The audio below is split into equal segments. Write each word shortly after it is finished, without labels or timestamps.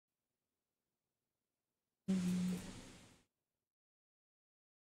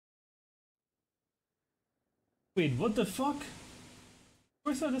Wait, what the fuck?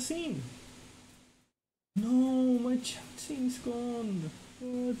 Where's the scene? No, my chat scene's gone.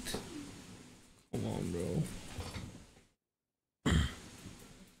 What? Come on, bro.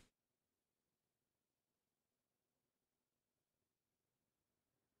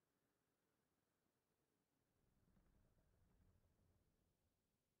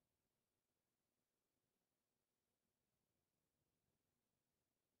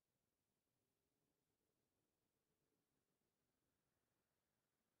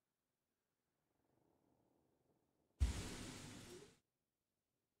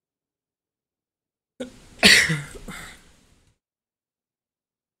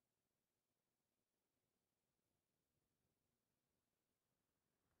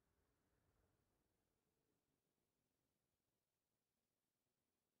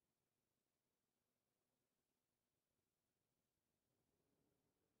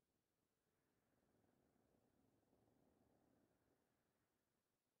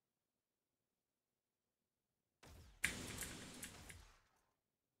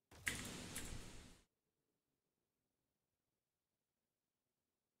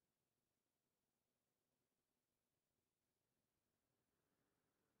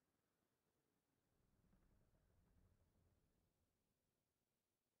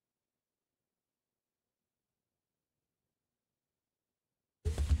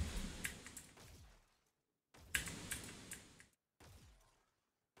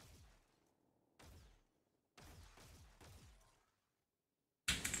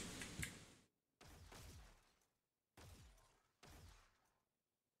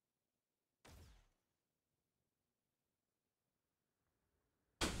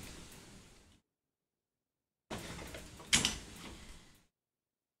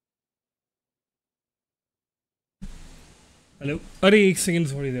 Hello अरे एक second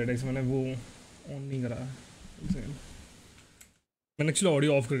sorry that मैंने वो on नहीं करा एक सेकंड मैंने एक्चुअली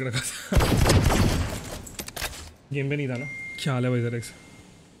ऑडियो ऑफ करके रखा था गेम पे नहीं था ना क्या हाल है भाई ज़रा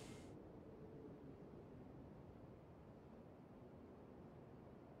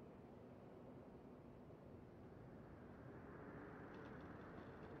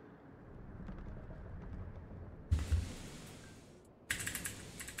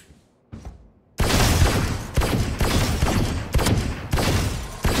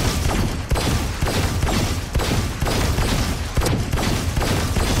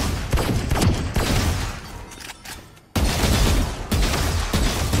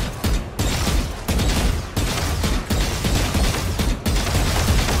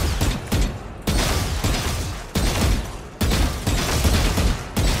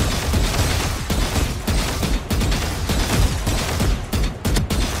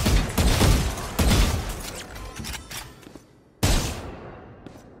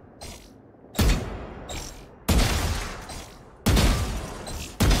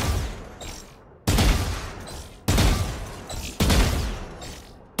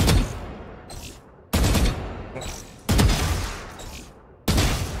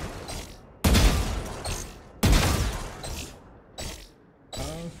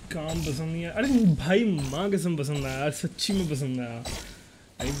काम पसंद नहीं है अरे भाई माँ कसम पसंद आया यार सच्ची में पसंद आया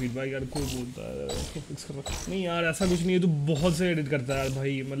भाई फीडबैक यार कोई बोलता है उसको फिक्स कर रहा नहीं यार ऐसा कुछ नहीं है तू बहुत से एडिट करता है यार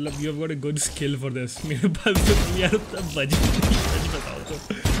भाई मतलब you have got a good skill for this मेरे पास तो यार उतना बजट नहीं बताओ तो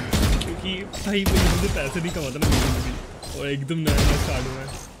क्योंकि भाई मुझे पैसे नहीं कमाता ना भी और एकदम नया स्टार्ट हुआ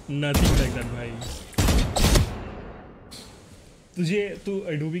है नथिंग लाइक दैट भाई तुझे तू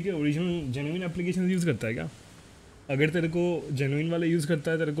एडोबी के ओरिजिनल जेन्युइन एप्लीकेशन यूज़ करता है क्या अगर तेरे को जेन्युइन वाला यूज़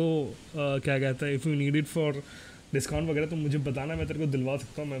करता है तेरे को क्या कहता है if you need it for discount वगैरह तो मुझे बताना मैं तेरे को दिलवा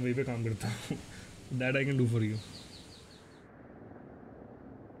सकता हूँ मैं वहीं पे काम करता हूँ that I can do for you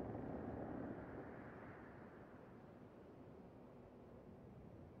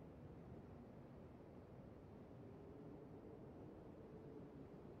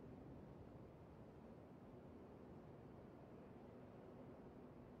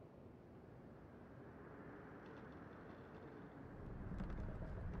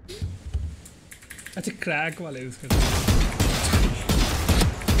अच्छा क्रैक वाले यूज़ करते हैं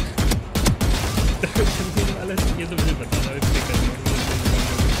वाला ये तो मुझे पता था इसलिए कर रहा हूँ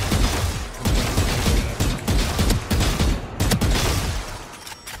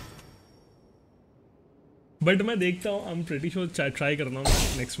बट मैं देखता हूँ I am pretty sure try करना हूँ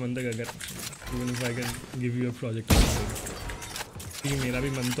नेक्स्ट मंथ तक अगर even if I can give you a project क्योंकि मेरा भी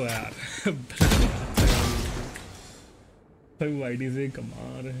मन तो है यार भाई वाईडी से कमा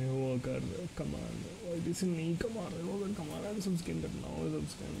रहे हो अगर वाईडी से नहीं कमा रहे हो अगर कमा रहे हो तो सब्सक्राइब करना होगा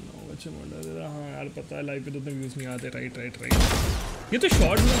अच्छे मॉडल हाँ यार पता है लाइव पे तो उतने व्यूज़ नहीं आते राइट ये तो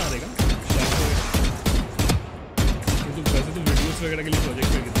शॉर्ट्स बना देगा शॉर्ट्स वगैरह के लिए प्रोजेक्ट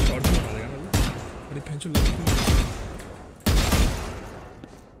करके शॉर्ट्स बना देगा ना। अरे पेंचो लगती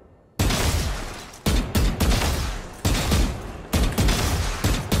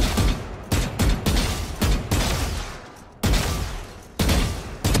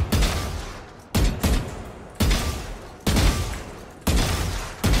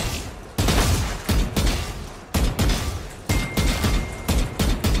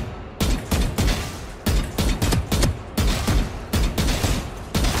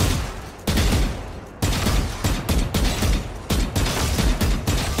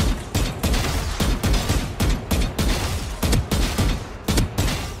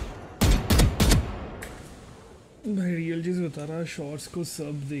भाई रियल चीज़ बता रहा। शॉर्ट्स को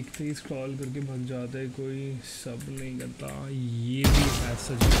सब देखते ही स्क्रॉल करके भाग जाते हैं, कोई सब नहीं करता। ये भी है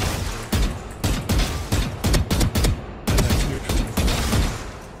सच।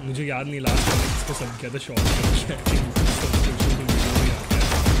 मुझे याद नहीं लास्ट टाइम इसको सब किया था शॉर्ट्स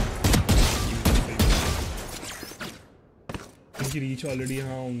उनकी रीच ऑलरेडी।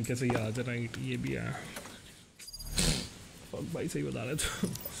 हाँ उनके सही आ जा राइट, ये भी है। भाई सही बता रहे थे।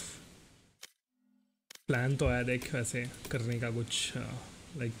 प्लान तो है देख वैसे करने का कुछ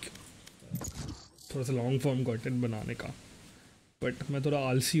लाइक थोड़ा सा लॉन्ग फॉर्म कंटेंट बनाने का, बट मैं थोड़ा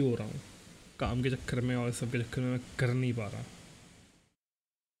आलसी हो रहा हूँ काम के चक्कर में और सब के चक्कर में मैं कर नहीं पा रहा।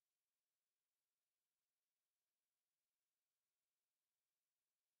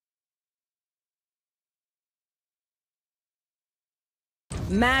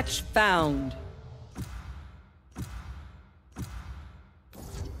 Match found.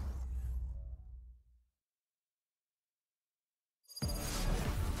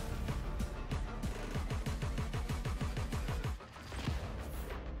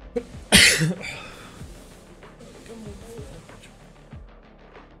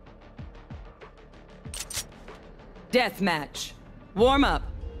 Death match. Warm up.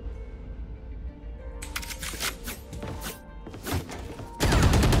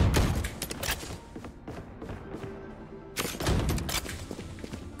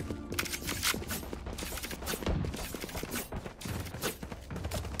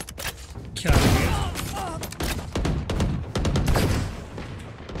 क्या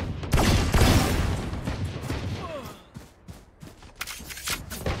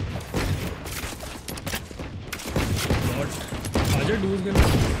आजा डूज गए।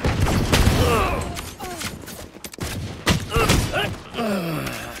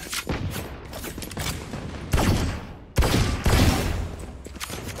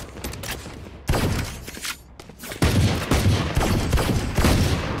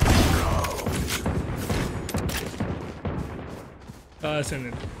 Send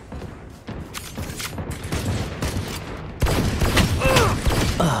it.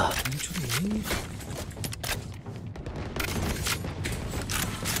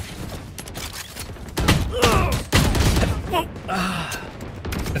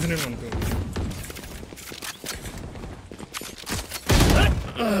 Doesn't it want to?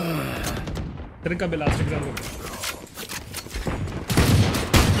 तेरे का लास्ट एग्जाम हो गया।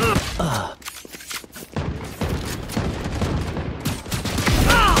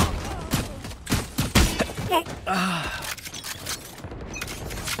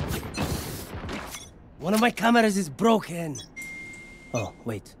 One of my cameras is broken. Oh,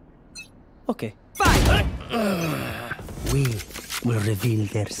 wait. Okay. Fight! We will reveal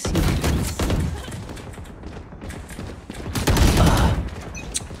their secrets.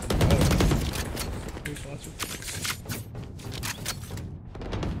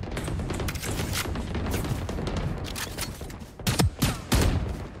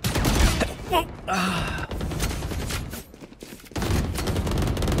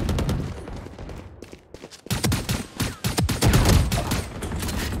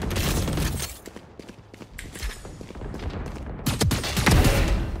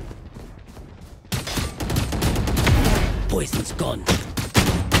 Poison's gone.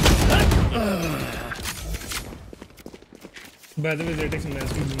 By the way, ZX में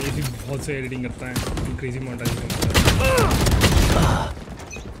भी बहुत से एडिटिंग करता है, क्रेजी मोंटाज करता है।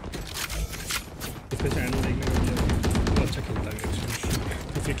 इसका चैनल देखने में बहुत अच्छा खेलता है,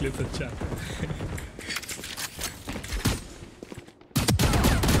 इसके क्लिप्स अच्छा है।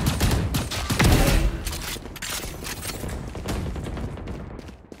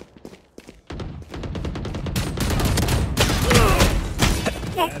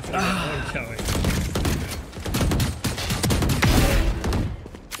 क्या भाई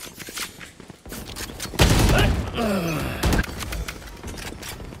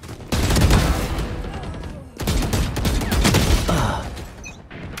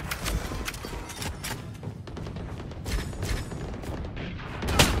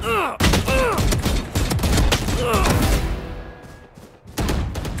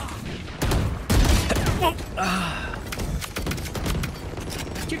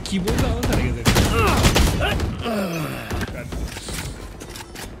क्या कीबोर्ड का आवाज आ रहा है?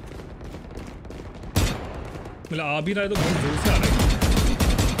 मतलब आ भी रहा है तो बहुत जोर से आ रहा है।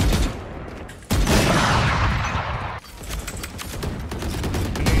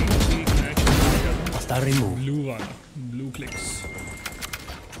 Hostile remove. ब्लू वाला, blue clicks.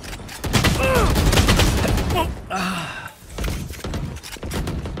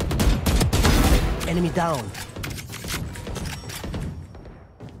 Enemy down.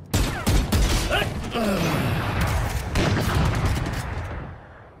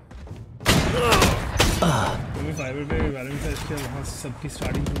 Fibre पे वैलेंट फेस्ट के वहाँ सबकी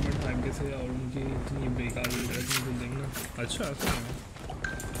स्टार्टिंग मूवमेंट टाइम कैसे और उनकी इतनी बेकार इंटरेक्शन को देखना अच्छा ऐसा है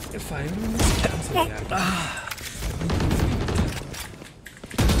ये फाइबर में क्या सही यार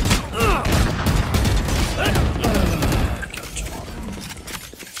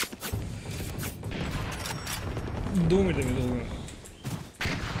 2 मिनट में 2 मिनट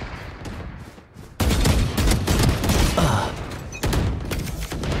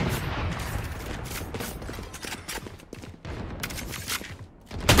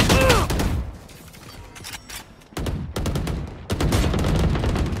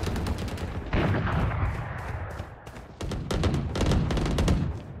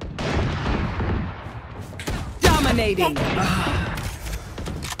Dominating.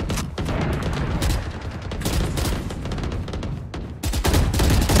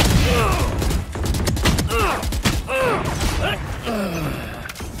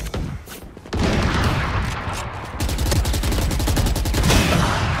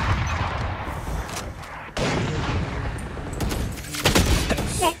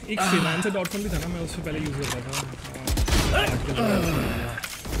 एक freelancer.com भी था ना मैं उससे पहले यूज करता था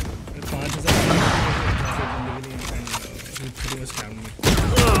 5,000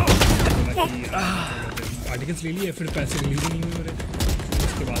 आर्टिकल्स ले लिए फिर पैसे रिलीज नहीं हुए मेरे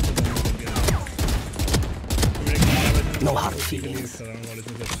उसके बाद तो बंद कर दिया No hard feelings.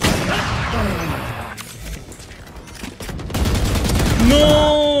 No!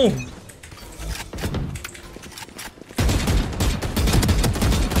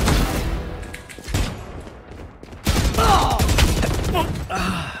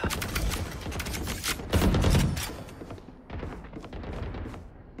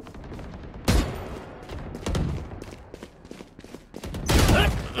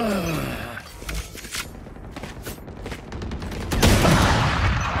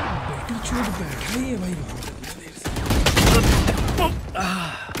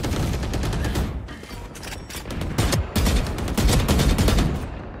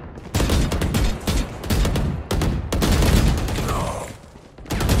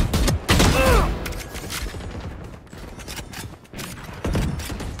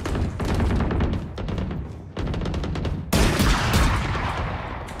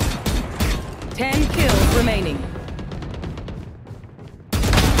 Remaining.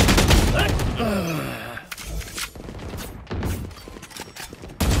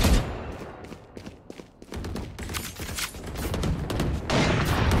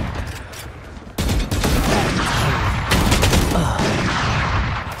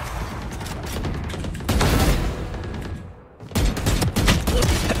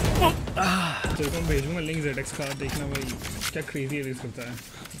 तेरे को भेजूंगा लिंक ZX का देखना भाई क्या क्रेजी रेस करता है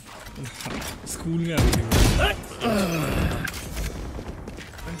स्कूल में आ गई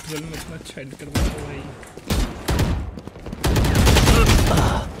 12 में इतना अच्छा एडिट करवा दो भाई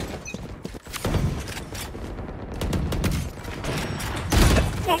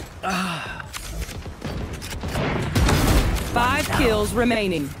 5 kills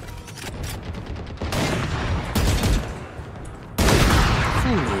remaining.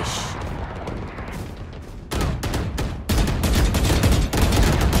 Foolish.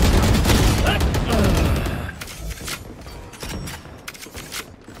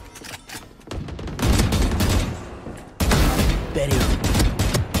 Betty.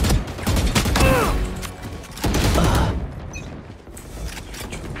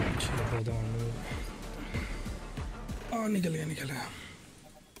 निकल गया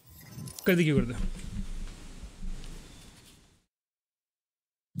कर दी क्यों कर दे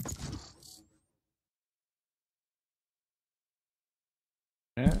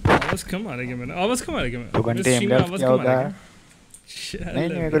आवाज कम आ रही है मेरा आवाज कम आ रही है मैं 2 घंटे एमडीएफ क्या होगा नहीं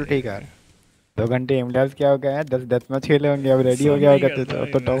बिल्कुल ठीक है 2 घंटे एमडीएफ क्या हो गया है 10 मैच खेले होंगे अब रेडी हो गया होगा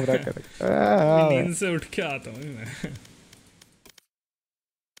तो टॉप रैक कर नींद से उठ के आता हूं मैं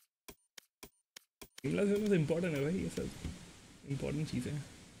एमडीएफ तो इम्पोर्टेंट है भाई ये सब इम्पोर्टेंट चीजें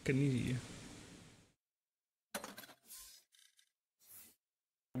करनी चाहिए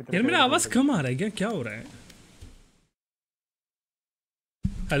यार मेरा आवाज कम आ रहा है क्या हो रहा है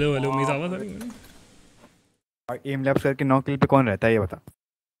हेलो हेलो मेरी आवाज आ रही है? और एम लैब्स करके 9 किल पे कौन रहता है ये बता।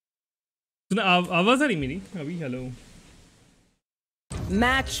 तूने आवाज आ रही मेरी अभी? Hello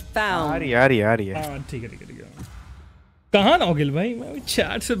Match found. यार ये हाँ ठीक है। कहाँ नॉगिल भाई? मैं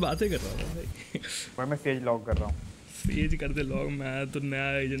चैट से बातें कर रहा था भाई। और मैं सेज लॉग कर रहा हूँ। सेज कर दे लॉग, मैं तो नया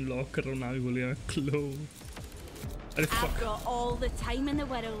एजेंट लॉग कर रहा हूँ, ना भी भूल गया मैं। क्लोव। अरे I've fuck. got all the time in the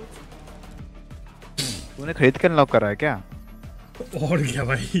world. तूने खरीद कर लॉग करा है क्या? और क्या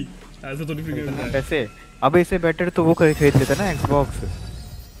भाई, ऐसा तो नहीं फिगर होता है। पैसे अब इससे बेटर तो वो खरीद लेता ना एक्सबॉक्स।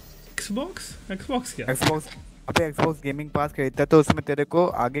 एक्सबॉक्स क्या? एक्सबॉक्स अबे एक्सबॉक्स गेमिंग पास खरीदता तो उसमें तेरे को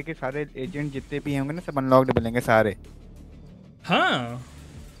आगे के सारे एजेंट जितने भी होंगे ना सब अनलॉक्ड मिलेंगे सारे। हाँ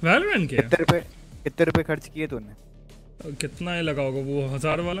वैलोरेंट के कितने रुपए खर्च किए तूने? कितना ही लगा होगा वो?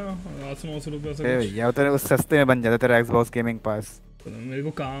 1000 वाला, 800-900 रुपये से कुछ। या तेरे उस सस्ते में बन जाता तेरा एक्सबॉक्स गेमिंग पास। मेरे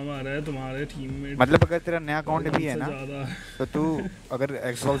को काम आ रहा है तुम्हारे टीम में। मतलब अगर तेरा नया अकाउंट भी है ना तो तू अगर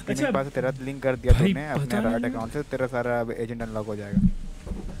एक्सबॉक्स गेमिंग पास तेरा लिंक कर दिया तूने अपने राइट अकाउंट से, तेरा सारा एजेंट अनलॉक हो जाएगा।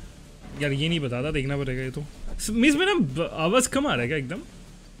 यार ये नहीं बता था, देखना पड़ेगा ये तो। मिस मेरा आवाज कम आ रहा है क्या एकदम?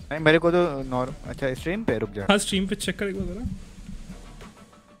 नहीं मेरे को तो अच्छा स्ट्रीम पे रुक जा। हाँ स्ट्रीम पे चेक कर एक बार जरा।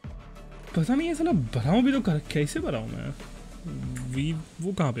 पता नहीं है साला भराऊं भी तो कैसे भराऊं मैं?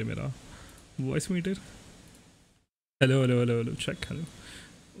 वो कहाँ पे मेरा voice metre? Hello check. Hello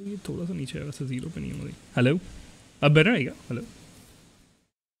ये थोड़ा सा नीचे है वैसे, 0 पे नहीं है। हेलो अब बेटर है क्या? हेलो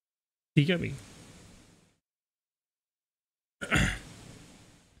ठीक है भाई।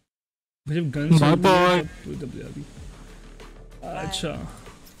 मुझे गन चाहिए। अच्छा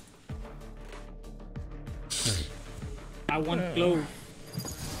I want Clove.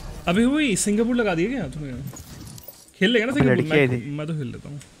 अभी वही सिंगापुर लगा दिया क्या तूने? खेल लेगा ना सिंगापुर? मैं तो खेल लेता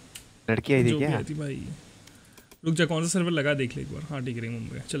हूँ। लड़की आई थी क्या? थी भाई रुक जा, कौन सा सर्वर लगा देख ले एक बार। हाँ ठीक है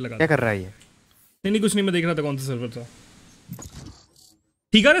मुंबई, चल लगा। क्या कर रहा है ये? नहीं कुछ नहीं, मैं देख रहा था कौन सा सर्वर था।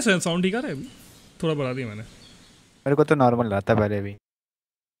 ठीक आ रहा है साउंड? ठीक आ रहा है अभी? थोड़ा बढ़ा दिया मैंने। मेरे को तो नॉर्मल रहा था पहले भी।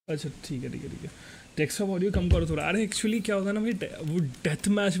 अच्छा ठीक है। टेक्स्ट ऑफ ऑडियो कम करो थोड़ा। अरे एक्चुअली क्या होता है ना भाई, वो डेथ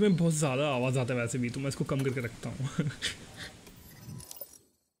मैच में बहुत ज़्यादा आवाज़ आता है वैसे भी, तो मैं इसको कम करके रखता हूँ।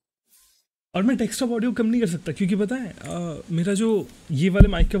 और मैं टेक्स्ट ऑफ ऑडियो कम नहीं कर सकता क्योंकि पता है मेरा जो ये वाले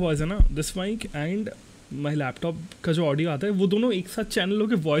माइक का वॉइस है ना, this mic and my laptop का जो ऑडियो आता है वो दोनों एक साथ चैनलों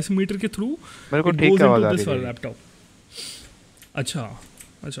के वॉइस मीटर के थ्रू मेरे को ठीक आवाज आ रही है लैपटॉप।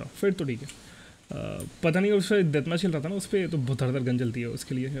 अच्छा फिर तो ठीक है। पता नहीं उस पर डेथ मैच चल रहा था ना, उस पर तो बहुत धड़ गन चलती है,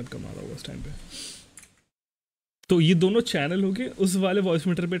 उसके लिए शायद कम आ रहा होगा उस टाइम पे। तो ये दोनों चैनल होके उस वाले वॉइस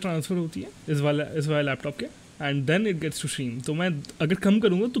मीटर पे ट्रांसफर होती है इस वाले लैपटॉप के, and then it gets to stream. तो मैं अगर कम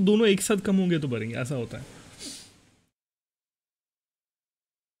करूँगा तो दोनों एक साथ कम होंगे तो भरेंगे, ऐसा होता है।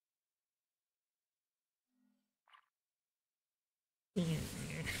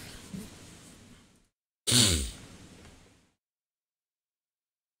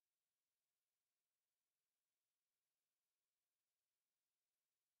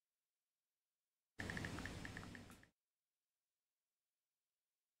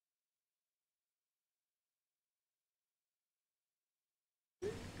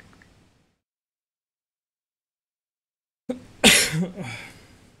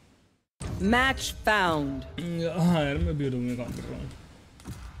 Match found. हाँ यार मैं ब्यूरो में काम कर रहा हूँ।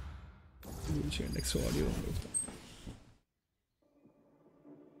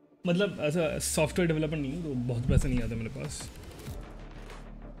 मतलब ऐसा सॉफ्टवेयर डेवलपर नहीं हूँ तो बहुत पैसे नहीं आते मेरे पास।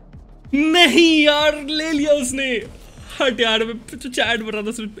 नहीं यार ले लिया उसने। हट यार, मैं तो चैट कर रहा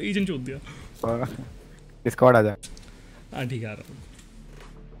था सिर्फ एजेंट छोड़ दिया। डिस्कॉर्ड आ जा। हाँ ठीक है आ रहा हूँ।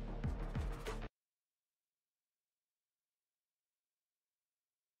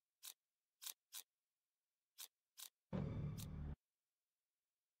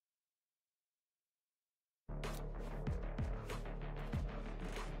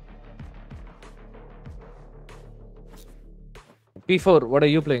 P4, what are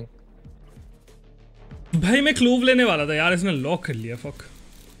you playing? भाई मैं क्लोव लेने वाला था यार, इसने लॉक कर लिया। फक।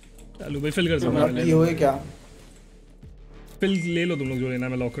 चलो भाई फिल कर दूंगा। ये हुए क्या? फिल ले लो तुम लोग जो लेना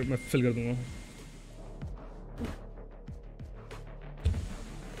है, मैं लॉक मैं फिल कर दूंगा।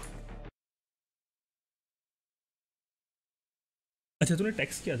 अच्छा तूने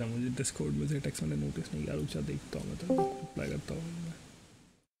टेक्स्ट किया था मुझे डिस्कॉर्ड में से, टेक्स्ट मैंने नोटिस नहीं किया। रुक जा देखता हूँ, मैं तो रिप्लाई करता हूँ।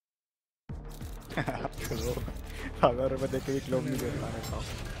 1000 रुपए देके भी क्लोव नहीं दे रहा।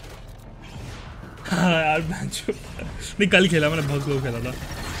 हाँ यार बेंचो नहीं, कल खेला मैंने, बहुत क्लोव खेला था।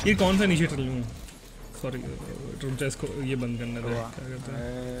 ये कौन सा इनिशिएटर लूँ? सॉरी रुक जा, इसको ये बंद करने दे। क्या कहते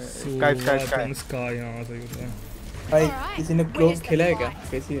हैं स्काई? हाँ सही होता है भाई। किसी ने क्लोव खेला है क्या?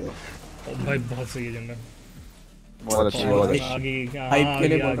 कैसी है भाई? बहुत सही एजेंडा, बहुत अच्छी हाइप के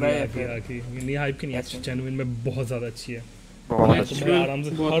लिए बोल रहा है। नहीं हाइप की नहीं, जेन्युइन में बहुत ज़्यादा अच्छी है। बहुत तो अच्छी मैं आराम से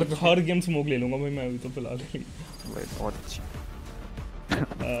हर गेम स्मोक ले लूंगा भाई मैं अभी तो फिलहाल। भाई, बहुत अच्छी।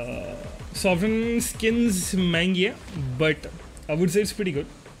 सॉफ्टन स्किन्स महंगी है but I would say it's pretty good.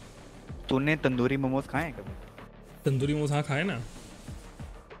 तूने तंदूरी मोमोज खाए हैं कभी? तंदूरी मोमोज हाँ खाए ना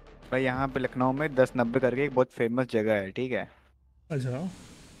भाई यहाँ पे लखनऊ में 1090 करके एक बहुत फेमस जगह है, ठीक है अच्छा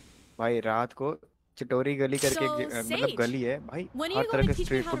भाई। रात को चटोरी गली करके So, मतलब Sage, गली है भाई, when are हर you तरह going के to teach me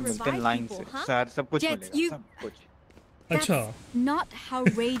street how food to मिलते हैं revive लाइन people, से, huh? सार सब कुछ Jet, मिलेगा, you- सब कुछ। अच्छा Not how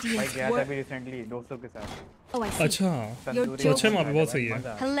भाई radiant गया था work. अभी रिसेंटली दोस्तों के साथ। Oh, I see. अच्छा तंदूरी You're अच्छा मोमोज वहाँ पे खाने बहुत भाई, सही है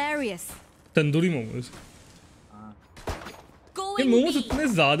मजा। Hilarious. तंदूरी मोमोज। हाँ। ये Going मोमोज B. इतने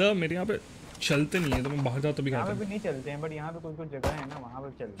ज़्यादा मेरे यहाँ पे चलते नहीं है तो मैं बाहर जाता भी यहाँ खाता पे भी हूँ। नहीं चलते हैं बट यहाँ पे कुछ कुछ जगह है ना वहाँ पे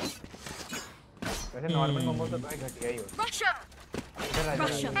चलते हैं। वैसे नॉर्मल मोमोज तो भाई घटिया ही होता Rush 'em. है। इधर आ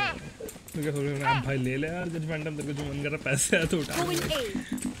Rush 'em. तो क्या सोच रहे हो भाई ले ले यार जजमेंटम तेरे को जो मन कर रहा है पैसे है तो उठा Going ले। A.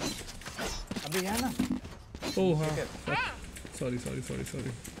 अभी है ना। ओह हाँ sorry sorry sorry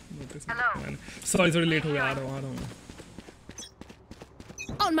sorry sorry sorry late हो गया आ रहा हूँ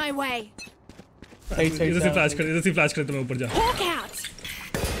On my way. Side, side, इधर से फ्लैश side. कर इधर से फ्लैश कर तो मैं ऊपर जा। Hawk out.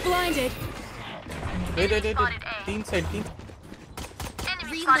 Blinded. Wait. Team side, team.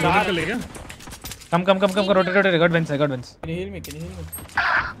 Reload. Rotate कर ले क्या? Come, rotate, got wins. Can you heal me?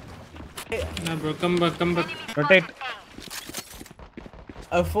 Nah, bro, come back. Rotate.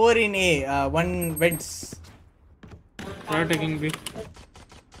 4 in A, 1 vents. Try taking B.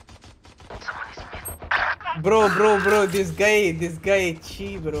 Bro, this guy, chi,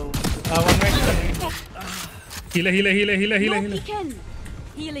 bro. 1 vent. Healy No peeking.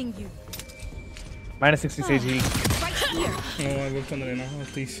 Healing you. -60 Sage heal. Right here. मैं वो तो लेना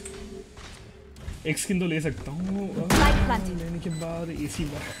 30 एक skin तो ले सकता हूँ Light planted. लेने के बाद एसी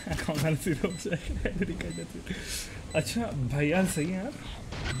अकाउंट वाला जीरो हो जाएगा। अच्छा भाई यार सही है यार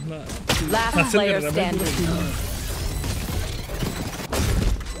Last हसल कर player रहा है भाई standing.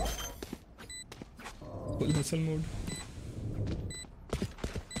 Full hustle mode.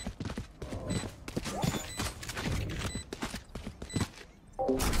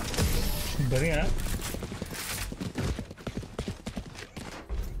 बढ़िया यार।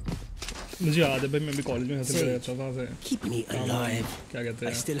 मुझे याद है भाई मैं भी कॉलेज में हसल कर जाता था से Keep me alive. क्या कहते I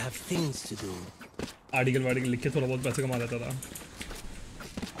हैं still have things to do. Article लिख के थोड़ा बहुत पैसे कमा लेता था।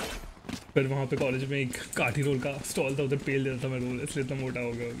 फिर वहाँ पे कॉलेज में एक काठी रोल का स्टॉल था, उधर पेल देता था मैं रोल, इसलिए इतना मोटा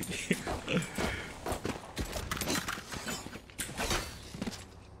हो गया अभी।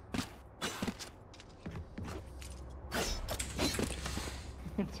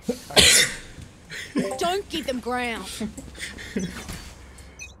 Don't give them ground.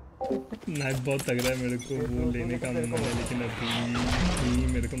 Knife बहुत लग रहा है मेरे को वो लेने का मन है लेकिन अभी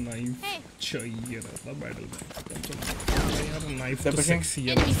मेरे को नाइफ चाहिए रहता बैटल में यार। नाइफ तो सेक्सी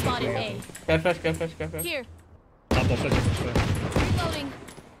है। Enemy spotted A. Care flash. Here. आप ऑफर कर सकते हैं। Reloading.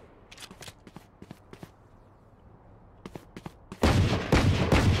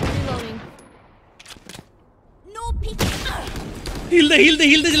 Reloading. No peeking. Heal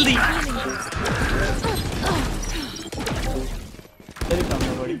दे जल्दी।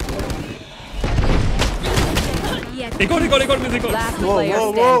 Yeah. एक और मिस एक और। Last player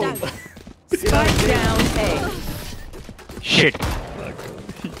standing. Spike down A. Shit.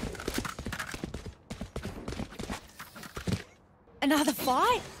 Another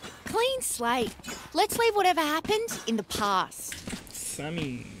fight? Clean slate. Let's leave whatever happened in the past.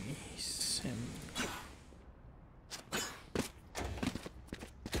 Sami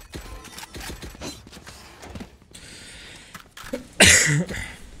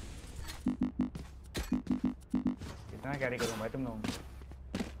कितना कैरी करूं भाई तुम लोग?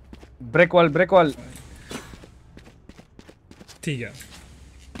 Break wall. ठीक है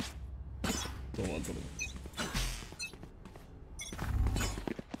तो बहुत बढ़िया।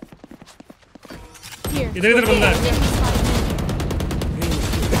 Here. इधर बंदा है।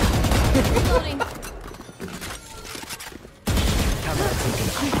 Reloading.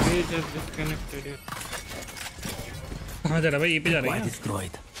 He just disconnected it. कहाँ जा रहा है भाई? ये पे जा रहा Why है क्या?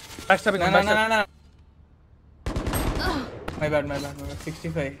 destroyed? Backstab. No. My bad.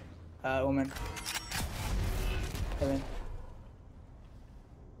 65. Omen. 7.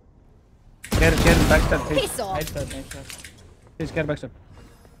 Care, backstab. Piss off. Nice shot. Sage care backstab.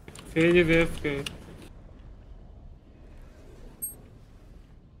 Sage is AFK.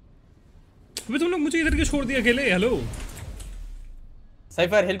 अबे तुम लोग मुझे इधर क्यों छोड़ दिया अकेले? Hello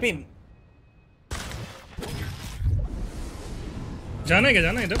Cypher, help him. जाना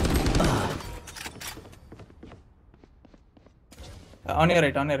है इधर? On your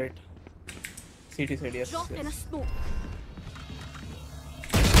right. CT side, yes. Drop in a smoke.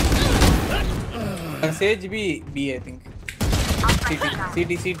 Sage B, I think.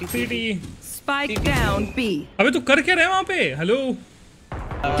 CT. Spike down B. अबे तू कर क्या रहा है वहाँ पे? हेलो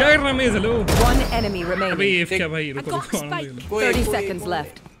क्या कर रहा है मेज़? हेलो One enemy अबे remaining. ये क्या भाई? रुको got रुको spike. 30 seconds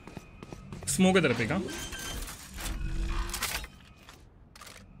left. स्मोक की तरफ है क्या?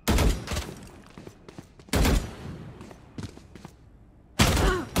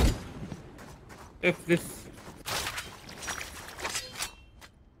 If this.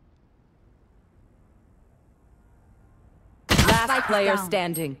 Last player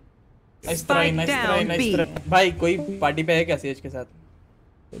standing. Nice try nice down, try nice B. Try भाई कोई पार्टी पे है क्या सेज के साथ?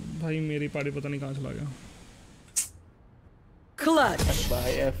 भाई मेरी पार्टी पता नहीं कहाँ चला गया. Clutch.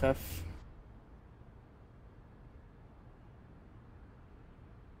 भाई FF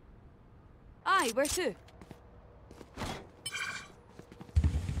Aye, where to?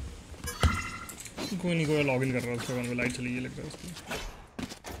 कोई नहीं कोई लॉगिन कर रहा है उसके बाद में लाइट चली गई लग रहा है उसकी.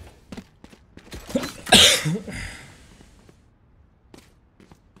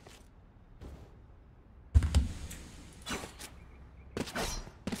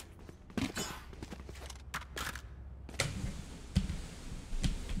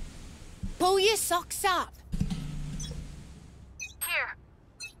 Pull your socks up.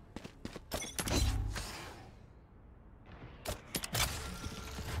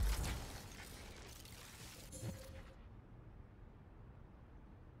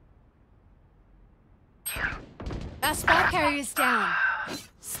 Our spike carrier's down.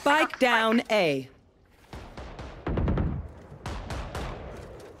 Spike down A.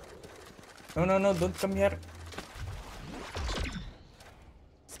 No, don't come here.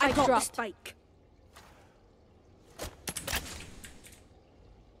 I got the spike.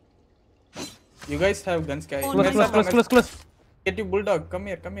 You guys have guns, guys. Oh, Guys nice. are on us. Close. Get you bulldog. Come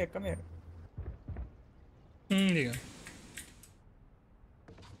here. ठीक है.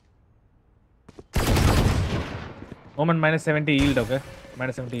 Moment minus 70 yield, okay?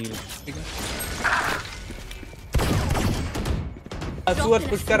 Minus 70 yield. Sewers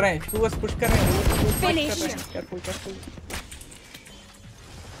push कर रहे हैं. Finish. Careful.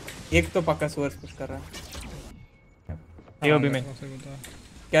 एक तो पक्का sewers push कर रहा है. ये भी में.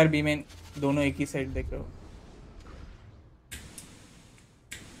 क्या बी में दोनों एक ही साइड देख रहे हो.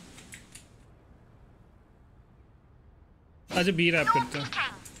 आज बी रैप करते हैं.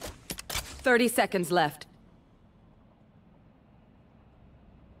 30 seconds left.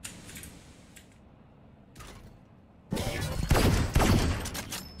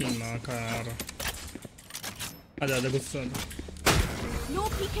 ना का यार. आजा गुस्सा. No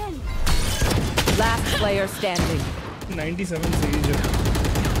peeking. Last player standing. 97 Sage.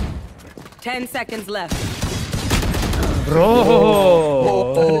 10 seconds left. Bro.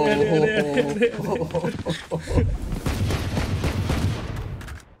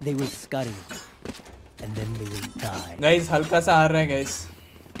 They will scurry, and then they will die. Guys हल्का सा हार रहे हैं guys.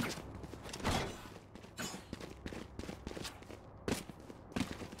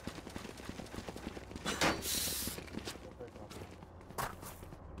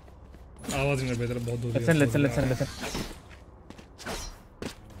 आवाज नहीं बेहतर बहुत दूर. Listen.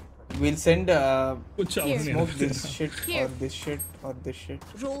 We'll send कुछ आवाज नहीं. smoke this shit Here. or this shit.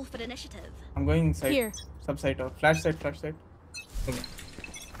 Roll for initiative. I'm going inside. Here. Sub-site or flash site.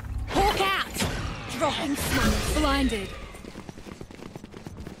 Hawk out. Dropping smoke. Blinded.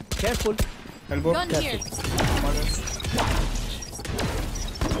 Careful. Elbow. Gun here.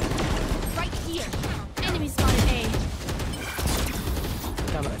 Right here. Enemy spotted A.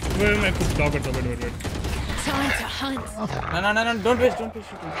 मैं कुछ block करता हूँ. Wait. Time to hunt. No. Don't waste.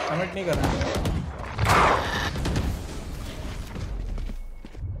 Commit नहीं करना.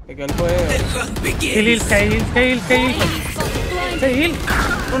 एक elbow है. Heal. Say heal.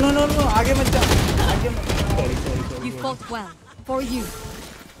 No. आगे मत जा. You fought well. For you.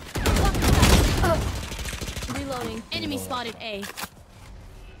 Reloading. Enemy spotted A.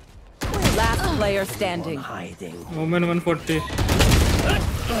 Last player standing. Hiding. Moment 140.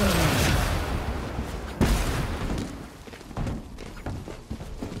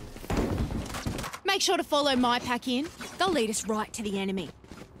 Make sure to follow my pack in. They'll lead us right to the enemy.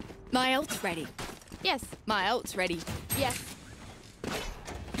 My ult's ready. Yes, my ult's ready. Yes.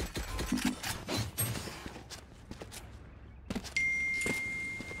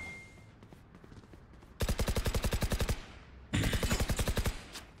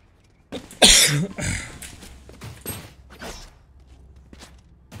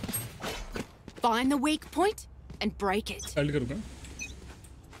 Find the weak point and break it. Yield करूँगा.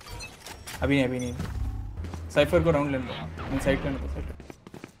 अभी नहीं. Cypher को round ले लो. Inside करने दो.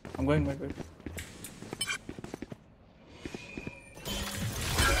 I'm going back.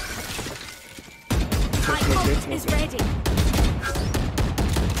 My ult is ready.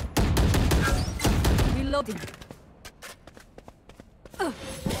 Reloading.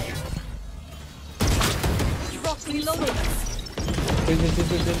 Reloading.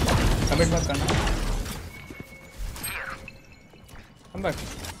 Chill. Commit मत करना. Come back.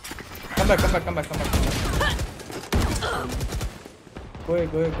 Go ahead.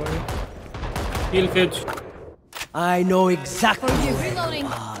 Heal Fetch. I know exactly. For you. Reloading.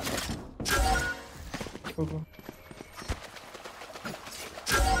 Go.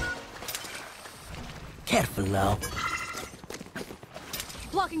 Careful now.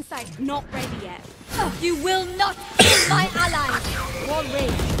 Blocking sight. Not ready yet. You will not kill my allies. One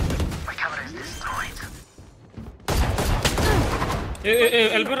raid.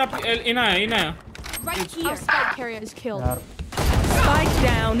 Elbow up. In आया. Right here. Our spike carrier is killed. Spike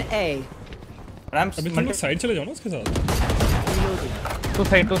down A. Ramps. अभी तुम लोग side चले जाओ ना उसके साथ. Two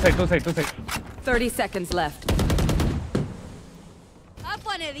side. 30 seconds left. Up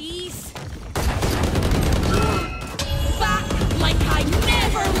one of these. Back like I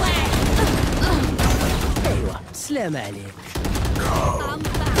never left. أيوة سلام عليك. I'm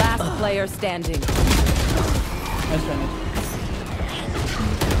back. Last player standing. Nice one.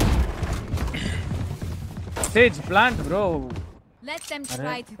 Sage plant bro. Let them अरे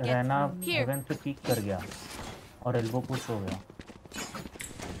try to get रहना through. Here. हेवन से peak कर गया और elbow push हो गया.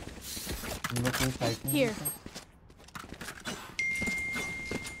 हम लोग कोई साइड नहीं. Here.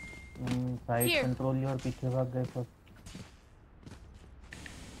 Side Here. कंट्रोल लिया और पीछे भाग गए सब.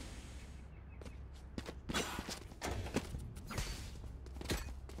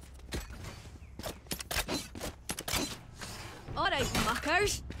 Alright,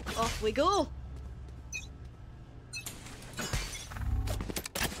 muckers. Off we go.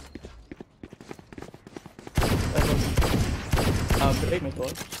 Break me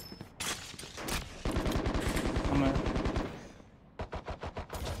call. Come on.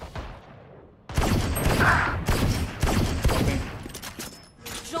 Okay.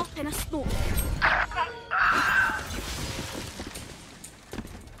 Drop in a smoke.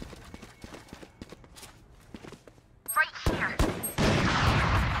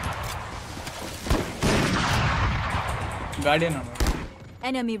 Guardian armor.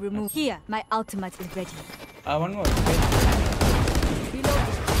 Enemy removed. Here, my ultimate is ready. One more.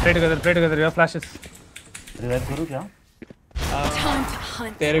 Play together. You have flashes. Revive करूँ क्या? Time to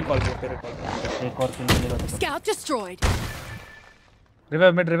hunt. तेरे call पे. एक और किल मिलेगा तो. Scout destroyed.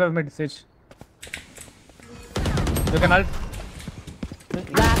 Revive mid, Sage. You can ult.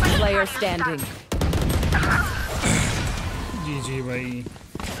 Last player standing. GG भाई.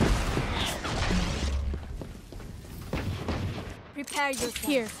 Prepare yourself.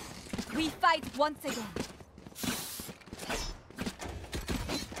 Here. We fight once again.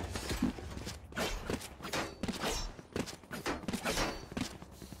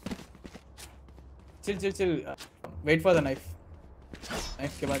 Chill. Wait for the knife.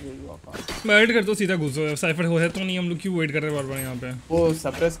 Knife के बाद we'll walk on. मैं वेट करता हूँ सीधा घुसो. साइफर हो है तो नहीं, हम लोग क्यों वेट कर रहे हैं बार-बार यहाँ पे. वो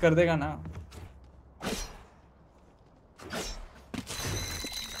suppress कर देगा ना.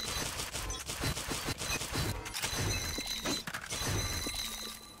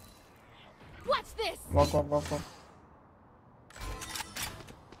 Watch this. Walk.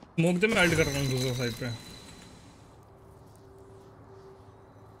 स्मोक दे, मैं अल्ट कर रहा हूँ दूसरा साइड पे.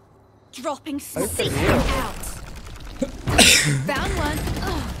 Dropping Are you for six real? out. Found one.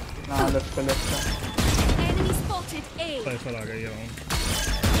 Nah, left. Enemy spotted A. Cipher आ गई है.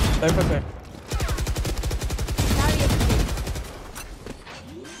 Cypher पे. Barrier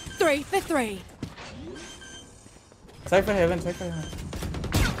 3 for 3. Cypher heaven.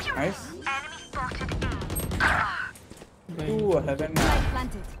 Nice. Ooh, heaven.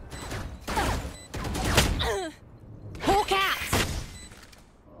 Planted. Hawk out.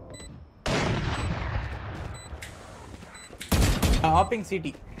 Hopping CT.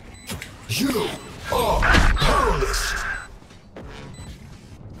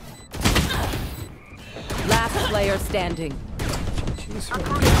 Last player standing.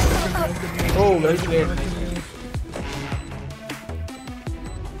 Oh, well played.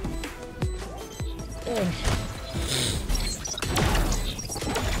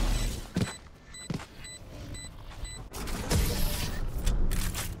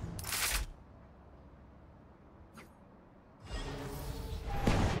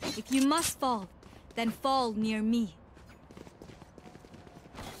 If you must fall, then fall near me.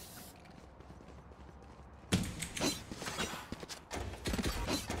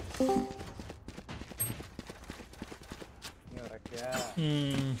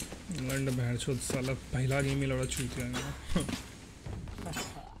 लंड भैंसचोद साला पहला game ही लड़ा चूक जाएगा.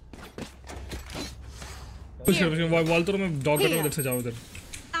 कुछ wall तो मैं डॉग करने उधर से जाओ उधर.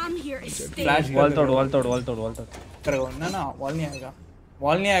 I'm here to stay. Flash wall तोड़ वॉल तोड़ वॉल तोड़ वॉल तोड़ करेगा ना ना वॉल नहीं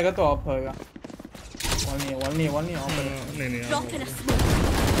आएगा तो ऑफ होएगा वॉल नहीं है ऑफ होएगा नहीं Drop in a smoke.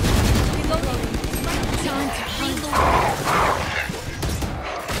 Reloading. Time to heal.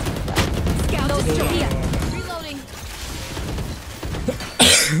 Scout is here. Reloading.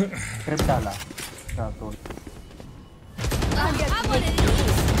 Trip डाला तो I want it.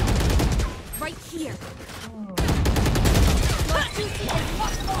 Right here.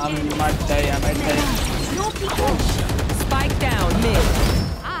 I might die. No people. Spike down mid.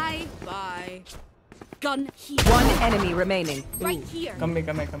 Bye. Gun here. One enemy remaining. Right here. Come here.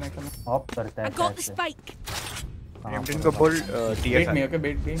 Of करता I है got the spike. एमटीन को बोल TS Bait me, okay?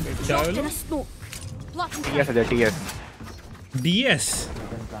 Bait. Dropped in a smoke. Blocking TS है TS DS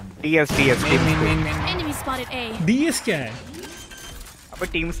Main. enemy spotted A. DS क्या है? अबे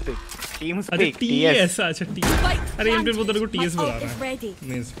teams पे अरे TS अच्छा TS Spike अरे एमटीन वो तेरे को My TS बुला ult रहा is है ready.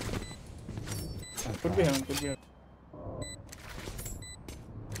 Amazing. Could be heaven.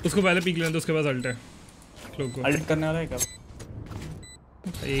 उसको पहले पीक लेने दो उसके बाद अल्ट है क्लोव को Ult करने वाला है क्या?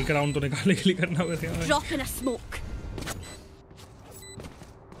 एक राउंड तो निकालने के लिए करना होगा यार Drop in a smoke.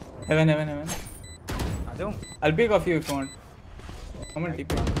 Heaven. आ जाऊं I'll pick off you if you want. Come on,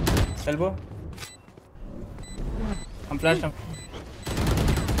 TP. Elbow. I'm flashed. Aw,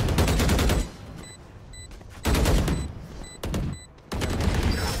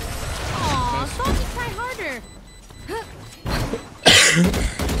 thought you'd try harder.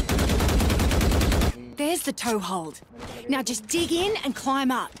 There's the toe hold. Now just dig in and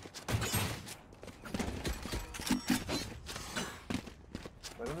climb up.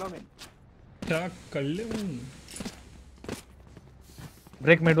 क्या कर ले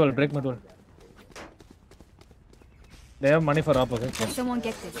break mid wall they have money for up okay Can someone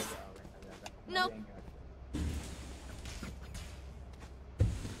get this? Nope.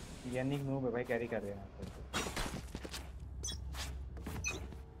 Yanik no भाई carry कर रहे हैं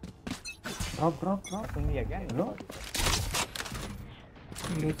drop सुन लिया क्या hello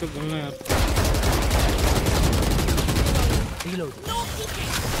मुंह तो बोलना यार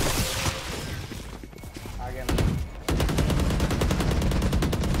आ गया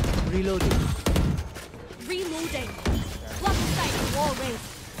Reloading. Block the sight. Wall raised.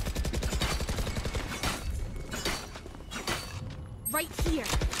 Right here.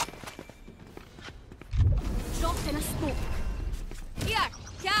 Dropped in a smoke. Here,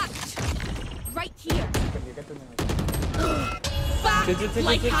 catch. Right here. Back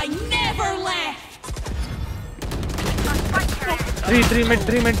like I never left.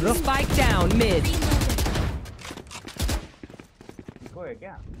 3 mid bro Spike down mid. को है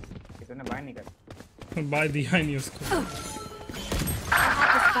क्या इतने बाय नहीं कर बाय दिया ही नहीं उसको I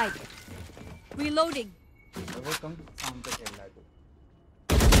have the spike. Reloading. वो कम काम पे खेल रहा है तू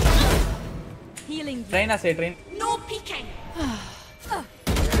Healing. Train. No peeking.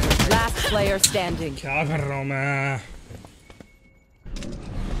 Last player standing. क्या कर रहा हूँ मैं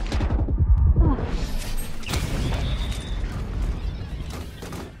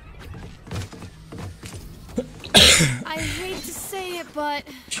I hate to say it, but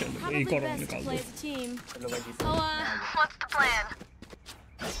चलो probably एक और best to निकाल play दो as a team. चलो भाई जी So, what's the plan?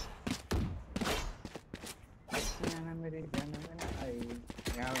 मेरे जान में ना आई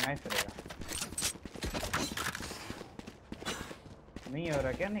यहाँ नाइस रहेगा नहीं हो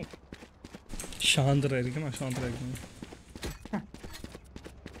रहा क्या नहीं शांत रहेगी ना शांत रहेगी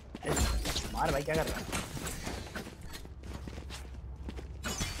मार भाई क्या कर रहा है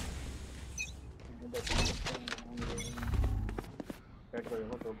सेट को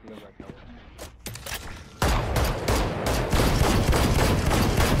देखो 2 किलो बैठा हुआ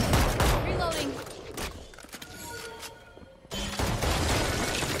Reloading.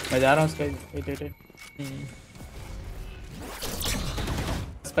 मैं जा रहा हूँ उसका 8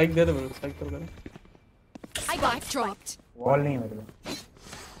 स्पाइक दे दो ब्रो स्पाइक तो करो I got dropped. बॉल नहीं है मेरे को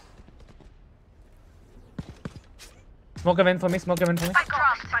smoke event for me one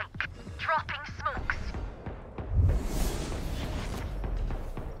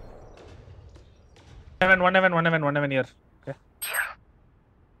heaven here okay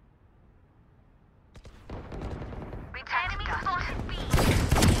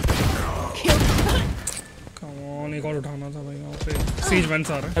come on एक और उठाना था भाई वहाँ पे सीज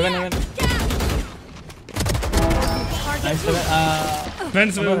वेंट्स आ रहा है हेवन नाइस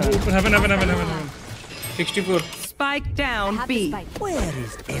वेंट्स ऊपर haven 64 Spike down B.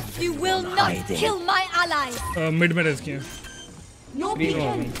 You will not kill my allies. Mid में रेस किया No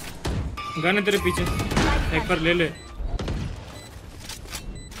peeking. गन है तेरे पीछे एक बार ले ले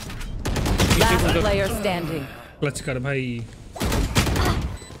Last player standing. क्लच कर भाई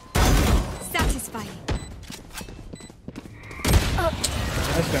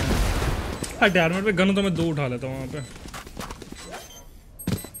हट यार मेरे पे गन तो मैं 2 उठा लेता हूँ वहाँ पे।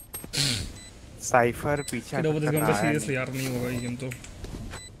 साइफर पीछे वो तो गन सीरियसली यार नहीं होगा ये गेम तो।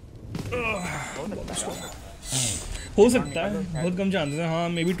 हो सकता है, बहुत कम चांसेस है। हाँ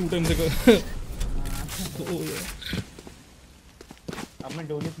मे बी 2 टाइम से अब मैं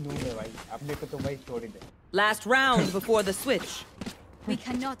डोलिस लूंगा भाई, अपने को तो भाई छोड़ ही दे। Last round before the switch. We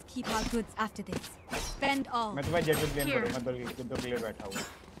cannot keep our goods after this. Spend all. मैं तो भाई जेट गेम करूँ, मैं दो के लिए बैठा हूँ।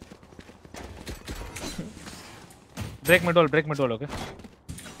 Break mid-wall, okay?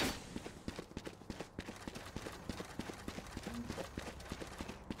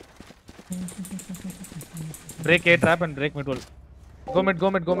 Break A trap and break mid-wall. Go mid.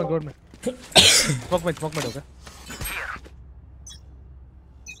 Smoke mid, okay?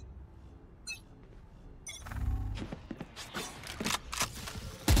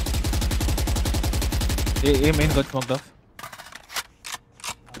 A main got smoked off.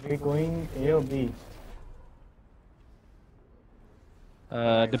 Are we going A or B?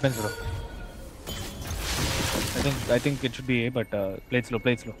 Depends, bro. I think it should be A, but play it slow. I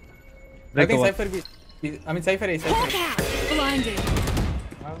Break think over. Cypher B. I mean Cypher A. Blinded.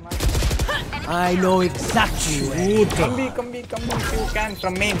 I know exactly where. Come B if you can.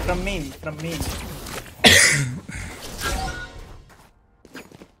 From main.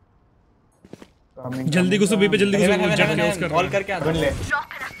 जल्दी घुसो B पे, जल्दी घुसो। Jet close कर wall करके आना।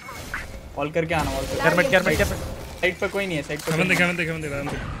 Wall करके आना wall पे। Care. Side पे कोई नहीं है, साइड पे। Haven they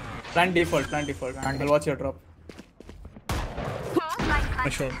Plant default. I'll watch your drop.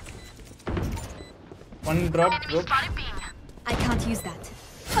 Shot. One drop. I can't use that.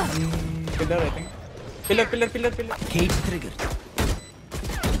 Pillar, I think. Pillar. Cage triggered.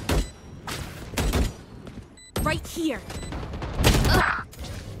 Right here.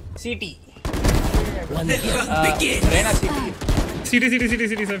 CT. One begin. Reyna CT.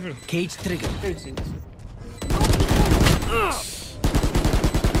 सीटी cipher. Cage triggered.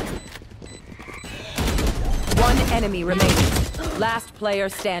 One enemy remaining. Last player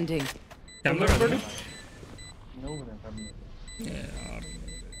standing.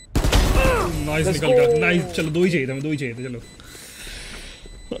 Nice निकल गया, nice. चलो 2 ही चाहिए था चलो।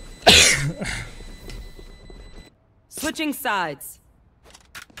 Switching sides.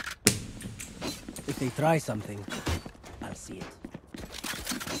 If they try something, I'll see it.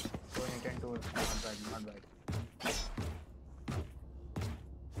 Not bad.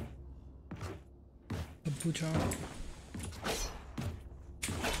 अब्बू जान।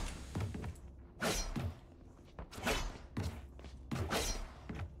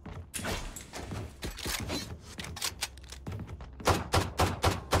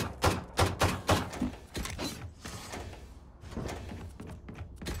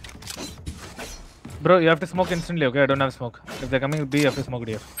 Bro, you have to smoke instantly, okay? I don't have smoke. If they're coming B, you have to smoke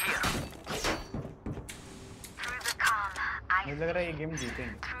D. मुझे लग रहा है ये game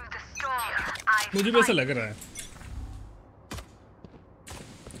जीतेंगे। मुझे भी ऐसा लग रहा है।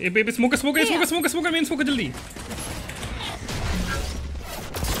 ए स्मोक मेन स्मोक जल्दी।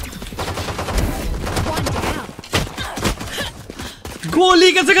 गोली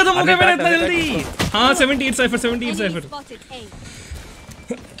कैसे खत्म हो गया मेरा इतना जल्दी? हाँ 78 cipher. Spotted A.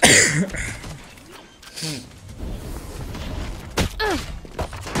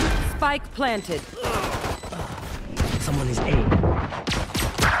 Spike planted. Someone is A.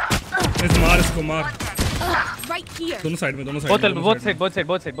 इसको मार। Right here. दोनों साइड में। Both side.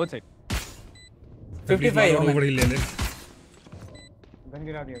 55 ओवर ही ले ले। गन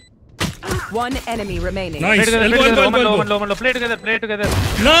गिरा दिया। One enemy remaining. Nice. Elbow. Play together.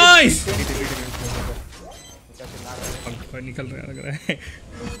 Nice. निकल रहा लग रहा है।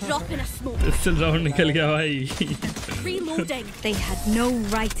 Drop in a smoke. Pistol round निकल गया भाई। Reloading. They had no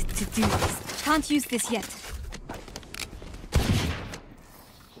right to do this. Can't use this yet.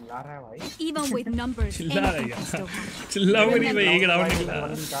 चिल्ला रहा है भाई। Even with numbers, चिल्ला रहा है anything can still happen. चिल्ला नहीं भाई, एक राउंड निकला।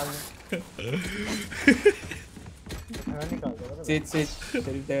 निकाल दो।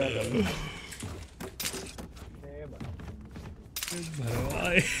 चलते हैं।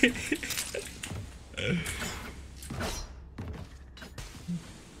 भाई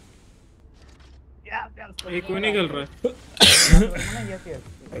ये कोई नहीं खेल रहा है।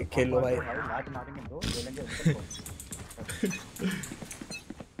 भाई खेलो भाई। लात मारेंगे दो बोलेंगे।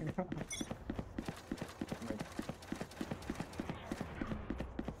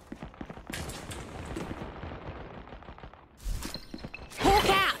 Hawk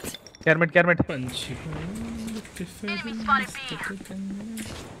out. Care mid. पंछी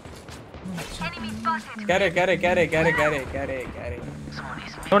Carry.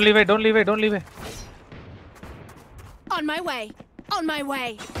 Don't leave it. On my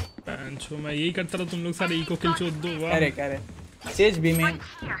way. पैंचो मैं यही करता रहा, तुम लोग सारे इको किल चोद दो। वाह करे सेज भी में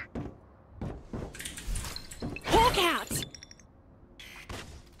Hawk out.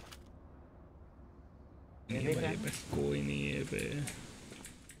 ये भाई पे कोई नहीं है पे।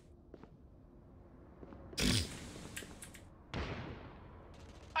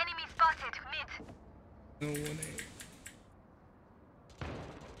 Enemy spotted mid. No नहीं।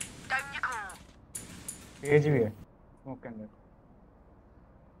 Down you go. पेज भी है स्मोक के अंदर।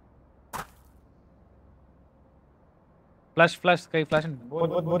 Flash, sky flash. बहुत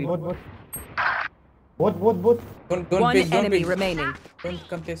don't One pick, don't enemy pick. remaining. Don't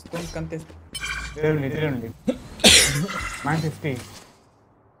contest. They're only. Man 50.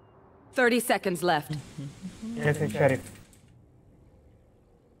 30 seconds left. Yes, sheriff.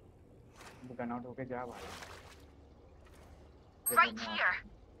 Gun out होके जा भाई। Right here.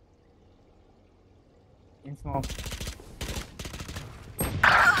 In smoke.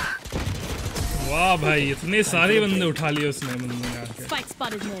 वाह भाई इतने सारे बंदे उठा लिए उसने बंदे ने आके। Spike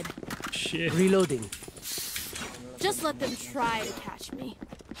spotted mid. Shit. Reloading. Just let them try to catch me.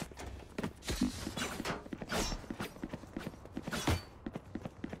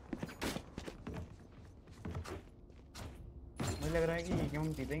 मुझे लग रहा है कि ये गेम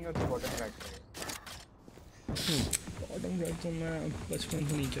जीतेंगे और बॉटम राइट करेंगे। बॉटम राइट तो मैं बचपन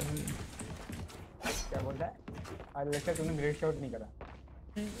से नहीं किया हूँ। क्या बोल रहा है? आज लगता है तूने ग्रेट शॉट नहीं करा।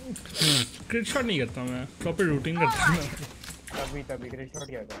 क्रिट शॉट नहीं करता मैं, प्रॉपर रूटीन करता हूँ। तभी ग्रेट शॉट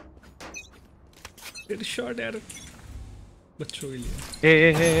किया था। क्रिट शॉट यार बच्चों के लिए।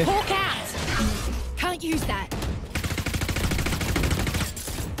 Hey. Hawk out. Can't use that.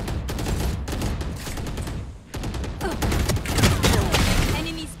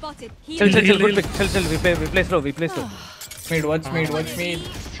 Enemy spotted. Chill. Good pick. Chill. We play slow. Mid, watch mid.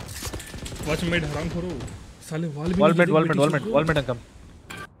 Watch mid हराम करो। साले wall Wall mid and come.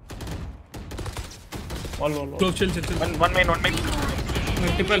 Wall. Clove chill। One main.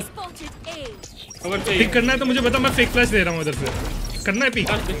 Multiple Spotted A. Cover चाहिए। Pick करना है तो मुझे बता, मैं फेक फ्लैश दे रहा हूँ उधर से। करना है पिक।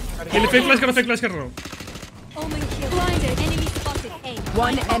 ये ले फेक फ्लैश कर रहा हूँ। Omen kill. Blinded. Enemy spotted A.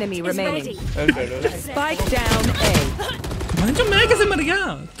 One enemy Is remaining. ready. Spike down A. मैं कैसे मर गया?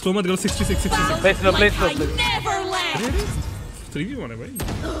 थ्रो मत करो 66। Play slow. I never left. 3v1 है भाई।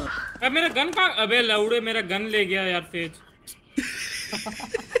 अब मेरा गन का, अबे लौड़े मेरा गन ले गया यार फेज।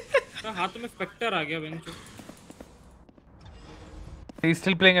 हाथ में स्पेक्टर आ गया बेंचो। He's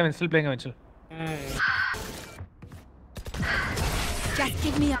still playing him. Chill. Just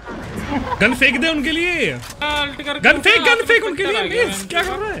give me a. Gun फेंक दे उनके लिए। गन फेंक उनके लिए। मिस क्या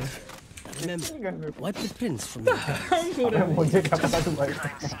कर रहा है? Remember, wipe the prints from your hands. मुझे क्या पता तू भाई।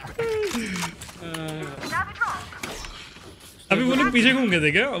 अभी वो लोग पीछे घूम गए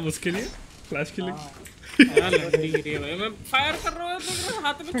थे क्या अब उसके लिए फ्लैश के लिए? यार लंडी गिरी है भाई, मैं फायर कर रहा हूँ तो मेरे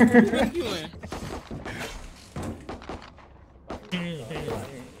हाथ में छुरी क्यों है?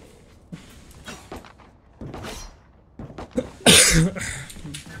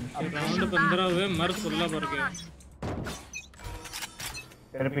 राउंड 15 हुए, मर 16 भर गया।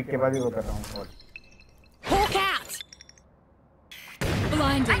 तेरे पिक के बाद ही वो कर रहा हूँ। Hawk out.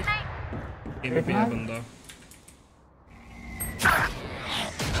 Blinded. ये पे है बंदा।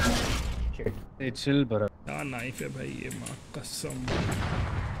 Chill bro. क्या नाइफ है भाई ये, माँ कसम।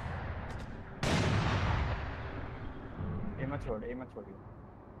 ये मत छोड़िए।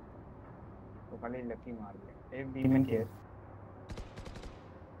 तो खाली लकी मार दिया। एक demon care.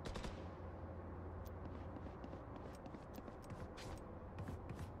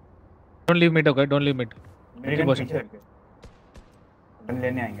 Don't leave mid, okay? Don't leave mid. मेरे Okay, गन boss. पीछे रख दे। गन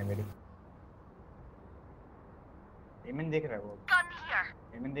लेने आएंगे मेरी। एमन देख रहा है वो।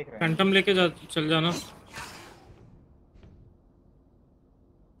 एमन देख रहा है। फैंटम लेके चल जाना।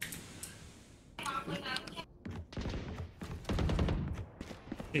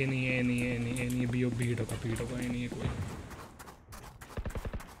 ये नहीं बीट होगा ये नहीं है कोई।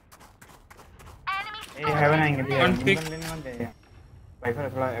 ए हेवन आएंगे भैया। One pick. गन लेने मत दे। भाई फिर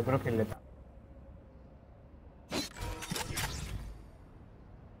थोड़ा एग्रो खेल लेता।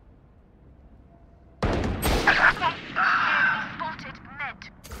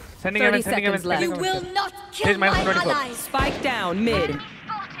 Sending 30 him. seconds left. You will not kill Here's my my 24. allies. Spike down mid.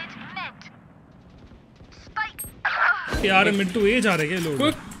 यार मिड टू ए जा रहे हैं लोग।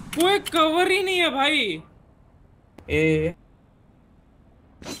 कोई कवर ही नहीं है भाई। ए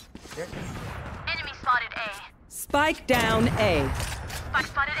Enemy spotted A. Spike down A. Spike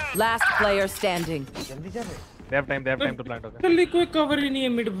spotted A. Last player standing. जल्दी चल। They have time to plant, okay? जल्दी, कोई कवर ही नहीं है,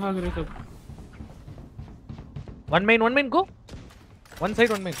 मिड भाग रहे सब। One main, go. One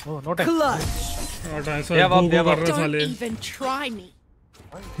side, one main. Oh, no time. Clutch. और टाइम they have up. कर रहे Don't साले। even try me.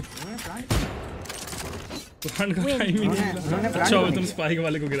 प्लांट का टाइम ही नहीं मिला। अच्छा वो तुम स्पाइक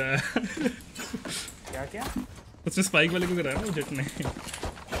वाले को गिराया। क्या उसने स्पाइक वाले को गिराया ना जेट ने।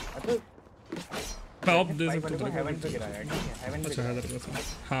 टॉप दे सकते थे। हेवन पे गिराया, ठीक है, हेवन पे अच्छा हैदर का।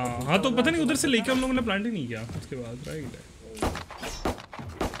 हाँ तो पता नहीं उधर से लेके हम लोगों ने प्लांट ही नहीं किया उसके बाद राइट।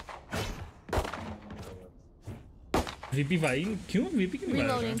 वीपी भाई क्यों वीपी क्यों नहीं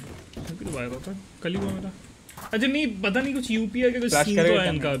आया? वीपी तो बाहर होता कल ही हुआ मेरा। अच्छा नहीं पता नहीं कुछ यूपीआई का कुछ सीन तो है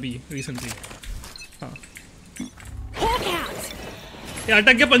इनका अभी रिसेंटली। हाँ ये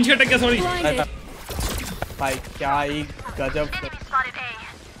अटक गया पंच अटक गया सॉरी भाई क्या ही गजब।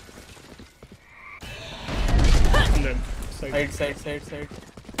 साइड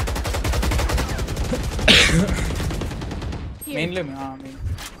मेन ले में। हाँ मेन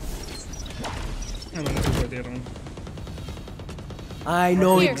मैं तो दे रहा हूँ। I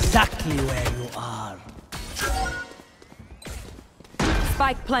know exactly where you are.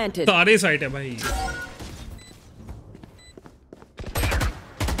 Spike planted. सारे साइट है भाई।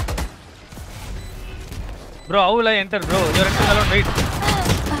 Bro, how will I enter, bro? You're entering alone, wait.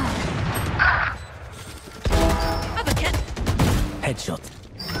 Headshot.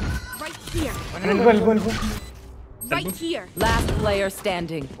 Right here. Go. Right here. Last player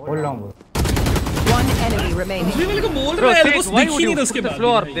standing. Hold on. One enemy remaining. ये वाले को बोल Bro, रहा है Sage, बस why दिख would ही you नहीं था put उसके the बाद।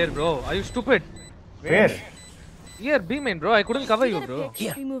 floor there, bro? Are you stupid? Where? Here, B main, bro. I couldn't cover you, bro.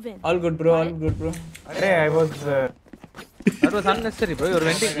 We move in. all good bro, all good bro. Hey, I was. That was unnecessary, bro. You're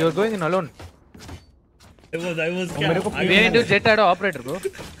venting. You're going in alone. I was मेरे को क्या? Behind you, Jet had an operator, bro.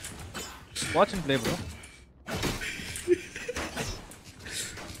 Watch and play, bro.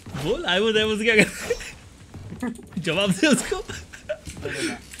 बोल I was क्या कर? जवाब दे उसको।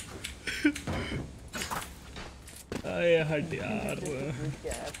 अरे हट यार।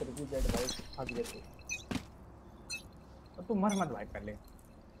 तू मर मत भाई पहले।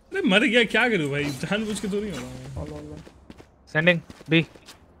 अरे मर गया क्या करूँ भाई जानबूझ के तो नहीं हो रहा हूँ। Sending B.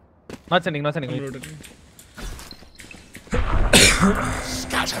 Not sending. Wait.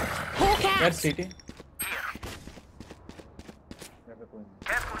 Where's city?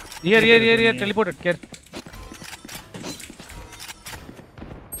 Here. Teleported. Care.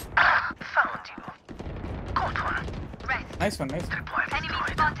 Nice one. Enemy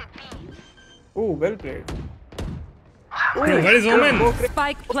spotted B. Oh, well played. Where is Omen?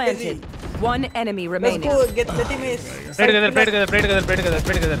 Spike planted. One enemy Let's remaining. go. Get the teammates. Play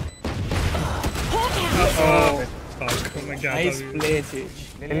together. Oh, Fuck, मैं क्या nice था play, Sage.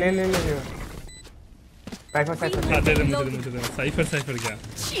 ले। Cypher. दे मुझे cipher क्या?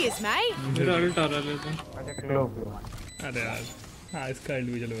 Cheers, mate. मेरा alt आ रहा है तो अच्छा Clove. अरे यार हाँ इसका अल्ट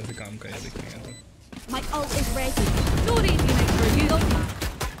भी चलो वैसे काम का है देखने का तो। My ult is ready. Not easy, mate, for you.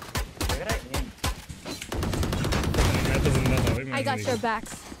 मैं तो जिंदा था भाई I मैं got your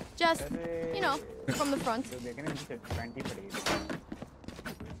backs. Just, you know, from the front. देखने में 20 पड़ेगी।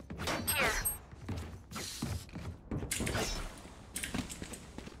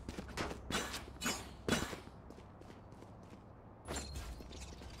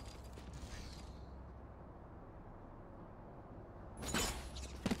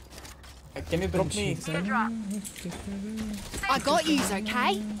 Can you drop me? I got yous,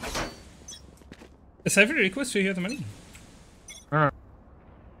 okay? Cipher request चाहिए था मैंने।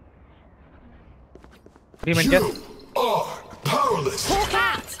 B main, care. Hawk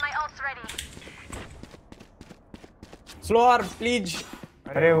out! My ult's ready. Slower, please.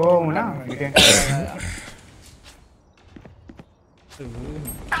 अरे वो हूँ ना।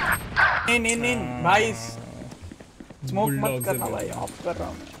 In. भाई स्मोक मत Bulldogs करना है भाई, ऑफ कर रहा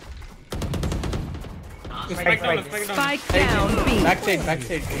हूँ मैं। Spike down. Spike down B. Backside.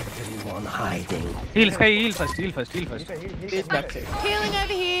 Everyone hiding. Heal first. Please backside. Healing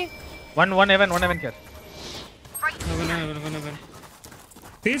over here. One heaven, care. Heaven.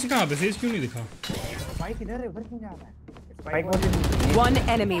 Says कहाँ पे सेज क्यों नहीं दिखा? Spike इधर है, उधर क्यों जा रहा है? Spike was in. One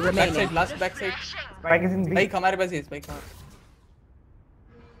enemy remaining. Backside, last backside. Spike is in B. Spike हमारे पास है, Spike हमारे।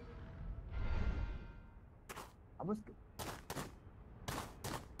 अब उसके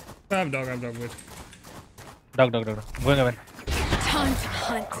I have dog wait. Dog. Going heaven. Time to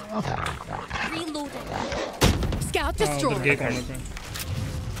hunt. Reloading. Scout उधर destroyed. गेट कॉर्नर पे।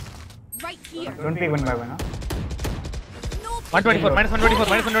 Right here. don't play one by one, huh? 124.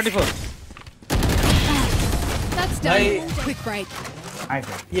 -124. That's done. Bye. Quick break. Nice.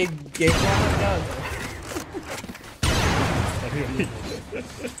 ये gate में क्या होता है?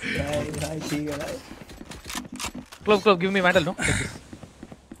 भाई ठीक है भाई। Clove, give me mantle, no? Take this.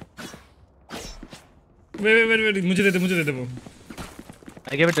 Wait, मुझे दे दे वो।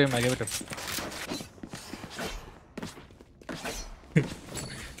 I gave it to him.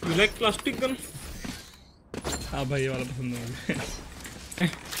 You like plastic gun? हाँ भाई ये वाला पसंद है मुझे।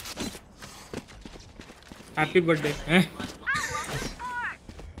 Happy birthday.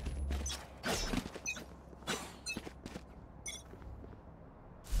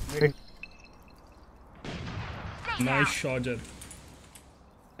 Nice shot, Jed.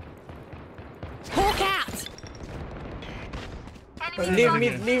 Hawk out.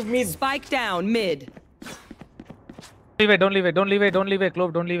 Leave mid. Spike down mid. Don't leave it.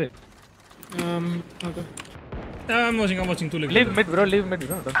 Clove, don't leave it. Okay. I'm watching. Too late. Leave mid, bro.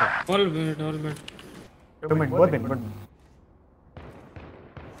 Don't talk. All mid. Two mid, both mid.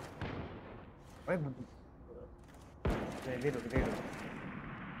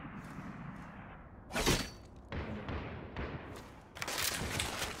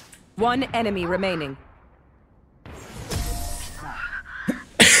 One enemy remaining.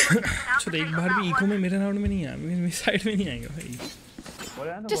 अच्छा एक बार भी eco में मेरे round में नहीं आया, मेरी side में नहीं आएगा भाई।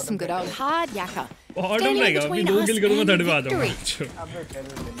 Just some good old hard yakka. और डम रहेगा, अभी 2 किल करूंगा थर्ड पे आ जाऊंगा।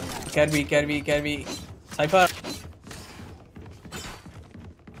 Carry. Cypher.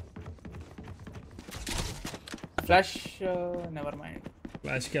 Flash, never mind.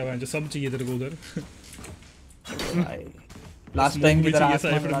 Flash क्या है जो सब चाहिए तेरे को उधर। लास्ट टाइम की तरह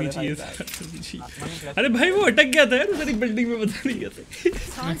साइफर भी चाहिए। अरे भाई वो अटक गया था यार उधर एक बिल्डिंग में, पता नहीं कैसे।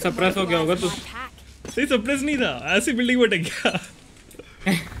 सप्रेस हो गया होगा तू। सही सप्रेस नहीं था, ऐसी बिल्डिंग में अटक गया।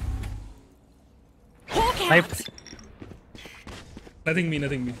 Nothing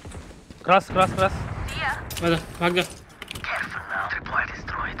me. Cross. आजा, भाग जा।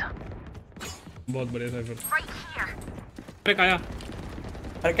 बहुत बढ़िया साइफर। अरे काया।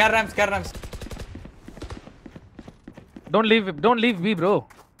 अरे कर rams. Don't leave me, bro.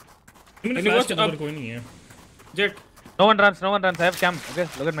 मैंने फ्लैश के ऊपर कोई नहीं है। Jet. No one runs. I have cam. Okay,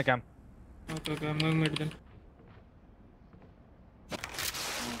 look at my cam. Okay, I'm going mid then.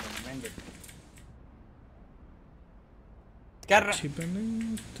 कर छिपने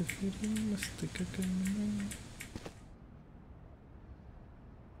तो फिर मस्त करना।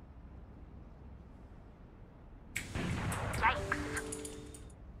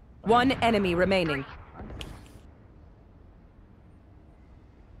 One enemy remaining.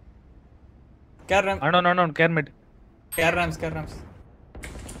 कर रैम No. Care mid. कर rams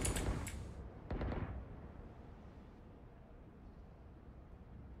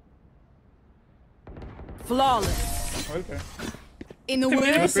Flawless. Okay In the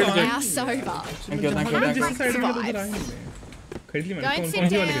words of our sober. Thank you जिस side में उधर आएंगे। खरीद ली मैंने। Don't कौन sit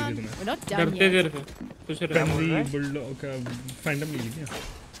सी वाली down. खरीदी तूने? We're not done डरते yet. देर से। कुछ रहा। फ्रेंजी बुलडॉग का फैंटम ले ली क्या?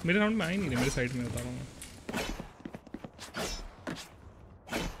 मेरे राउंड में आ ही नहीं रहे, मेरे साइड में बता रहा हूँ।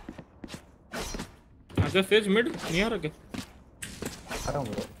 आजा सेज मिड नहीं आ रहा क्या? आ रहा हूँ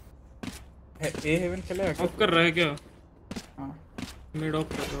ब्रो। ए हेवन खेलेगा ऑफ कर रहा है क्या? हां मिड ऑफ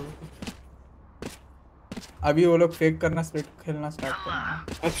कर रहा है। अभी वो लोग फेक करना स्प्लिट खेलना स्टार्ट करना।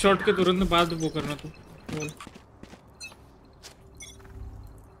 ऑफ शॉट के तुरंत बाद वो करना तू। बोल।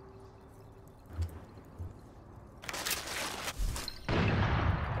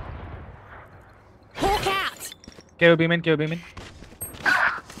 Hawk out. KO beam. Dude.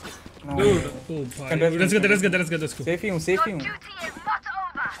 ओ भाई let's go। सेफ ही हूं Duty is not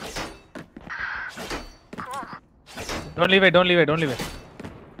over. Don't leave it.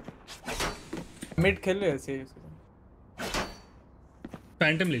 Mid खेल ले ऐसे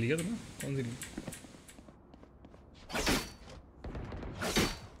फैंटम ले लिया तुमने? कौन सी ली?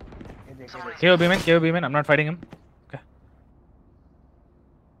 KO beam. I'm not fighting him. Okay.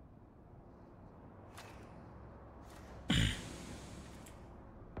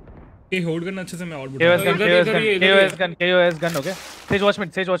 ये होल्ड करना अच्छे से, मैं out KOS gun. Okay. Sage watch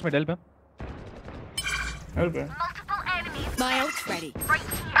mid. Help him. Help Multiple enemies My ult's ready. right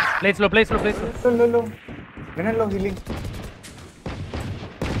here. Play slow. लो मैंने लो healing.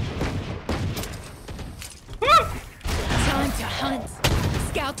 Time to hunt.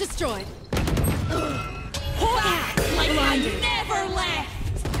 Scout destroyed. Hawk out. Like I never left.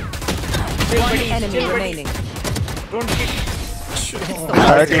 One enemy remaining. Don't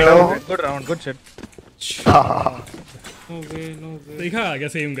Good round. Good shit. No way. देखा क्या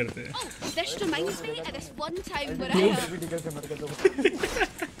same करते हैं। Oh, this reminds me of this one time when I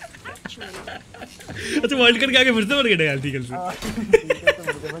अच्छा world cup के आगे फिर से मर गए यार ठीक से।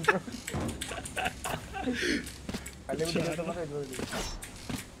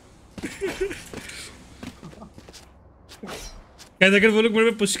 कैसे अगर वो लोग मेरे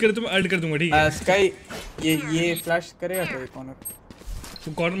पे पुश करे तो मैं अल्ट कर दूंगा, ठीक है? स्काई ये फ्लैश करेगा तो कॉर्नर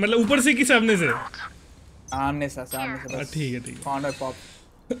कौन मतलब ऊपर से कि सामने से? सामने से बस ठीक है कॉर्नर पॉप।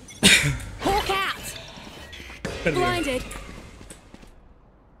 Hawk out. कर दिया। Blinded.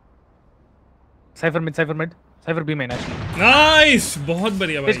 Cypher mid, Cypher mid. Cypher B main actually. Nice, बहुत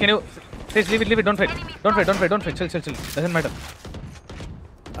बढ़िया Sage, भाई. can you... Sage, leave it, don't fight. Don't fight. Chill. Doesn't matter.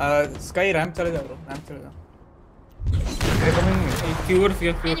 Sky ramp चले जाओ bro, ramp चले जाओ. They're coming. Fewer.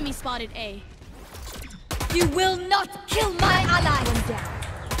 Enemy spotted A. You will not kill my ally. One down.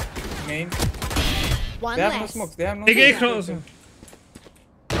 Main. One They have no less. smokes. They have no. एक cross.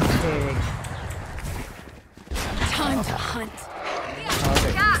 Time to hunt.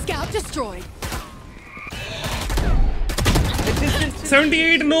 Scout destroyed.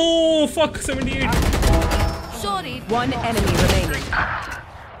 78, no, fuck, 78. Sorry. One enemy remaining.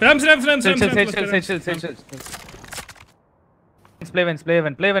 Rams. Chill. Play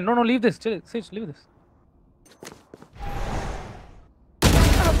event. No, leave this. Chill, Sage, leave this.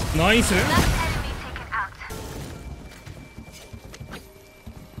 Nice, right? Enemy taken out.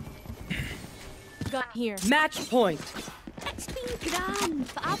 Gun here. Match point. It's been grand,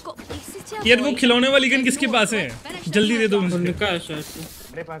 but I've got places to यार वो avoid. खिलौने वाली gun किसके पास है? जल्दी दे दो मुझे. उनका है शायद से.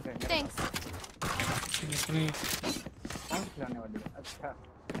 मेरे पास है. Thanks. अपने कौन खिलाने वाली है? अच्छा.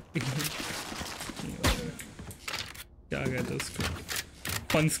 क्या कहते हैं उसको?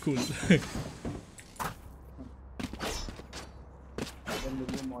 Fun school.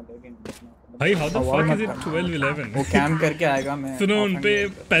 भाई how the fuck is it 12-11? वो कैम करके आएगा मैं. सुनो उन पे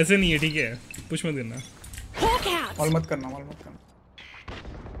पैसे नहीं है, ठीक है? पुश मत करना. Hawk out. Wall मत करना.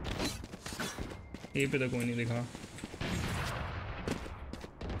 ए पे तो कोई नहीं दिखा.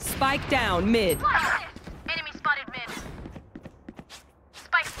 Spike down mid. Enemy spotted mid.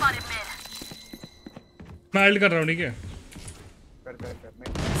 Spike spotted mid. मैं अल्ट कर रहा हूँ, ठीक है?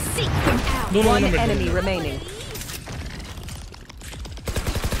 Seek them out. दोनों One mid. enemy remaining.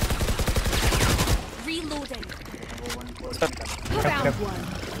 Reloading. Found one.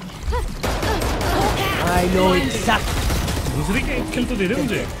 I know exactly. दूसरी का एक किल तो दे दे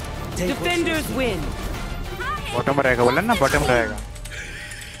मुझे. Defenders win. बॉटम रहेगा, बोला ना बॉटम रहेगा.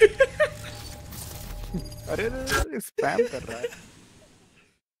 अरे स्पैम कर रहा है.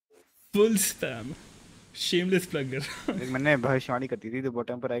 Full spam. Shameless plugger. मैंने भविष्यवाणी करती थी तो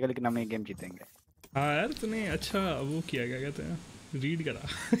बॉटम पर आएगा, लेकिन हम ये गेम जीतेंगे. हाँ यार तूने अच्छा वो किया, क्या कहते हैं, रीड करा.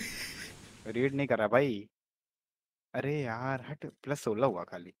 रीड नहीं करा भाई. अरे यार हट, +16 हुआ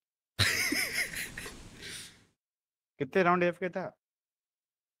खाली. कितने राउंड एफ के था?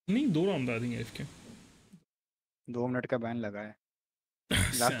 नहीं 2 राउंड था आई थिंक एफ के. 2 मिनट का बैन लगा है.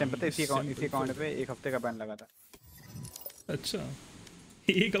 लास्ट टाइम पता है इसी अकाउंट पे 1 हफ्ते का बैन लगा था. अच्छा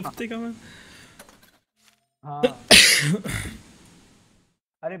 1 हफ्ते का मैं. हाँ.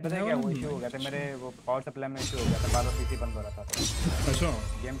 अरे पता है क्या वो इशू हो गया था मेरे, वो पावर सप्लाई में इशू हो गया था, बार बार पीसी बंद हो रहा था. अच्छा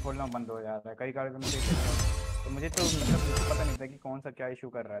गेम खोलना बंद हो जाता है कई कारण से. तो मुझे तो मतलब मुझे पता नहीं था कि कौन सा क्या इशू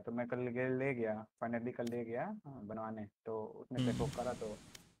कर रहा है. तो मैं कल ले गया फाइनली बनवाने. तो उसने चेक करा तो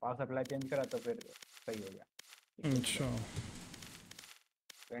पावर सप्लाई चेंज करा तो फिर सही हो गया. अच्छा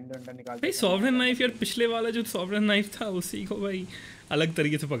वेंडर निकाल भाई. सॉवरेन नाइफ यार, पिछले वाला जो सॉवरेन नाइफ था उसी को भाई अलग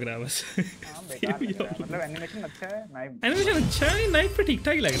तरीके से पकड़ा है बस. मतलब एनिमेशन अच्छा है. एनिमेशन अच्छा है, नाइफ पे ठीक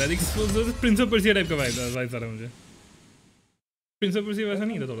ठाक ही लग रहा है. देख प्रिंस ऑफ पर्सिया टाइप का वाइब था मुझे. प्रिंस ऑफ पर्सिया वैसा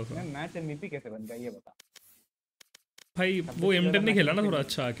नहीं था थोड़ा सा. मैच एमवीपी कैसे बन गया ये बता भाई. वो M10 ने खेला ना थोड़ा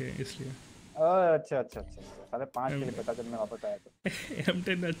अच्छा आके, इसलिए. अच्छा. साढ़े 5 के लिए पता जब मैं वापस आया तो.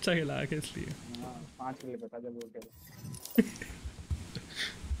 M10 ने अच्छा खेला आके, इसलिए. 5 के लिए पता जब वो खेला.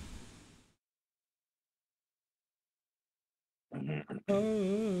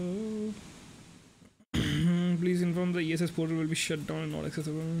 Please inform the ESS portal will be shut down and not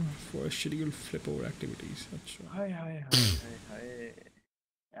accessible for scheduled flip over activities. अच्छा. हाय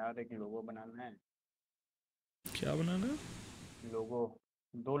यार एक लोगो बनाना है. क्या बनाना है? लोगो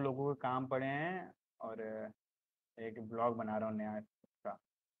 2 लोगों के काम पड़े हैं और एक ब्लॉग बना रहा हूँ नया का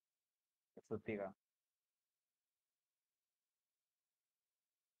सूती का.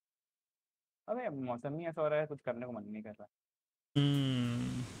 अबे मौसम ही ऐसा हो रहा है, कुछ करने को मन नहीं कर रहा.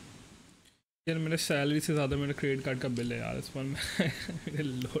 यार मेरे सैलरी से ज़्यादा मेरा क्रेडिट कार्ड का बिल है यार इस बार. मेरे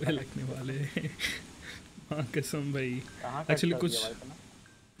लोड़े लगने वाले हैं. हाँ कसम भाई. एक्चुअली कुछ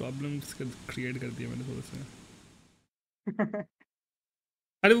प्रॉब्लम्स क्रिएट कर दिया मैंने थोड़े से.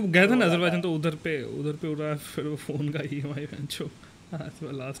 अरे वो गया था ना अजरबैजान, तो उधर पे हो रहा है. फिर वो फ़ोन का EMI जो आज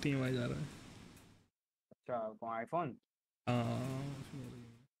लास्ट EMI जा रहा है. अच्छा कौन आईफोन? हाँ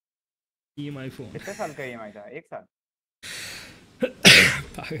EMI फ़ोन. कितने साल का EMI था? 1 साल?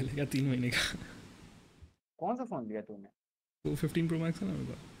 पागल है क्या, 3 महीने का. कौन सा फोन लिया तूने? वो 15 Pro Max है ना मेरे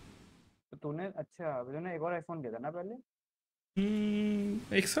पास. तो तूने अच्छा तूने एक और आईफोन लिया था ना पहले?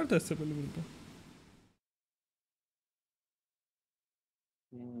 एक साल था इससे पहले मेरे पास.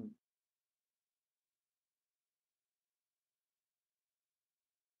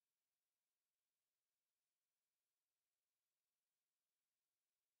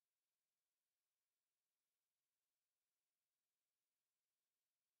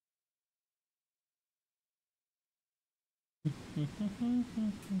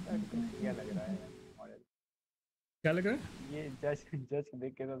 क्या लग रहा है मॉडल? क्या लग रहा है? ये जज जज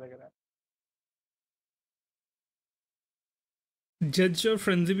देख के तो लग रहा है जज और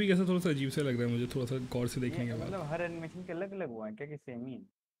फ्रेंजी भी कैसा थोड़ा सा अजीब सा लग रहा है मुझे, थोड़ा सा गौर से देखने के बाद। मतलब हर एनिमेशन के अलग अलग हुआ है क्या कि सेम ही है?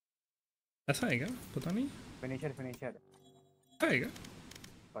 ऐसा है क्या? पता नहीं। फिनिशर है क्या?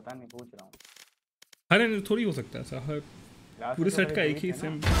 पता नहीं, पूछ रहा हूँ। हर एनिमे थोड़ी हो सकता है ऐसा, हर पूरे सेट का एक ही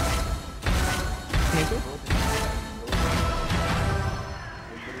सेम नहीं तो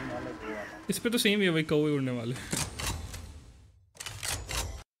इस पे तो सेम ही है भाई, कौवे उड़ने वाले।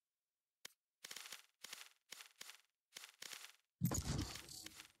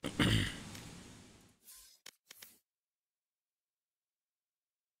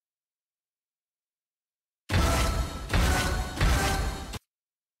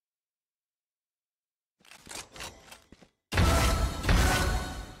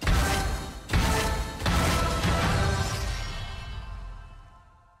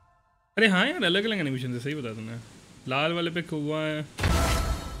 अरे हाँ यार, अलग अलग एनिमेशन है, सही बताया तुमने। लाल वाले पे कौवा है,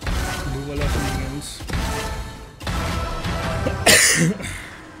 ब्लू वाला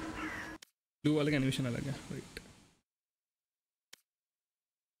ब्लू वाले का एनिमेशन अलग है, राइट।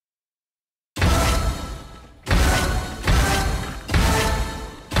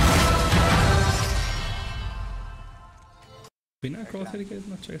 बिना क्रॉसर के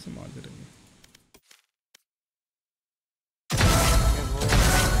इतना अच्छा कैसे मार दे रहे हैं?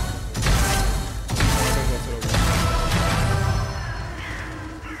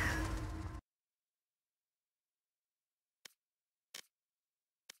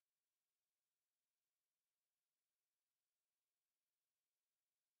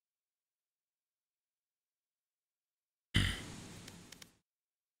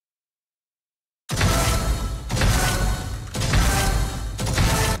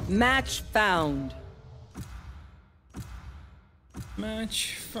 Match found. Match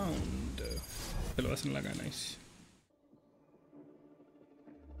found. चलो असम लगा, nice.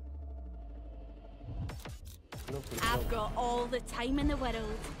 I've got all the time in the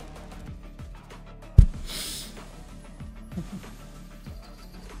world.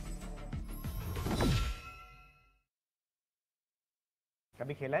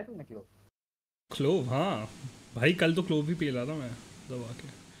 कभी खेला है तुमने क्लोव? क्लोव? हाँ भाई, कल तो क्लोव ही पी रहा था मैं दबा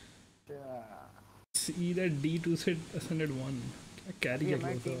के। See that D2 से ascended 1 क्या कैरी किया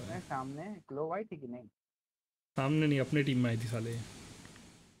क्लोव टीम में सामने क्लोव आई थी कि नहीं? सामने नहीं, अपने टीम में आई थी साले।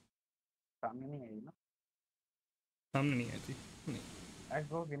 सामने नहीं आई ना? सामने नहीं आई थी, नहीं।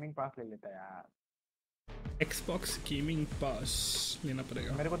 Xbox गेमिंग पास ले लेता यार। Xbox गेमिंग पास लेना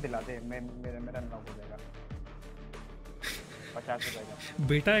पड़ेगा। मेरे को दिला दे, मेरा अनलॉक हो जाएगा। 50 रुपए का।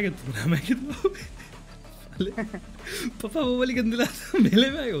 बेटा है क्या तुम्हारा? मैं कितना पापा वो वाली गंदी लाता मेले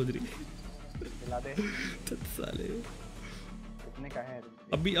में आएगा उधरी। दिला दे साले। कितने का है?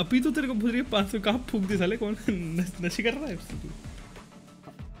 अभी तो तेरे को पूछ रही है 500 कहाँ फूक दी साले, कौन नशे कर रहा है उससे तू?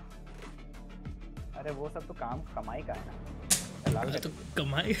 अरे वो सब तो कमाई का है ना, तो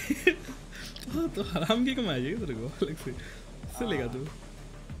कमाई तो हराम की कमाई है तेरे को अलग से, इससे लेगा तू।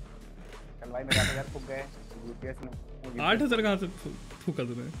 कल भाई मेरे 8000 फूक गए यूपीएस में। 8000 कहाँ से फूका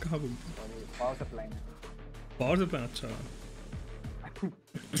तूने? कहाँ फूक? पावर सप्लाई में। Power supply? अच्छा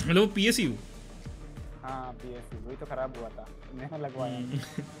मतलब वो पीएसयू? हाँ पीएसयू, वही तो खराब हुआ था, मैंने लगवाया।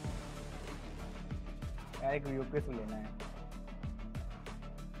 यार एक यूपीएस लेना है।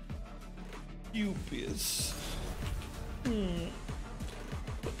 यूपीएस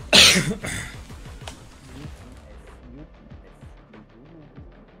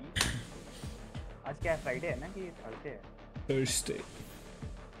आज क्या फ्राइडे है ना कि थर्सडे है? थर्सडे।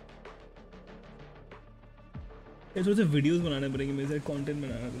 ये थोड़े से वीडियोस बनाने पड़ेंगे, मेरे से कंटेंट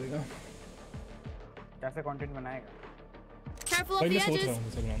बनाना पड़ेगा। कैसे कंटेंट बनाएगा? Careful off the edges.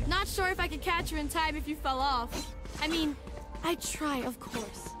 Not sure if I could catch you in time if you fell off. I mean, I try, of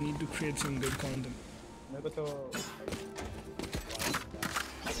course. Need to create some good content. मेरे को तो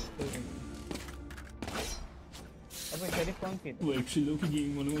अब sheriff कौन सी? वो actually लोग की game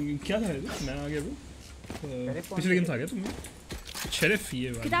वालों क्या था ये? मैं आ गया वो पिछले गेम से आ गया तुम? शेरिफ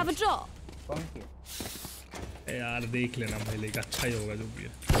ये वाला। Could I have a drop? कौन सी? यार देख लेना भाई, लेकिन अच्छा ही होगा जो भी है।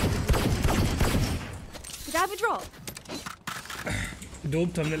 Could I have a drop? Dope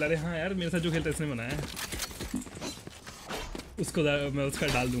thumbnail. अरे हाँ यार, मेरे साथ जो खेलता है इसने बनाया है उसको, मैं उसका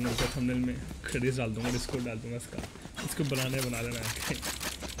डाल दूंगा उसका थंबनेल में, क्रेडिट्स डाल दूंगा, डिस्कॉर्ड डाल दूंगा इसका, इसको बना लेना है।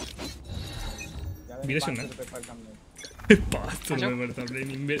 बीरा सुनना 500 रुपये पर थंबनेल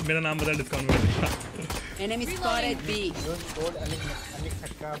नहीं, मेरा नाम बता डिस्काउंट में। Enemy spotted B. Code Anik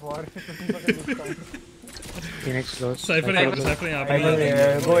थक्का for 15% discount. Phoenix close. Cipher यहाँ पे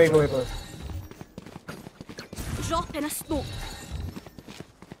गो Drop in a smoke.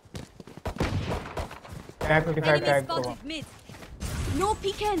 Tag 55 tag को Spotted mid. No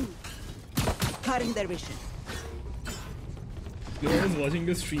peeking. Cutting their vision. Yo, I was watching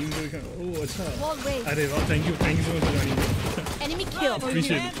the stream. Oh, अच्छा. Wall raised. अरे वाह, thank you so much for joining. Enemy kill.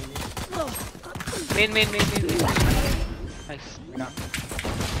 Appreciate it. Main. Nice.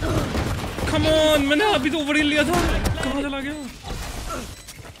 Come on, मैंने अभी तो over लिया था. कहाँ चला गया?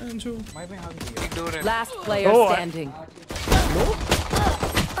 Anjo. Big door है. Last player standing.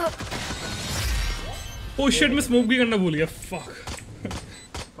 Oh shit, मैं smoke भी करना भूल गया. Fuck.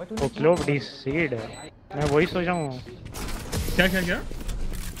 वो क्लोव डीसीड है. मैं वही सोच रहा हूँ. क्या?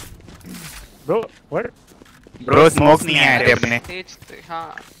 Bro, what? Bro, smoke नहीं आए थे अपने. Stage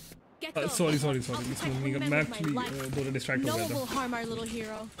हाँ. Sorry. Smoke नहीं कर. मैं actually थोड़ा distract हो No गया one था. will harm our little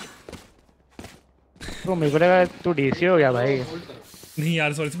hero. तो मेरे को लगा तू डीसी हो गया भाई. नहीं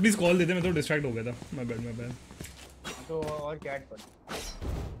यार, sorry. Please call देते. मैं तो distract हो गया था. My bad. तो और क्या ऐड कर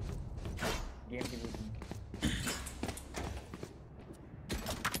गेम के बीच में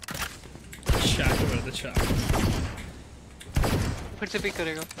Chat over the chat. फिर से पिक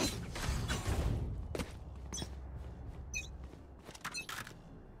करेगा.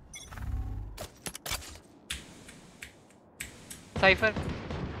 Cypher.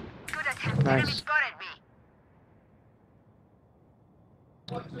 Nice.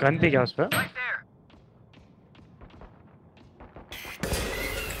 गन थी क्या उस पर?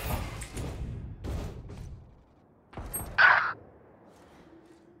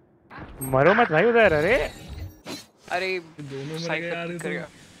 मरो मत भाई उधर. अरे दोनों मर गए Cypher यार. पिक करेगा.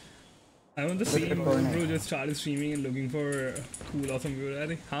 I'm on the same bro. Just started streaming and looking for cool awesome viewer.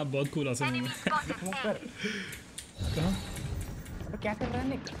 अरे हाँ, बहुत cool awesome hूँ मैं. कहाँ? अबे क्या कर रहा है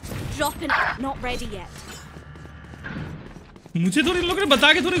निक? Dropping it. Not ready yet. मुझे तो इन लोगों ने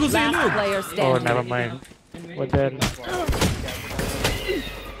बता के थोड़े घुसे ये Last लोग. player Oh, standing. never mind. What the hell?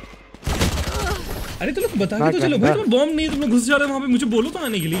 अरे तुम लोग बता के तो चलो भाई. तुम बॉम्ब नहीं, तुम लोग घुस जा रहे हो वहाँ पे. मुझे बोलो तो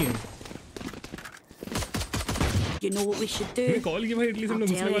आने के लिए. You know what we should do? मैंने कॉल किया भाई, एटलीस्ट हम लोग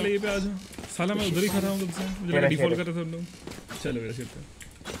घुसने वाले ये पे आ जाओ. साला मैं उधर ही खड़ा हूँ तब से. मुझे लगा डिफॉल्ट कर रहे थे हम लोग. चलो मेरा शिट पे.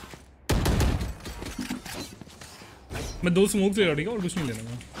 मैं 2 स्मोक ले रहा हूँ, ठीक है, और कुछ नहीं लेना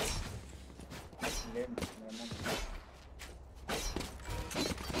मैं.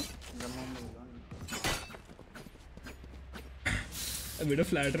 A bit of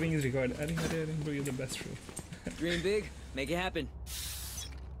flattering is required. अरे bro, you're the best bro. Dream big, make it happen.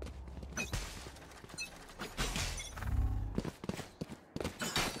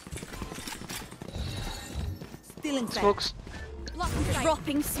 Stealing sight. Smokes.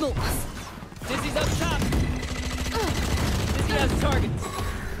 Dropping smokes. Dizzy's up top. Dizzy has targets.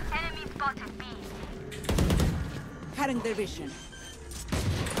 Enemy spotted B. Cutting their vision.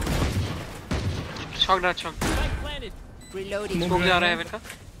 Shock. Spike planted. Reloading. Smoke जा रहा है मेरे का.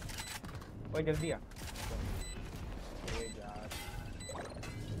 ओए जल्दी आ.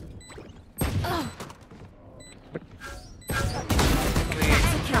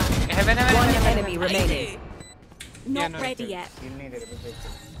 Heaven. One enemy remaining. Not no, ready yet. Heal नहीं दे रहे बस.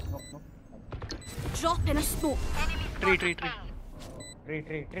 No. Dropping a smoke. Tree. Tree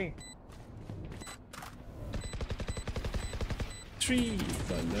Three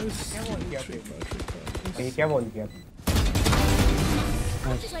colors. क्या बोल किया?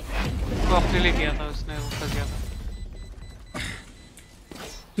 वो अपने लिए किया था उसने, वो फंस गया था.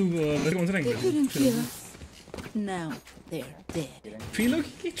 तू वैसे कौन सा रैंक है? Now they're dead. Free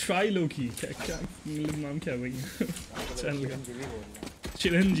Loki, try Loki. क्या मतलब नाम क्या है भाई? चैनल का.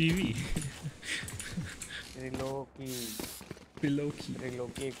 चिरंजीवी. Loki.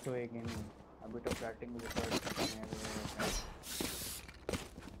 Loki 101 इन. अभी तो फ्लैटिंग मुझे कर.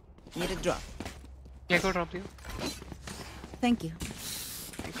 Need a drop. क्या को ड्रॉप दिया? Thank you.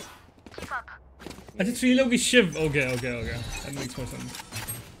 अच्छा 3 Loki Shiv. Okay. That makes more sense.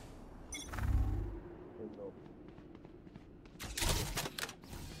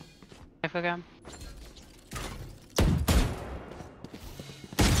 Cypher cam.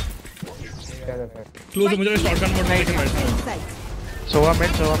 Close मुझे शॉटगन मोड में लेके बैठना है. सोवा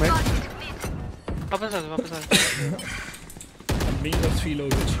मिड. वापस आ. Being a 3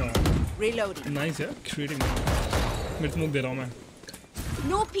 Loki अच्छा. Reloading. Nice है. Creating. मिड स्मोक दे रहा हूँ मैं.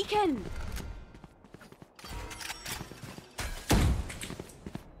 No peeking.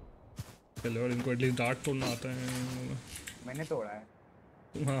 चलो और इनको एटलीस्ट डार्ट तोड़ना आता है. मैंने तोड़ा है.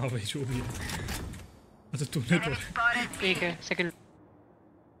 हाँ भाई जो भी है. अच्छा तूने तोड़ा. ठीक है. सेकंड.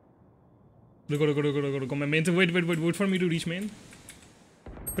 रुको मैं मेन से wait for me to reach main.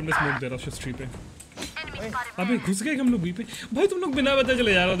 फिर मैं स्मोक दे रहा हूँ स्ट्रीट पे. अबे घुस गए हम लोग बी पे. भाई तुम लोग बिना बताए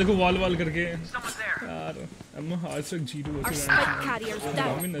चले जा रहे हो. देखो वॉल करके यार. I'm a hard struck G2 Our spike carriers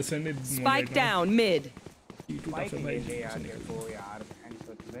down. Spike down mid. Bike ले ले यार मेरे को यार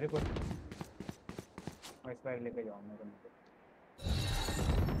मेरे को मैं स्पाइक लेके जाऊं मेरे को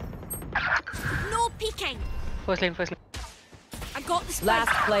No peeking. First lane. I got the spike.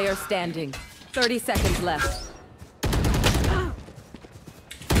 Last player standing. 30 seconds left.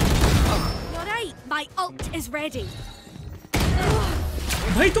 You're right. My ult is ready.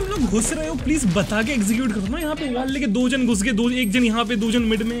 भाई तुम लोग घुस रहे हो, प्लीज बता के एग्जीक्यूट करो ना। यहाँ पे वॉल लेके 2 जन घुस गए, 1 जन यहाँ पे, 2 जन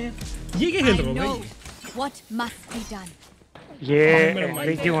मिड में है। ये क्या खेल रहे हो भाई? What must be done? ये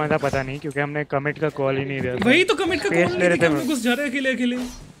एग्री क्यों हुआ था पता नहीं, क्योंकि हमने कमिट का कॉल ही नहीं दिया। वही तो कमिट का कॉल नहीं दिया, हम लोग घुस जा रहे हैं अकेले।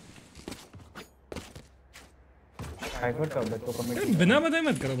 बिना बताए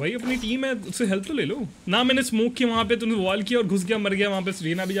मत करो भाई, अपनी टीम है, उससे हेल्प तो ले लो ना। मैंने स्मोक की वहाँ पे, तूने वॉल किया और घुस गया, मर गया वहाँ पे।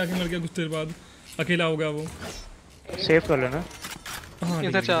 रीना भी जाके मर गया कुछ देर बाद, अकेला हो गया वो। सेव कर लो ना। हाँ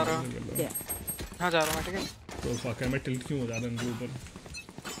इधर जा रहा हूँ। हाँ जा रहा हूँ, ठीक है। तो फक है, मैं टिल्ट क्यों हो जा रहा हूँ इनके ऊपर?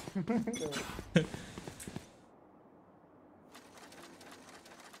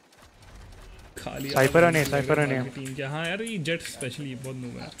 खाली साइपर ने टीम क्या? हाँ यार ये जेट स्पेशली बहुत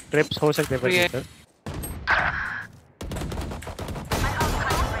नूब है। ट्रिप्स हो सकते हैं पर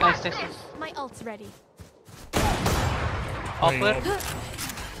My ult's ready. Offer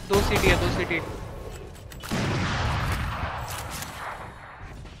 2 CT है, 2 CT।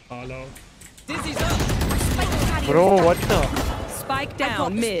 All out. Bro, what the? Spike down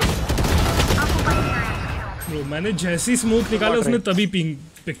mid. Bro, मैंने जैसी स्मोक निकाला उसने तभी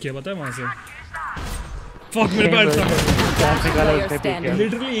पिक किया, पता है वहाँ से। Fuck मेरे पास निकाला उसने पिक किया।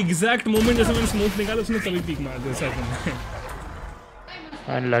 Literally exact moment जैसे मैंने स्मोक निकाला उसने तभी पिक मार दिया सेकंड में।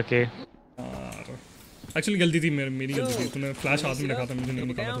 Unlucky. एक्चुअली गलती थी मेरी गलती थी। तूने फ्लैश हाथ में रखा था, मुझे नहीं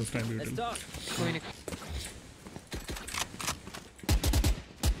निकाला था उस टाइम पे। कोई नहीं।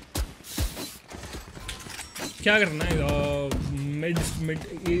 क्या करना है? मिड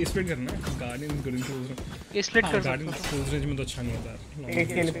स्प्लिट करना है। गार्डियन गुड क्लोज ये स्प्लिट कर गार्डियन क्लोज रेंज में तो अच्छा नहीं होता यार।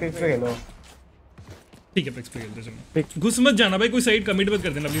 ठीक है, पिक्स पे खेलते चलो। घुस मत जाना भाई, कोई साइड कमिट मत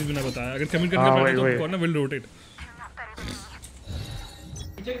कर देना प्लीज बिना बताया। अगर कमिट करने पड़े तो कौन ना विल रोटेट।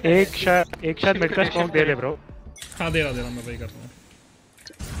 एक शॉट मिड का स्मोक दे ले ब्रो। हाँ दे रहा मैं वही कर रहा हूँ।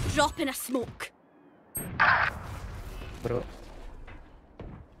 Drop in a smoke. Bro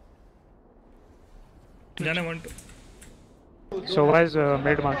जाने want to. So was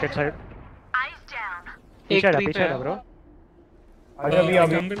mid market side. एक पीछे ब्रो। अभी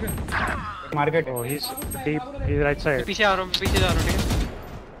market. Oh he's deep, he's right side. पीछे आ रहा हूँ, ठीक है।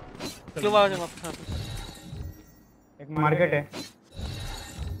 क्लोव आ जा वापस। एक मार्केट है।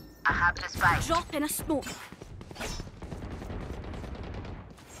 Drop in a smoke.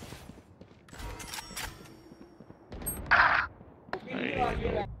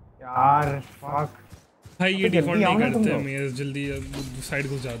 यार fuck भाई ये डिफॉल्ट नहीं करते हैं, मैं जल्दी साइड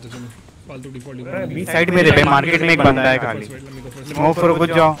घुस जाते चलो। फालतू डिफॉल्ट बी साइड में रे मार्केट में एक बंदा है खाली। स्मोक करो, कुछ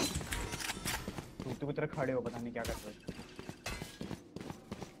जाओ। तू की तरह खड़े हो, पता नहीं क्या कर रहे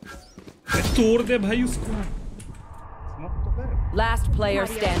हो। तोड़ दे भाई उसको। स्मोक तो कर। Last player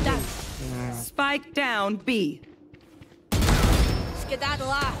standing. Spike down B.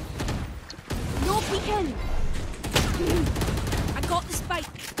 Skedaddle out. No peeking. I got the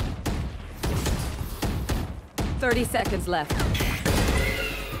spike. 30 seconds left.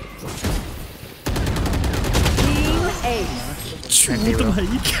 Team A. छूट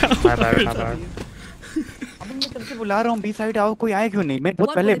भाई क्या? अबे मैं तब से बुला रहा हूँ बी साइड आओ, कोई आया क्यों नहीं? मैं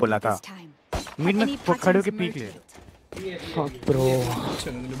बहुत पहले बोला था। मिड में खड़े होके पीक ले। Fuck bro.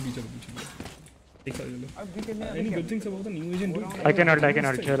 चलो बीच एक चलो। Any good things about the new agent dude? I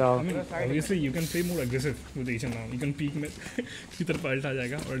cannot chill out. I mean, obviously you can play more aggressive with agent now. You can peek में की तरफ पलट आ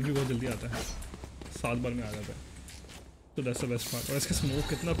जाएगा और भी बहुत जल्दी आता है। 7 बार में आ जाता है। तो that's the best part. और इसका स्मोक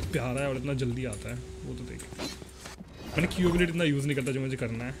कितना प्यारा है और इतना जल्दी आता है, वो तो देख। मैंने क्यू एबिलिटी इतना यूज नहीं करता जो मुझे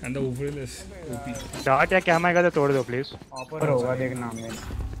करना है। And the overall is OP. Dart या क्या आएगा तो तोड़ दो प्लीज। ऑफर होगा देखना मैं।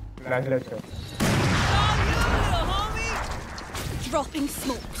 फ्लैश कर। Dropping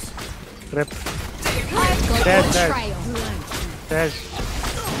smokes. Trip. I've got Dead. trail. There's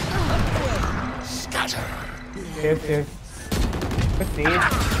Safe.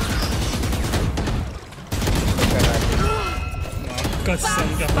 कसम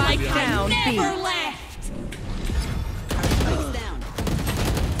क्या Spike down B. Never left.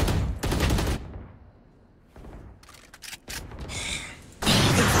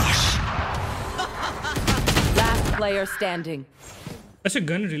 Last player standing. अच्छा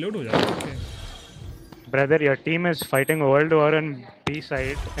गन रिलोड हो जाता है। brother, your team is fighting world war on B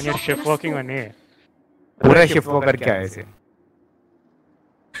side and you're shift walking on A. पूरा shift walker क्या है इसे?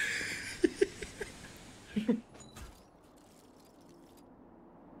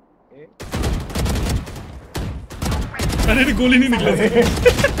 अरे गोली नहीं निकला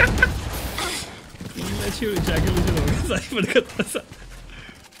अच्छी जैकेट मुझे हो गया साइड पर का सा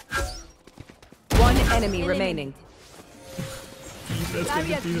One enemy remaining.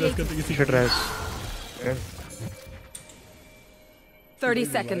 Should rest.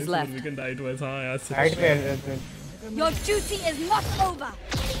 30 seconds left. We can die twice. हाँ यार Right there. Your duty is not over.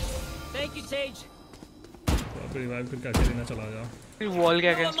 Thank you, Sage. आप रिवाइव करके आके लेना चला जाओ फिर वॉल के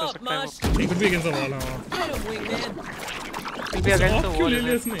अगेंस्ट हो सकता है वो एक भी अगेंस्ट वॉल हाँ फिर भी अगेंस्ट क्यों वॉल ले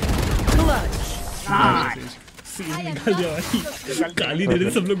लिया इसने सीन निकाल दिया भाई काली दे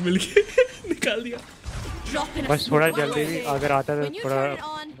रहे सब लोग मिलके निकाल दिया बस थोड़ा जल्दी भी अगर आता तो थोड़ा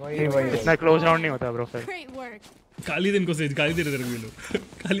इतना क्लोज राउंड नहीं होता ब्रो फिर Great work. काली दिन को सेज काली दे रहे तेरे को ये लोग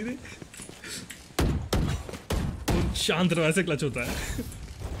काली दे शांत रहो ऐसे क्लच होता है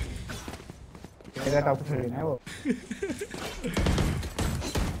मेरा टॉप 3 है वो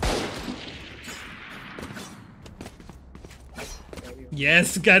यस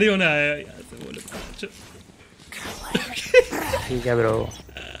कैरी होने आया यार से बोले ठीक है ब्रो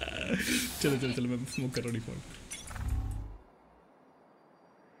चलो चलो चलो मैं स्मोक कर रहा हूँ default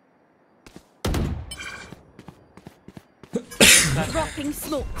Dropping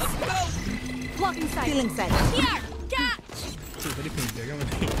smoke. Blocking sight. Feeling sight. Here, catch. बड़ी फेंक दिया क्या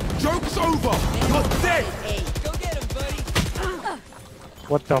मैंने Joke's over! You're dead! Go get him, buddy.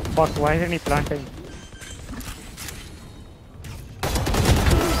 What the fuck? Why isn't he planting?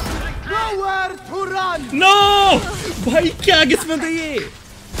 Nowhere to run! No भाई क्या किस्मत है ये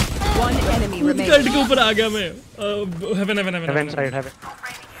One enemy कट remaining. के ऊपर आ गया मैं heaven heaven Heaven haven side, heaven.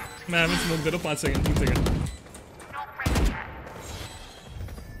 मैं हेवन स्मोक दे रहा हूँ 5 second 3 second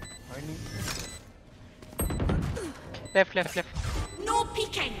left No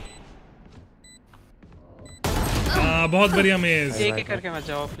peeking. बहुत बढ़िया मेज एक एक करके मत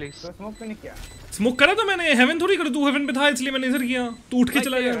जाओ प्लीज तो स्मोक क्यों नहीं किया स्मोक करा था मैंने हेवन थोड़ी कर तू हेवन पे था इसलिए मैंने इधर किया तू उठ के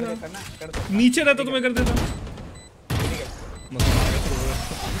चला गया था नीचे रहता तो मैं कर देता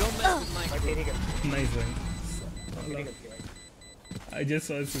नाइस भाई I just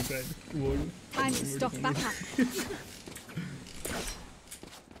saw suicide word Time to stock back up.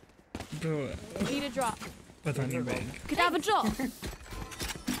 bro Need a drop. पता नहीं भाई Could I have a drop?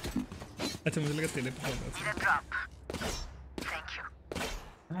 अच्छा मुझे लगा तेरे पे होगा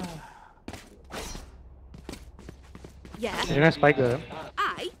Yeah. You're gonna spike there.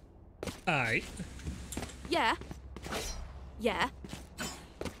 I Yeah. Yeah.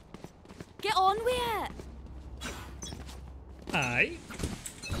 Get on with it. I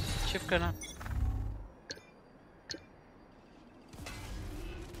shift करना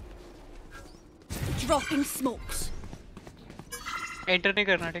Dropping smokes. एंटर नहीं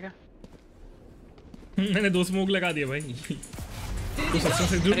करना ठीक है मैंने 2 स्मोक लगा दिया भाई तो सबसे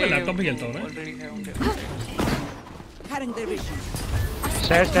से दूर मैं लैपटॉप पे खेलता हूँ ना ऑलरेडी है होंगे Cutting their vision.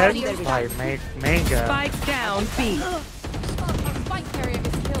 Stairs. भाई मैं क्या Spike down B. Spike carrier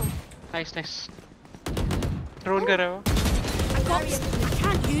is killed. Nice drone कर रहे हो I got it. I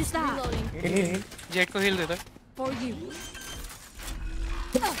can't use that. Reloading. Jet को हिल देता For you.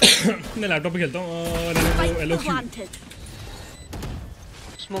 मैं लैपटॉप पे खेलता हूँ और Spike LOQ planted.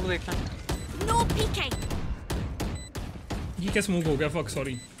 स्मोक देखना No peeking. ये क्या स्मोक हो गया fuck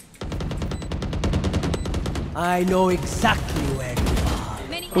sorry I know exactly where you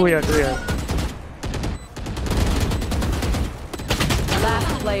are. Two here.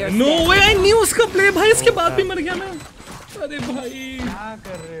 Last player no standing. Way I knew उसका प्ले भाई इसके बाद भी मर गया मैं अरे भाई क्या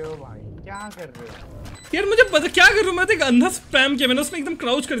कर रहे हो भाई क्या कर रहे हो यार मुझे पता क्या कर रहा हूँ मैं तो एक अंधा स्पैम किया मैंने उसने एकदम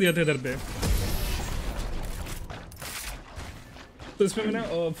क्राउच कर दिया था इधर पे तो इसमें मैंने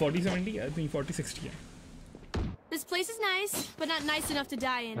 40-70 आई थिंक 40-60 है This place is nice, but not nice enough to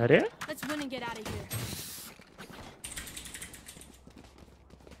die in. अरे Let's win and get out of here.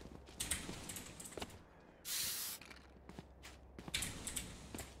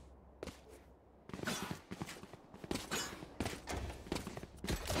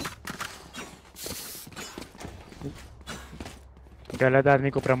 गलत आदमी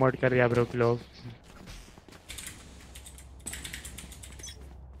को प्रमोट कर दिया bro clove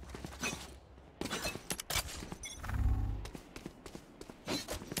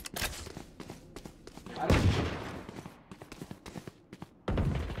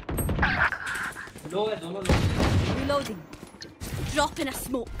Reloading. Drop in a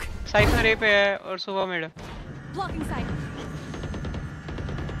smoke. Cipher ए पे है और सुबह mid Blocking sight.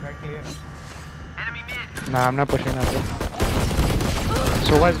 Nah, I'm not pushing that bro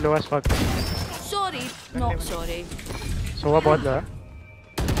Sova is low as fuck Sorry, not sorry. Sova बहुत low है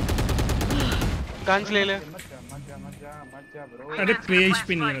गन्स ले ले मत जा ब्रो अरे प्रेज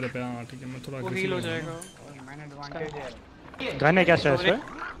पे नहीं है मेरे पे हाँ ठीक है मैं थोड़ा वो aggressive हील हो हो रहा हूँ। जाएगा मैंने एडवांटेज है। गन है क्या स्टेज पे?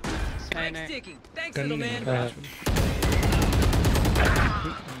 नहीं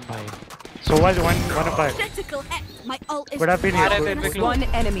भाई so was one of five Critical hit. My ult is would have been here. One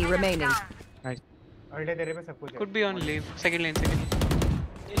enemy remaining. Nice. अल्टे तेरे पे सब कुछ है। could be on leave second lane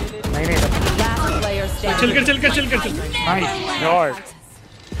नहीं Last player standing. चल कर nice god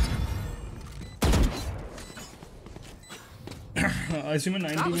ऐसे में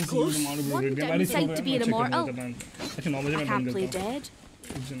 90 में सील मारो bro red One said to be an immortal. अच्छा 9 बजे I मैं can't बंद play करता dead. हूं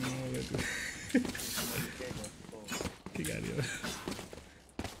ठीक है यार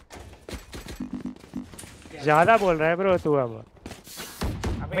ज्यादा बोल रहा है ब्रो तू अब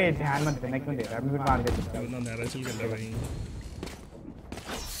अबे ध्यान मत देना क्यों दे रहा है अभी भी मार दे सकता है ना नैरा चल कर रहा भाई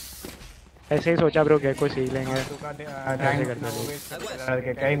ऐसे ही सोचा ब्रो गेको सीख लेंगे तू का टाइम करना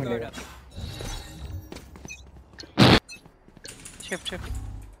के क्या ही मिलेगा shift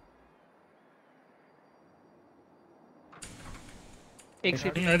एक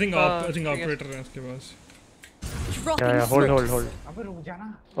I think operator है उसके पास Dropping hold smokes. अबे रुक जाना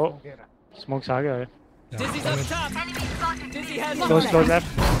oh smokes आ गया है Dizzy's up top. Dizzy has close left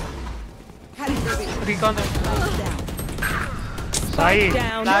recon है side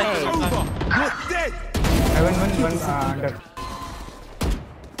Down It's A. over. You're dead. one under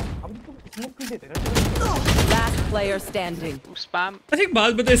अब तू स्मोक क्यों देते रहा Last player standing. spam अच्छा एक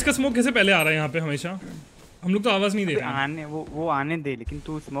बात बता इसका स्मोक कैसे पहले आ रहा है यहाँ पे हमेशा हम लोग तो आवाज नहीं दे रहे हैं आने वो आने दे लेकिन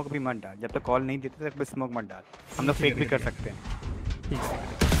तू स्मोक भी मत डाल जब तक कॉल नहीं देते तब तक स्मोक मत डाल हम लोग फेक भी कर सकते हैं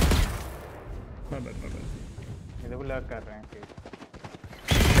ये देखो लग कर रहे हैं फेक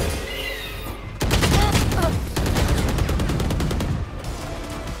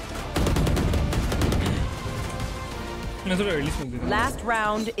मैं थोड़ा early smoke दे रहा हूँ Last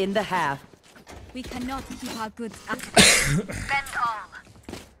round in the half. We cannot keep our goods out. Spend all.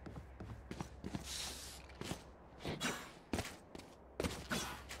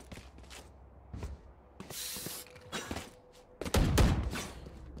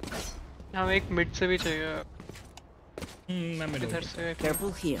 हमें एक मिड से भी चाहिए मैं मिड इधर से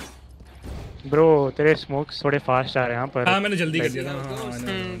Careful here. ब्रो तेरे स्मोक्स थोड़े फास्ट आ रहे हैं यहाँ पर हाँ मैंने जल्दी कर दिया था हाँ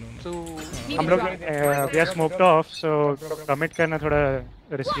तो हम लोग we are smoked of so commit करना थोड़ा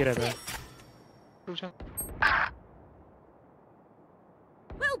रिस्की रहता है पूछा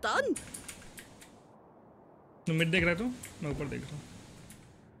Well done. तू मिड देख रहा है तू मैं ऊपर देख रहा हूँ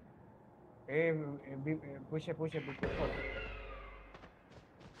पुश है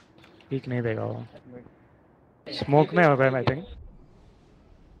ठीक नहीं देगा वो स्मोक में होगा आई थिंक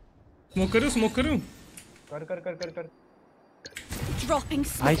स्मोक करूँ कर Dropping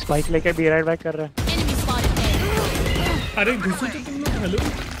smoke. भाई स्पाइक लेके बी राइट बैक कर रहा है Enemy spotted A. अरे घुसो तो तुम लोग हेलो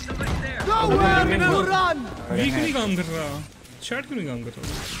Nowhere to run. ये क्यों नहीं काम कर रहा चैट क्यों नहीं काम कर रहा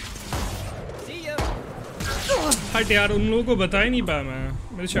हट यार उन लोगों को बता ही नहीं पाया मैं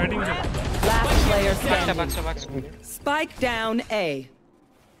मेरे चैटिंग में Last player standing. back Spike down A.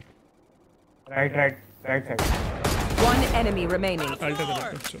 Right side One enemy remaining. Alter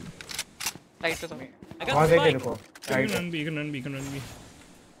कर चलो राइट पे तो बहुत देर तेरे को can run B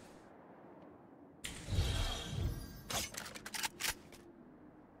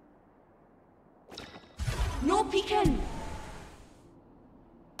No peeking.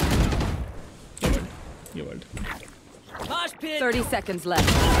 ये वर्ल्ड 30 seconds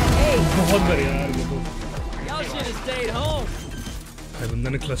left. बहुत बढ़िया यार ये तो Y'all should have stayed home. भाई बंदा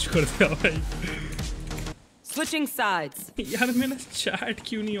ने क्लच कर दिया भाई Switching sides. यार मेरा चैट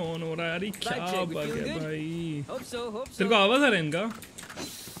क्यों नहीं ऑन हो रहा यार ये क्या check, we बग है feeling good? भाई Hope so. तेरे को आवाज आ रहा है इनका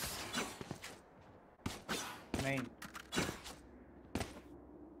नहीं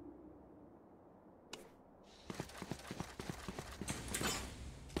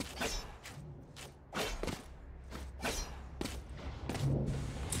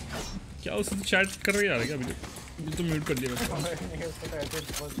क्या उससे चैट कर रही है क्या अभी तो म्यूट कर दिया मैंने उसको तो ऐसे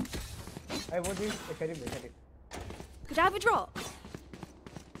बहुत अरे वो चीज करीब Could I have a drop?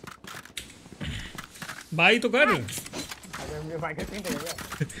 By तो कर अरे मुझे बाइक नहीं देगा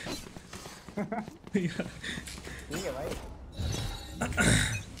ठीक है भाई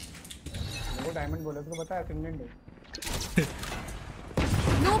वो डायमंड बोला उसको पता है फिनलैंड है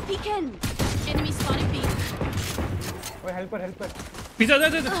No peeking. Enemy spotted B. ओए हेल्प कर पीछे जा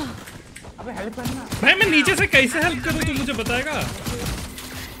अबे हेल्प करना भाई मैं नीचे से कैसे हेल्प करूं तू मुझे बताएगा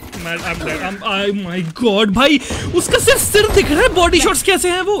आई माय गॉड भाई उसका सिर्फ सिर दिख रहा है बॉडी शॉट्स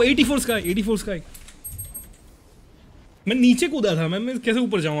कैसे हैं वो 84 का है मैं नीचे कूदा था मैं कैसे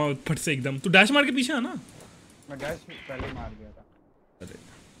ऊपर जाऊंगा फट से एकदम तू डैश मार के पीछे है ना मैं डैश पहले मार गया था अरे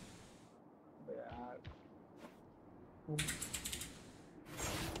यार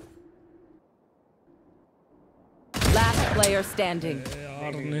player standing.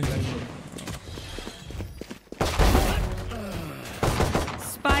 यार ने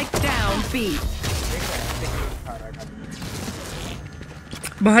Spike down B.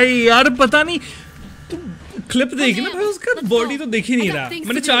 भाई यार पता नहीं तू क्लिप देखी ना भाई उसका बॉडी तो देख ही नहीं रहा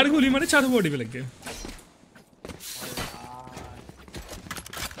मैंने 4 गोली मारे 4 बॉडी पे लग गए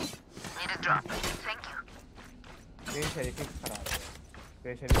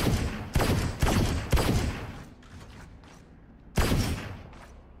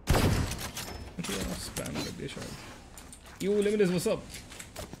स्पैम कर दिया शायद You Limitless, what's up?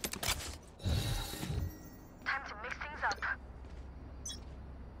 Time to mix things up.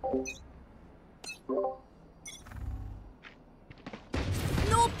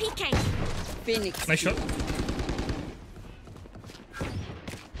 No peeking. Phoenix. Nice shot.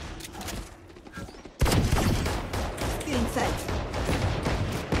 Still inside.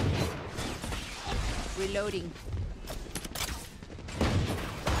 Reloading.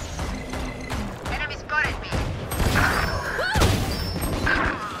 Enemy spotted me.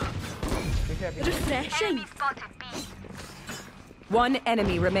 Refreshing. Enemy spotted B. One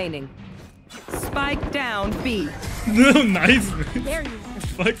enemy remaining. Spike down B. No, nice. There you are.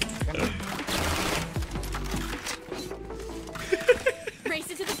 Fuck. Race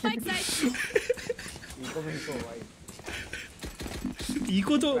into the spike site.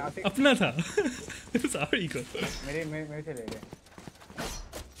 Eco तो अपना था. It's our eco. मेरे से ले ले.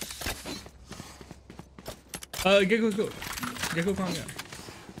 Gecko कहाँ गया?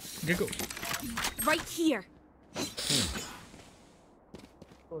 Gecko. Right here.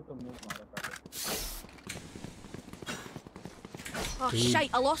 Oh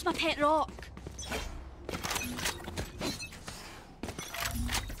shite! I lost my pet rock.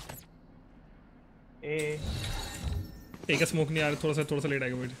 एक स्मोक नहीं आ रहा थोड़ा सा लेट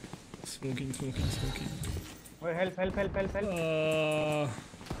आएगा बट स्मोकिंग ओए help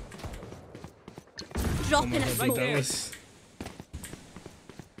Drop in a smoke. that was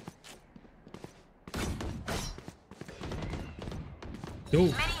yo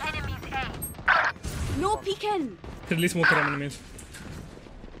Many enemies A. No peeking. फिर स्मोक करा मैंने मिस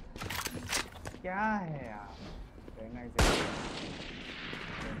क्या है यार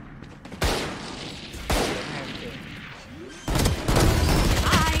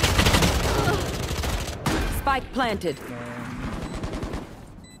Spike planted.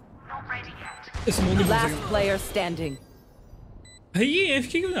 Not ready yet. Smoke Last player standing. भाई ये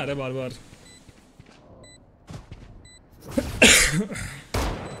एफके क्यों जा रहा है बार-बार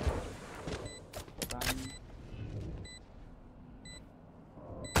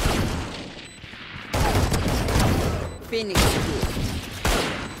Phoenix.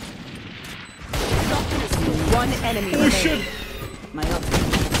 One enemy Oh shit. remaining. My ult.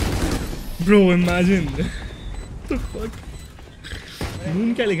 Bro, imagine. The fuck? Moon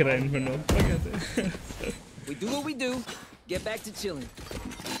क्या लिख रहा है इन फ्रंट ऑफ क्या कहते हैं We do what we do. Get back to chilling.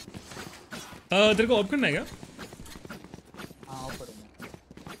 तेरे को ऑफ करना है क्या हाँ ऊपर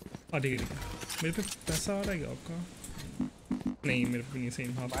ठीक है मेरे पे पैसा आ रहा है क्या आपका नहीं मेरे पे नहीं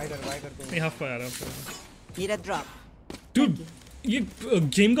सेम हाफ बाय कर नहीं हाफ आ रहा है Need a drop. Dude, ये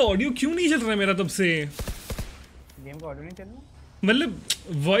गेम का ऑडियो क्यों नहीं चल रहा है मेरा तब से गेम का ऑडियो नहीं चल रहा मतलब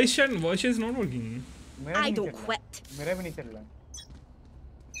वॉइस इज नॉट वर्किंग मेरा I भी नहीं don't चल रहा। quit. मेरा भी नहीं चल रहा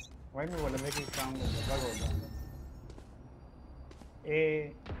वही मैं बोला था कि काम होगा बग होगा ए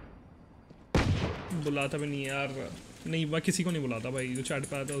बुलाता भी नहीं यार नहीं मैं किसी को नहीं बुलाता भाई जो चैट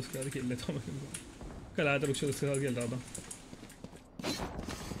पे आता उसके साथ खेल लेता हूँ मैं कल आया था रुक उसके साथ खेल रहा था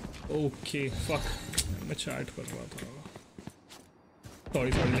ओके फक मैं चैट कर रहा था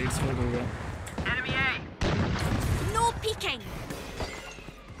सॉरी लेट स्मोक हो गया Enemy A. No peeking.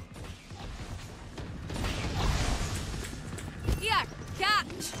 Here,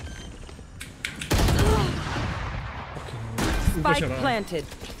 catch. Spike planted.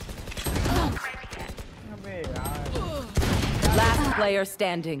 अबे यार Last player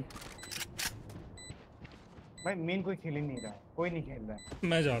standing. भाई मेन कोई खेल ही नहीं रहा है कोई नहीं खेल रहा है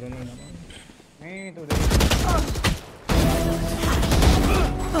मैं जा रहा हूँ नहीं तू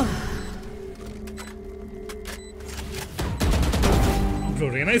Bro,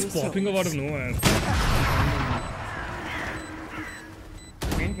 Reyna is popping up out of nowhere.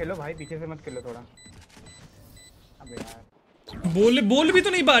 Main खेलो भाई पीछे से मत खेलो थोड़ा अबे यार बोल भी तो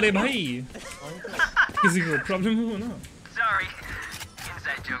नहीं पा रहे भाई किसी को प्रॉब्लम हो ना Sorry.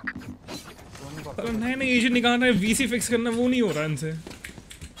 Inside joke. अरे नहीं एजेंट निकालना है वीसी फिक्स करना वो नहीं हो रहा इनसे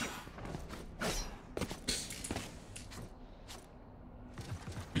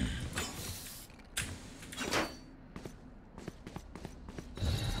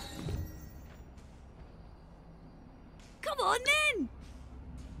Come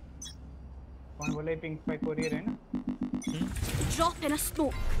कौन बोले पिंक स्पाइक कोरियर है ना? Drop in a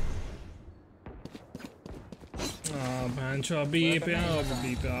smoke. भैंचो अभी ये पे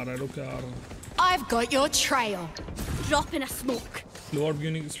अभी पे आ रहा है, रुक आ रहा है। I've got your trail. Drop in a smoke. Slow up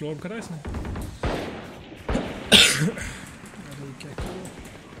unique slow up करा इसने। अरे क्या करूं?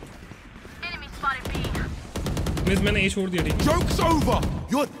 Enemy spotted B. मिस मैंने ये छोड़ दिया ठीक है। Joke's over.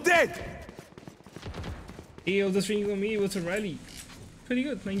 You're dead. Hey, I was just streaming on me. What's a rally? Pretty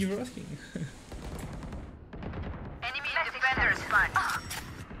good. Thank you for asking. Enemy defender spot.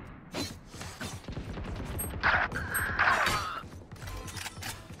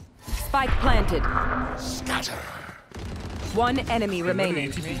 Spike planted. Scatter. One enemy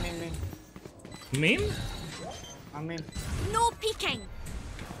remaining. Main? Amen. No peeking.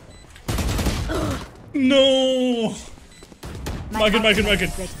 No.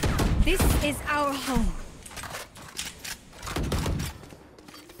 Market. This is our home.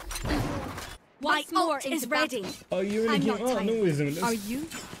 My ult is ready. Are you in a game? Oh, no, isn't Are you?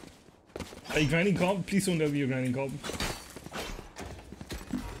 Are you grinding comp? Please don't ever be a grinding comp.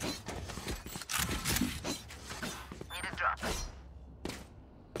 Need a drop.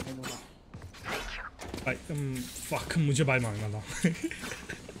 Bye. Fuck, मुझे bye मांगना था.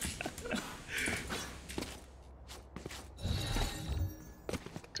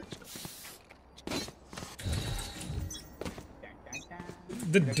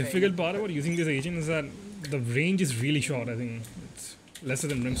 The difficult part about using this agent is that the range is really short. I think it's lesser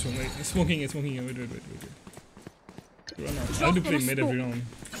than Brimstone. Wait, it's smoking. Wait. Run out. I have to play mid every round.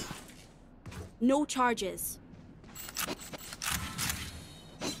 No charges.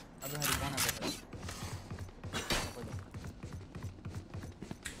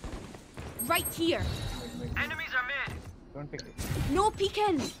 Right here. Enemies are mid. Don't pick it. No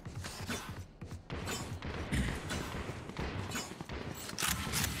peeking.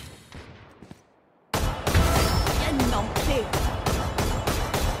 Numpty.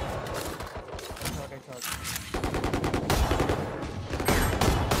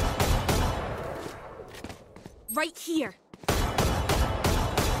 Right here.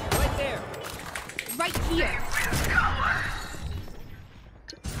 Right there. Right here.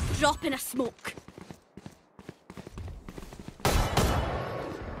 Drop in a smoke.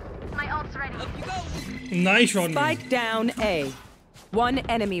 My ult's ready. Up you go. Nice shot. Spike down A. One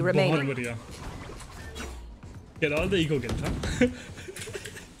enemy बहुत remaining. बढ़िया. Get all the eco kills, huh?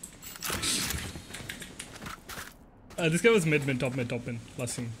 This guy was mid, top mid.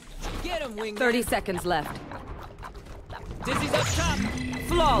 Last scene. Get him, wing. 30 seconds left. Dizzy's up top.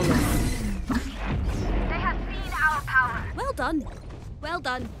 Flawless. They have seen our power. Well done. Well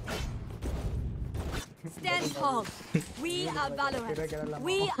done. Stand tall. We are Valorant.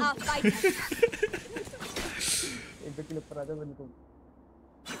 We are fighters. एक दो kilo पर आजा बिल्कुल.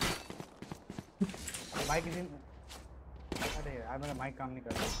 Mic इधर. अरे यार मेरा mic काम नहीं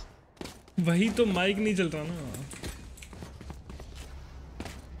कर रहा. वही तो माइक नहीं चल रहा ना.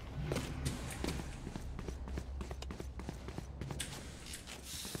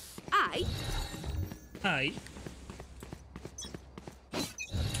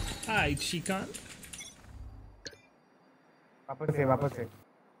 Hi, Chikan. वापस से.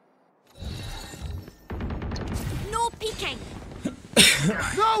 No peeking.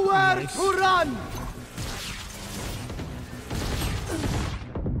 Nowhere to run.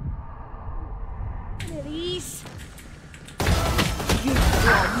 Please. You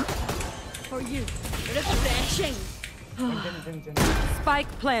run. For you. Refreshing.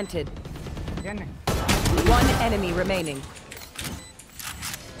 Spike planted. Gen. One enemy remaining.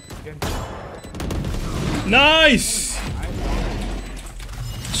 Nice.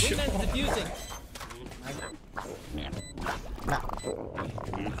 Wingman's defusing.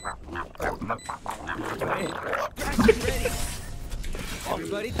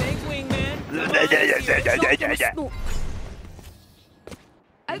 Everybody thank Wingman.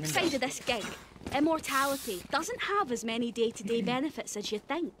 Outside of this gig, immortality doesn't have as many day-to-day benefits as you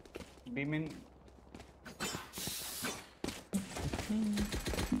think. Beeman.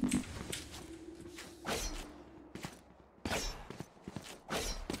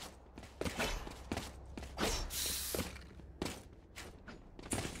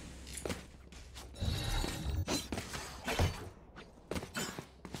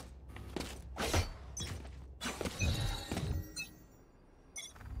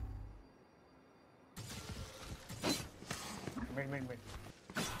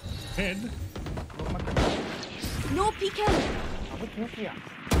 Head. No peeking. अब क्यों किया?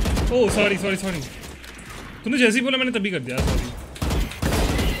 Oh, sorry. तूने जैसे ही बोला मैंने तभी कर दिया.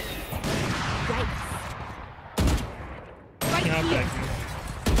 Sorry. Right यहाँ here. पे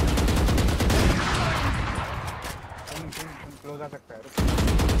क्लोज आ सकता है।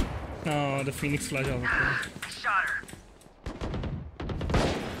 हाँ, द फिनिक्स फ्लैश आ सकता है।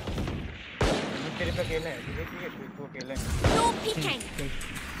 तेरे पे अकेले है, तू अकेले है। No peeking.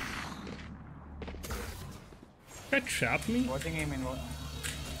 That trap me? Watching him in what?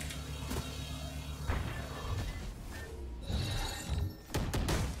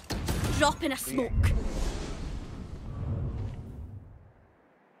 Drop in a smoke.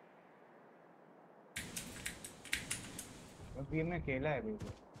 B में अकेला है अभी।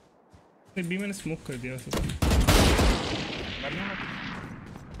 नहीं, बी मैंने स्मोक कर दिया सब।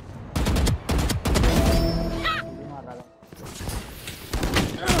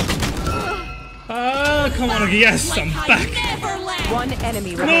 Come on, yes, I'm back. One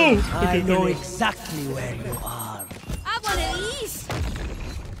enemy No! remaining. I know exactly where you are. I want to eat.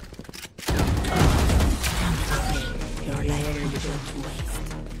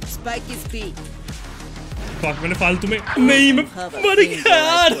 Spike is B. Fuck, मैंने फालतू में नहीं, मैं मर गया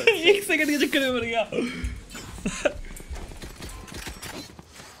यार, 1 सेकंड के चक्कर में मर गया।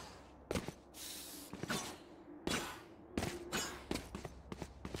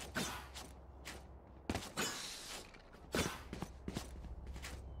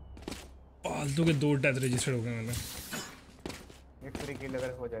 फालतू के 2 डेथ रजिस्टर हो गए मैंने। एक फ्री किल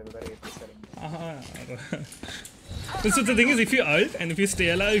अगर हो जाए तो ये करेंगे। हाँ यार। So the thing is, if you ult and if you stay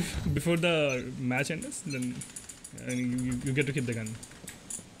alive before the match ends, then you get to keep the gun.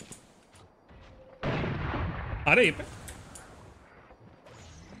 अरे ये पे?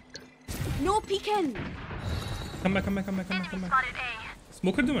 No peeking. Come back.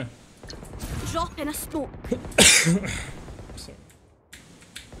 Smoke कर दूँ मैं? Drop in a smoke. Sorry.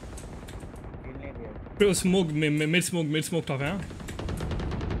 Bro, smoke, mid smoke top है हाँ?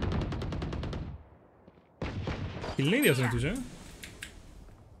 किल नहीं दिया उसने तुझे?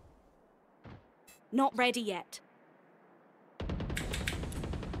 Not ready yet.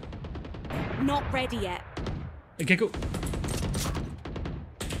 Not ready yet. Okay, go.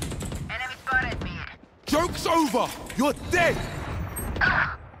 Enemy spotted me. Joke's over! You're dead!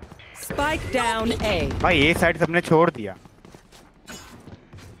 Spike down A. भाई ये साइड सबने छोड़ दिया।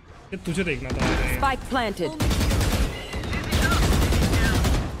 ये तुझे देखना था। Spike planted.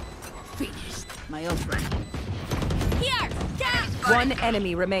 Finished. My old friend. Here, down. One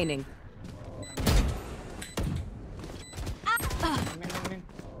enemy remaining.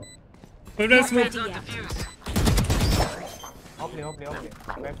 Put that Not smoke. ready yet.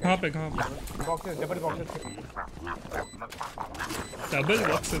 Play. कहाँ पे? Boxes, double boxes. Double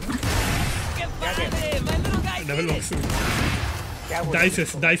boxes. Double boxes. Dices.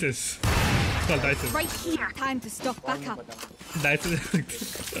 It's called dices. Right here. Time to stock back up. Dices.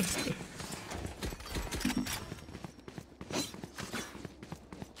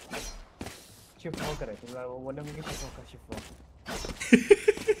 Shift हो करे, तो वो बोले मुझे shift होगा shift हो।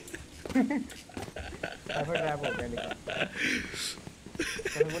 ऐसा ट्रैप हो गया लेकिन।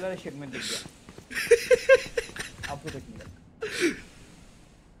 तो बोला शिट में दिख गया। अब तो कुछ नहीं।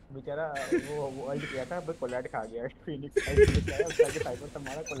 बेचारा वो अल्ट किया था, बस कोलैट खा गया। फिनिक्स अल्ट किया, उसका जो साइबर था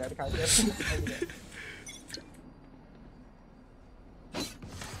हमारा कोलैट खा गया।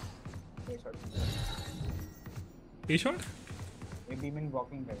 ये शॉट? ये बीमन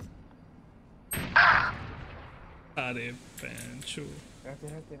वॉकिंग है। अरे पेंचो।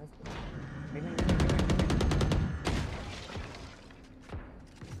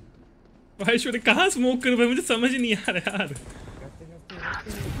 भाई शोरे कहाँ स्मोक करूँ भाई, मुझे समझ नहीं आ रहा यार।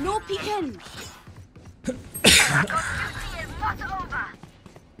 No peeking.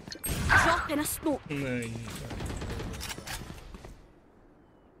 Drop in a smoke. नहीं।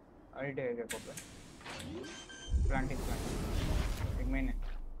 अल्ट है क्या कोपे? प्लांटिंग। एक महीने।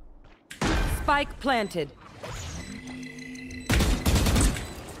 Spike planted.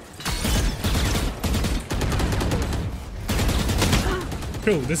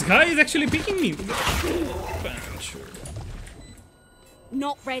 Bro, this guy is actually peeking me.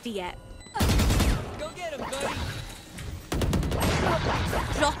 Not ready yet. Go get him, buddy.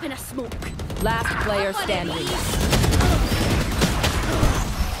 Drop in a smoke. Last player standing.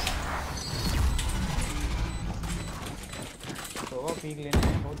 तो वो peak लेने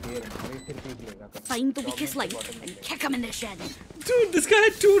में बहुत देर है, अभी फिर पीक लेगा। Find the weakest link and kick him in the shin. Dude, this guy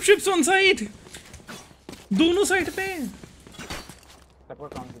had 2 trips on site. दोनों साइड पे।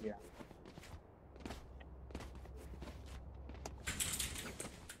 सपोर्ट काउंट किया।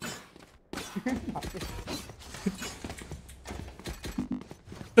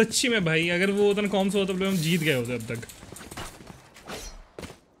 सच्ची में भाई, अगर वो उतना कॉम से होता तो हम जीत गए होते अब तक।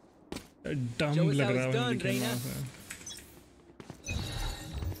 डम लग रहा है मुझे।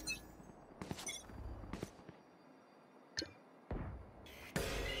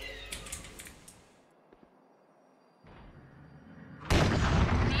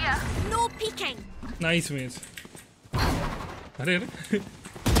 peeking. नाइस मेज। अरे अरे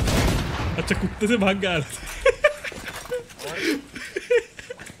अच्छा कुत्ते से भाग गया।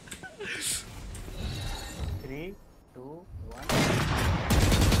 3, 2, 1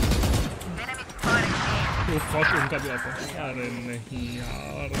 वो फक उनका भी आता है। अरे नहीं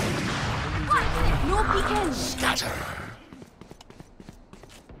यार। No peeking.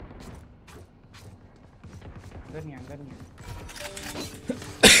 अंदर नहीं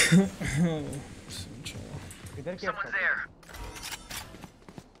इधर क्या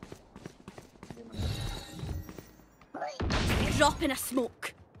Drop in a smoke.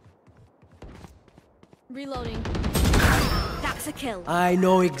 Reloading. That's a kill. I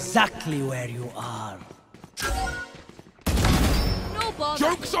know exactly where you are. No bother.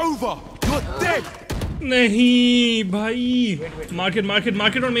 Joke's over! You're dead! नहीं भाई। मार्केट मार्केट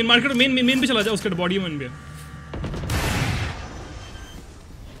मार्केट और मेन पे चला जाओ, उसके बॉडी में भी।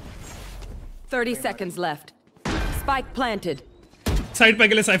 30 seconds left. Spike planted. Side पे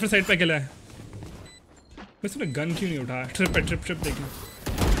अकेले, साइफर साइड पे अकेला है। वैसे मैं गन क्यों नहीं उठाया? ट्रिप देखना।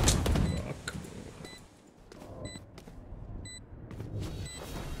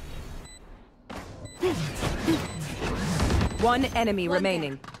 One enemy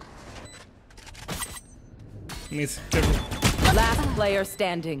remaining. Miss. Careful. Last player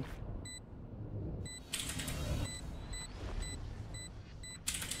standing.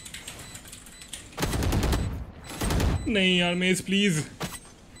 नहीं यार मेज प्लीज।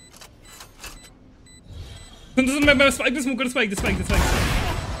 मैं स्पाइक पे स्मोक कर, spike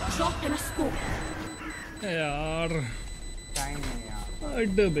Drop in a smoke. यार टाइम नहीं यार।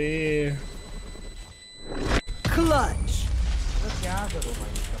 अडबे Clutch. तो क्या करूं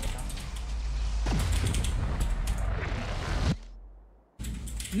भाई इसका बता।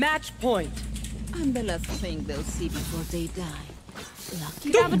 Match point. I'm the last thing they'll see before they die. Lucky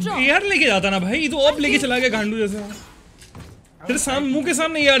तो यार लेके जाता ना भाई, तो अब लेके चला गया गांडू जैसा। तेरे मुंह के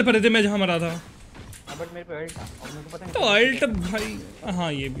सामने यार पड़े थे मैं जहाँ मरा था। बट मेरे पे अल्ट था और मेरे को पता नहीं तो अल्ट भाई,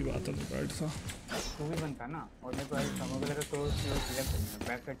 हाँ ये भी बात है, तो अल्ट था। तू भी बनता ना, और मेरे को अल्ट था, मुझे लगा तो लेफ्ट में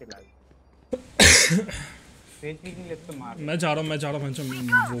बैक साइड चला गया। पेज भी नहीं लेफ्ट तो मार। मैं जा रहा हूँ वो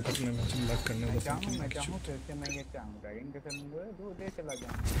करने में लग करने मैं चाहूँ फिर से मैं ये चाहूँगा इनके साथ दो दे चला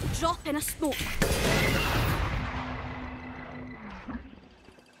जाऊँ। Drop in a smoke.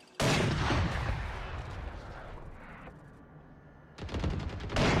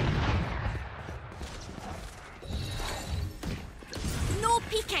 No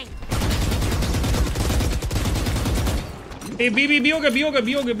peeking. A B हो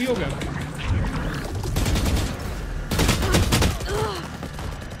गया।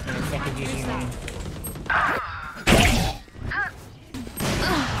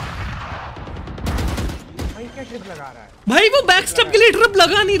 ट्रिप लगा रहा है भाई, वो बैकस्टेप के लिए ट्रिप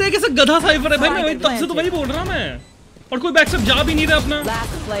लगा नहीं रहा है, कैसा गधा साइफर है भाई। मैं तब से तो वही बोल रहा मैं, और कोई बैकस्टेप जा भी नहीं रहा अपना।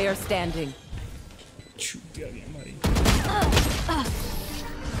 Last player standing.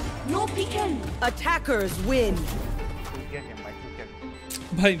 No peeking. Attackers win.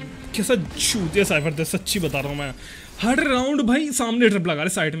 भाई कैसा चूतिया साइफर थे, सच्ची बता रहा हूँ मैं। हर राउंड भाई सामने ट्रिप लगा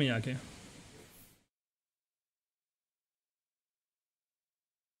रहे साइड में जाके।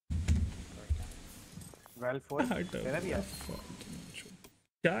 वेल 4 मेरा भी है।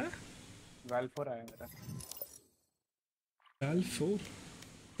 क्या है? वेल 4 आया मेरा। वेल 4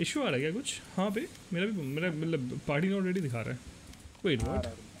 इशू आ रहा है क्या कुछ? हाँ भाई मेरा मतलब पार्टी नोट रेडी दिखा रहा है। Wait what?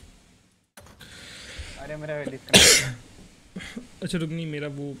 अरे मेरा डिस्कनेक्ट। अच्छा रुक, नहीं मेरा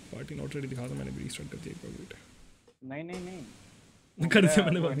वो पार्टी नोट रेडी दिखा था, मैंने भी रीस्टार्ट कर दिया एक बार। वेट नहीं कर दिया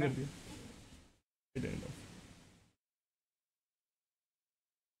मैंने, बंद कर दिया।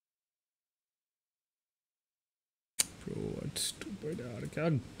 Bro, what stupid यार, क्या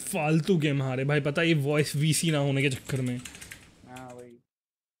फालतू गेम हारे भाई। पता है ये वॉइस वीसी ना होने के चक्कर में। हाँ वही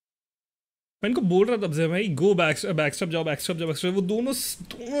मैं इनको बोल रहा था तब से भाई, गो बैकस्टेप जाओ। वो दोनों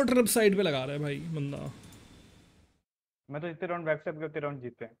ट्रिप साइड पे लगा रहा है भाई बंदा। मैं तो जितने राउंड बैकस्टेप के उतने राउंड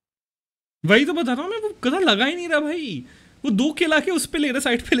जीते हैं। वही तो बता रहा हूँ मैं, वो कदा लगा ही नहीं रहा भाई। वो 2 किल आके उस पे ले रहे,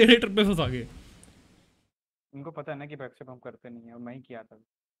 साइड पे ले रहे, ट्रिप पे फंसा के। उनको पता है ना कि बैकस्टेप हम करते नहीं है, और मैं ही किया था।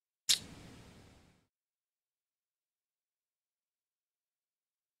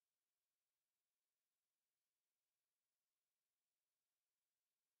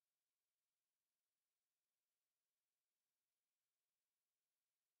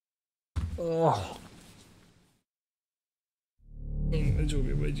 जो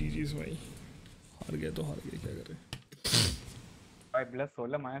भी भाई जी भाई, हार गए तो हार गए, क्या करें भाई। प्लस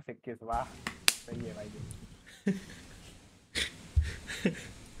 16 माइनस 21, वाह सही है भाई।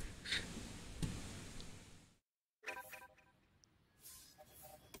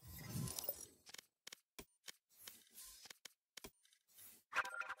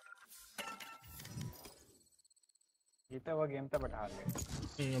 जीता हुआ गेम था बट हार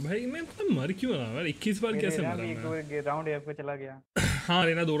गए। भाई मैं पता मर क्यों रहा यार, 21 बार कैसे मरा मैं? एक राउंड एफ पे चला गया। हाँ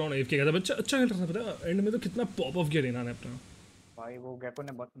रेना 2 राउंड एफ के गया था, बच्चा अच्छा खेल रहा था पता, एंड में तो कितना पॉप ऑफ किया रेना ने अपना। भाई वो गैको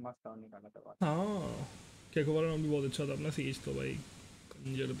ने बहुत मस्त राउंड निकाला था। हाँ गैको वाला राउंड भी बहुत अच्छा था अपना, सीज तो भाई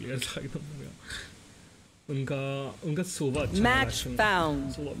कंजर प्लेयर था एकदम। उनका सोवा अच्छा मैच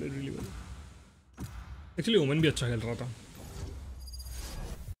फाउंड, सोवा प्लेड रियली वेल। एक्चुअली ओमन भी अच्छा खेल रहा था।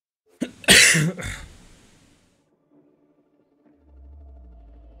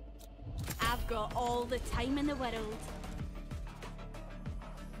 I've got all the time in the world.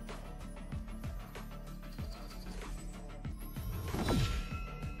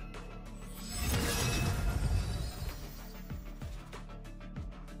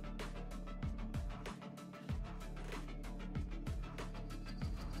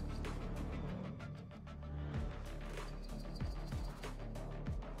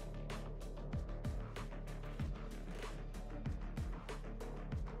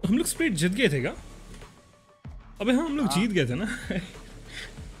 हम लोग स्प्लिट जीत गए थे क्या? अबे हाँ हम लोग जीत गए थे ना।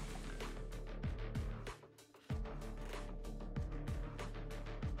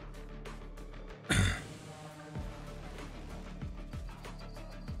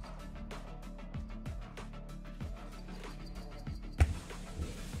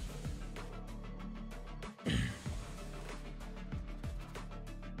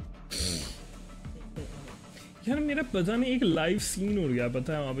 यार मेरा पता नहीं एक लाइव सीन उड़ गया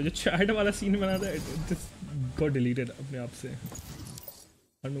पता है वहाँ पे, जो चैट वाला सीन बना था इट गॉट डिलीटेड अपने आप से।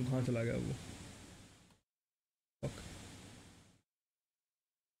 अनु कहाँ चला गया वो?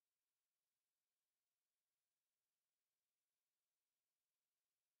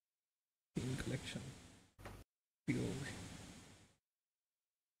 कलेक्शन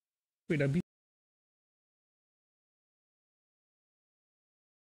फिर अभी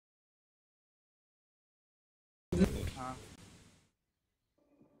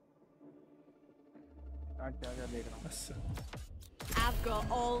देख रहा हूँ। I've got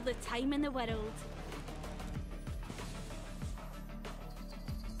all the time in the world.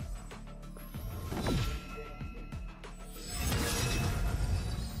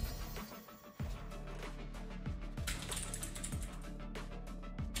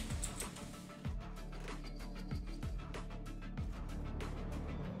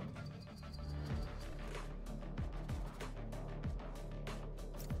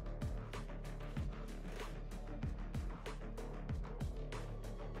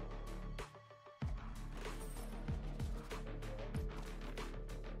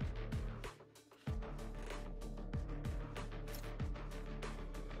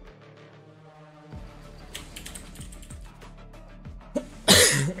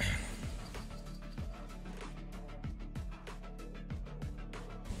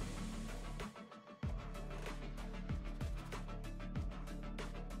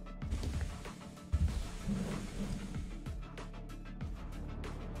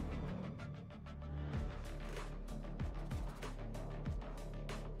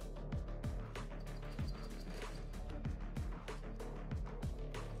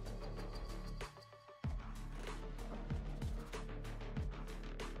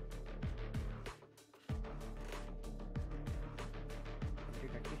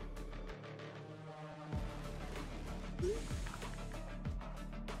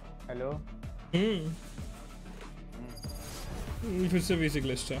 Hello. फिर से बेसिक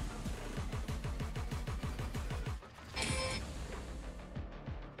लिस्ट है।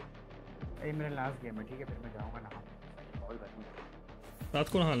 ये मेरा लास्ट गेम है ठीक है, फिर मैं जाऊंगा नहा बहुत गर्मी रात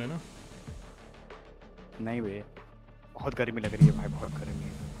को नहा लेना। नहीं बे बहुत गर्मी लग रही है भाई, बहुत गर्मी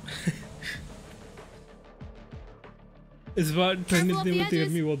है। इस बार ठंड इतनी में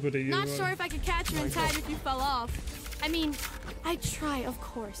गर्मी बहुत बढ़ रही है। Not sure if I could catch you in time if you fell off. I mean, I'd try, of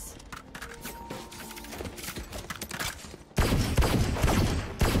course.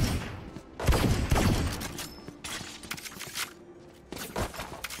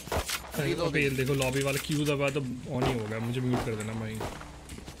 Okay देखो लॉबी वाला क्यू दबा तो ऑन ही हो गया, मुझे म्यूट कर देना भाई।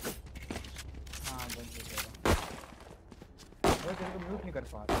 हां वो तेरे को म्यूट नहीं कर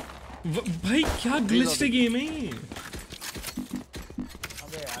पा रहा भाई क्या ग्लिच्ड गेम है।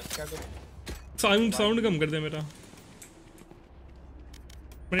 अबे यार क्या कर साउंड कम कर दे मेरा।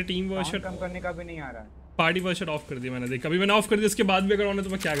 मैंने टीम वॉइस कम करने का भी नहीं आ रहा है। पार्टी वॉइस ऑफ कर दिया मैंने, देख अभी मैंने ऑफ कर दिया, उसके बाद भी अगर ऑन है तो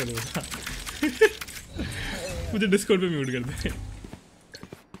मैं क्या करूँगा। मुझे डिस्कॉर्ड पे म्यूट कर दे।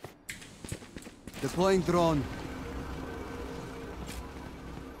 Deploying drone.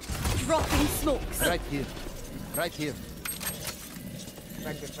 Dropping smokes. Right here. Right here.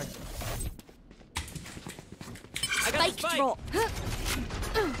 Right there. Spike drop.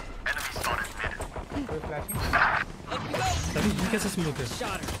 Flashing. कैसा स्मोक है?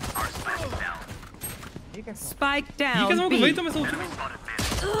 Spike ये down. कैसा स्मोक है? B. वही तो मैं सोच रहा हूँ।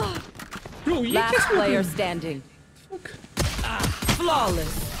 Bro, ये क्या Last स्मोक player है? standing.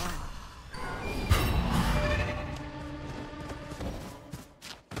 Flawless.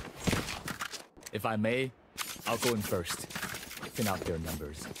 If I may, I'll go in first. Thin out their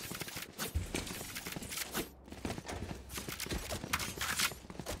numbers.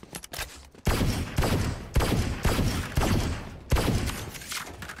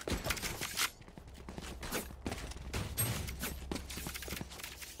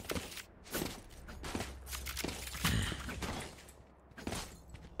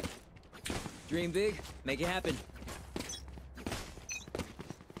 Dream big, make it happen.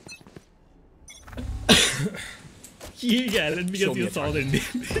 ये क्या है? Let me guess, you're South Indian.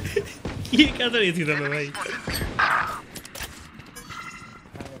 ये क्या था ये सीधा भाई?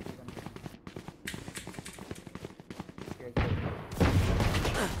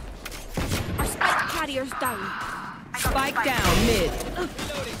 Our spike carrier's down. Spike down mid.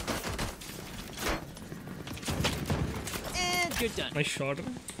 And good done. Nice shot.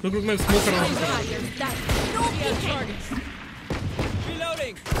 रुक मैं smoke कर रहा हूँ. Carrier's down. No peeking.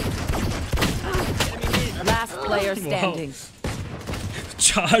 Reloading. Last player standing.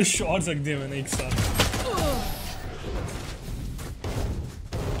 4 shots रख दिए मैंने एक साथ.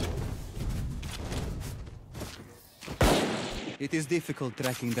 It is difficult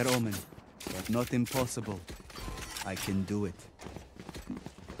tracking their omen, but not impossible. I can do it.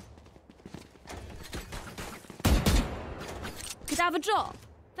 Could I have a drop?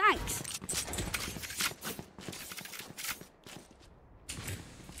 Thanks.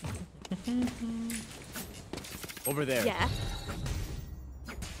 Over there. Yeah.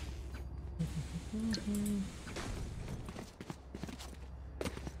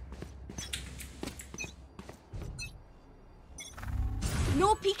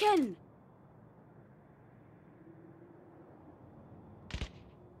 No peeking.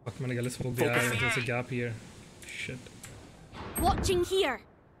 Fuck, मैंने गलत smoke दिया है. There's a gap here. Shit. Watching here.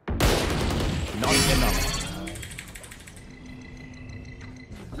 Not enough.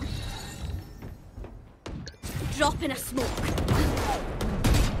 Drop in a smoke.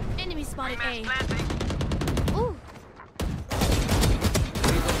 Enemy spotted A. Ooh.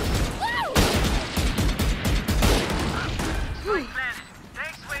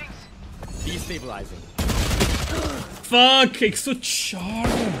 Destabilizing. Fuck, 104.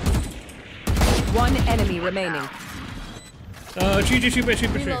 One enemy remaining. Tree पे.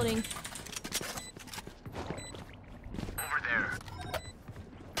 Reloading.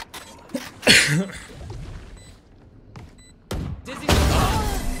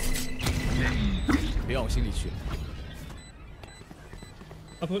别往心里去。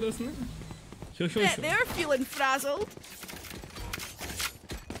 अब होता उसने? Sure. They're feeling frazzled.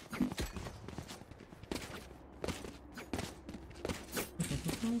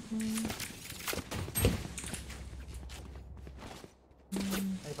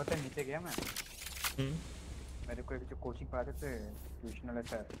 नहीं पता नीचे गया मैं मेरे को एक जो कोचिंग पढ़ाते थे ट्यूशन वाले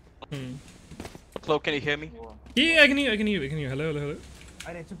sir Clove, can you hear me? Yeah, I can hear you. Hello.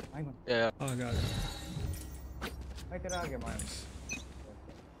 अरे चुप भाई मत Yeah. Oh god. मैं तेरा आ गया मार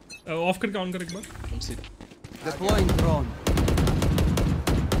ऑफ कर काउंट कर एक बार. Deploying drone.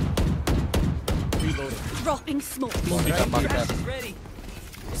 Reloading. Dropping smoke. Ready.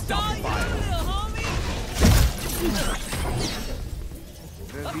 Stop the fire.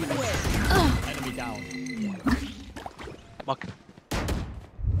 Enemy down. Mark.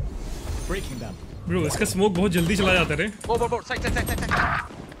 Breaking them. Bro, इसका smoke बहुत जल्दी चला जाता है. Bro. Side.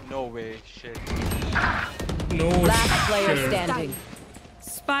 No way. Shit. No. Last player standing.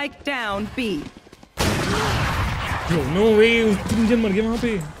 Spike down B. Bro, no way. 3 जन मर गए वहाँ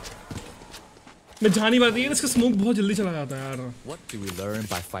पे. मैं जान ही बात है इसका smoke बहुत जल्दी चला जाता है यार. What do we learn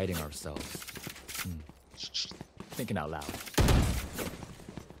by fighting ourselves? Thinking out loud.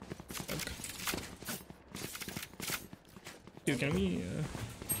 Dude, can we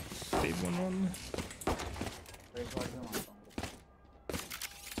save one on?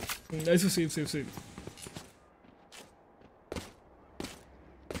 Nice to save.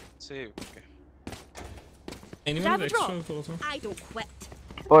 Save. Okay. Anyone with extra also? I don't quit.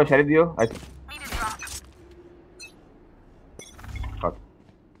 ओ शरीफ दियो fuck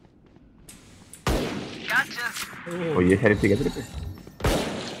ओ ये शरीफ थी क्या तेरे पे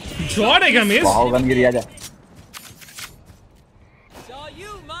जॉड है क्या मिस वाओ गन गिरी आजा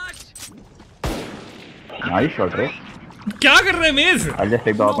nice shot रे क्या कर रहे हैं miss I'll just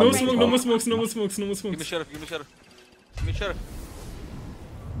take the op. No smokes. Give me sheriff.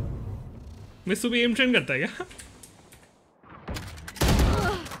 Miss सुबह एम ट्रेन करता है क्या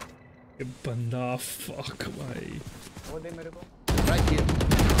ये बंदा fuck भाई. वो दे मेरे को. Right here.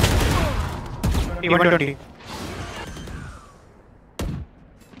 120.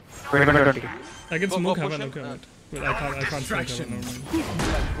 120. I can Go, smoke push heaven, him. okay, wait. Well, I can't smoke heaven, never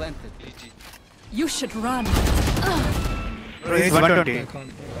mind. Planted. GG. You should run. Bro, he's 120. I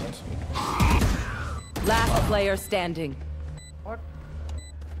can't smoke. Last player standing.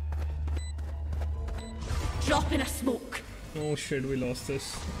 Drop in a smoke. Oh shit, we lost this.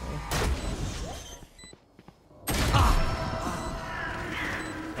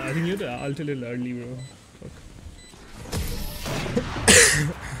 I think you ulted it early, bro. Fuck.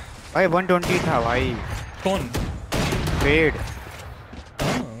 भाई 120 था भाई. कौन? Fade.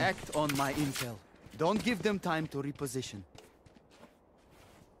 Act on my intel. Don't give them time to reposition.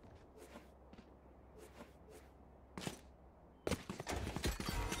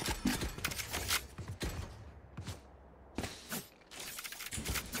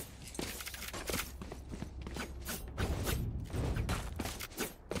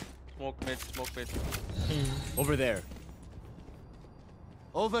 Smoke mid. Over there.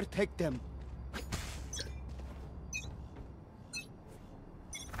 Overtake them.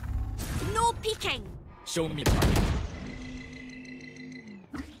 No peeking. Show me the target.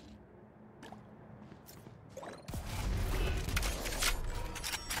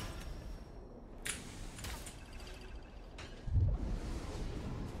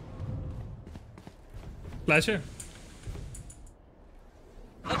 Flash है.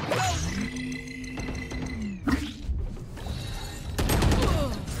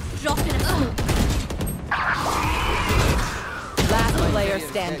 Drop in a smoke. Last player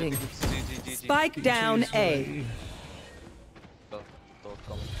standing. Spike down A.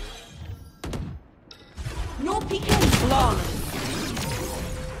 No peeking. Long.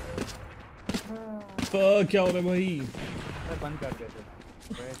 क्या हो रहा है भाई? बंद कर देते.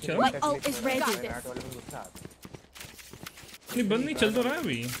 क्या? My ult is ready. नहीं बंद नहीं चल तो रहा है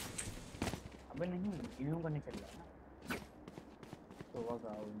अभी. अबे नहीं, यूं का नहीं चल रहा ना. सोवा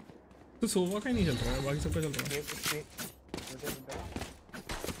का. तो सोवा का ही नहीं चल रहा है, बाकी सबका चल रहा है.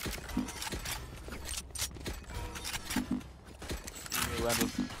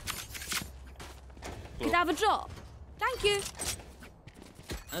 Could I have a drop? Thank you.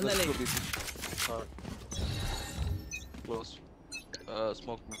 And then Close.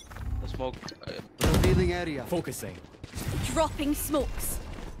 Smoke. Smoke. Revealing area. Focusing. Dropping smokes.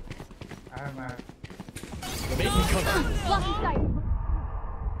 Making cover. Bloody sight.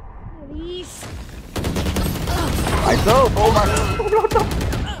 Please. I saw. Oh my.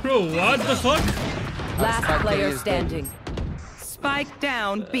 Bro, what the fuck? Last player standing. Spike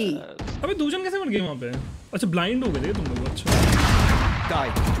down B. अबे दूजन कैसे मर गए वहाँ पे? अच्छा blind हो गए थे तुम लोग. अच्छा.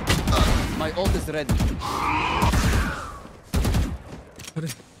 Die. My ult is ready. अरे.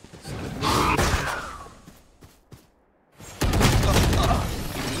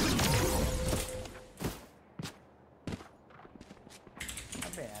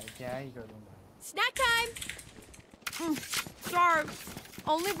 अबे यार क्या ही करूँगा. Snack time. Sorry.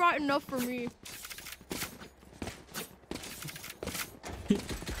 Only brought enough for me.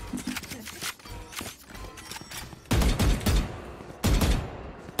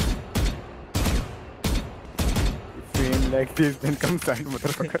 Like this, then come side,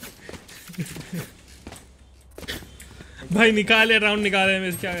 motherfucker. भाई निकाले राउंड निकाले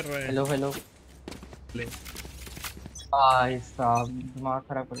में क्या कर रहा है? Hello hello. ले. भाई साहब दिमाग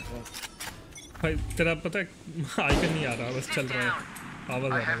खराब कर दिया. भाई तेरा पता है आइकन नहीं आ रहा, बस चल रहा है.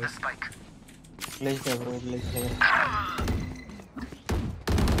 आवाज आ रहा है बस. ग्लिच है ब्रो, ग्लिच है.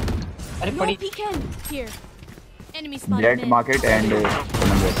 अरे No पड़ी. peeking. Here. Enemy spotted. Jet market and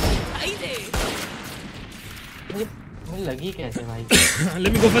मुझे लगी कैसे भाई?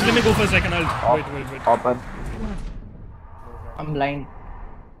 Let me go first. I can ult. Wait. Hopper. I'm blind.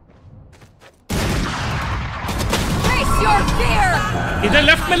 Face your fear. इधर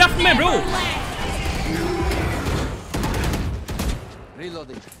लेफ्ट में bro.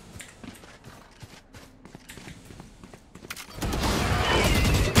 Reloading.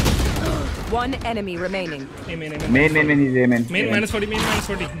 One enemy remaining. Main is A main. Main minus 40.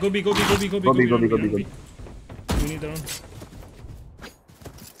 Go B. Go B. We need the round.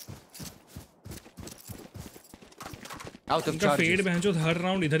 Out of इनका fade charges. बहनचोद हर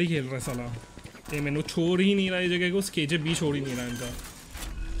round इधर ही खेल रहा है साला. ये मैंने छोड़ ही नहीं रहा है जगह को. स्केजे बी छोड़ ही नहीं रहा इनका.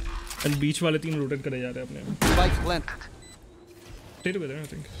 एंड बीच वाले 3 रोटेट करे जा रहे हैं अपने. Spike planted. Stay together, I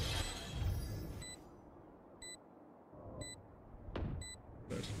think.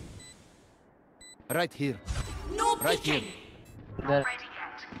 Right here. No Right here. इधर.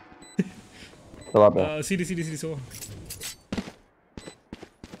 तो वहाँ पे. CD so.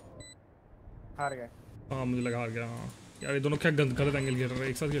 हार गए। हाँ मुझे लगा हार गया। हाँ यार ये दोनों क्या गलत एंगल खेल रहे हैं,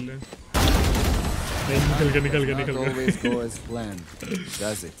 एक साथ खेल रहे हैं। निकल गए। Always go as planned,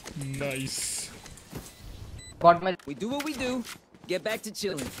 does it? Nice. We do what we do. Get back to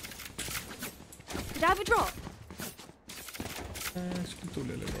chilling. Did I have a drop? इसको तो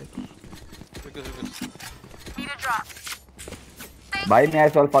ले ले bro. Need a drop. Buy me, I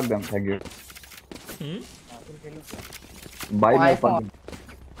shall fuck them. Thank you. Buy me, I fuck them.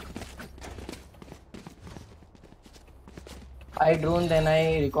 I drone, then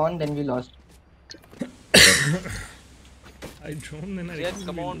I recon, then we lost. I drone, then I Jet,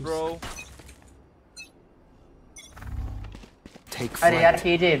 come on, bro. Take अरे यार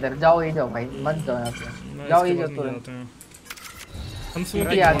KJ इधर जाओ, ये जाओ भाई, मत जाओ यहाँ पे, जाओ ये जाओ तुरंत। हम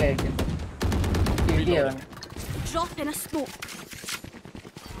सीटी आ गए क्या? सीटी है। Drop in a smoke.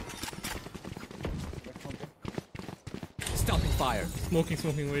 Stopping fire. Smoking.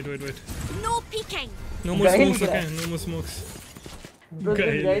 Wait. No peeking. No more smokes, okay? No more smokes. Bro,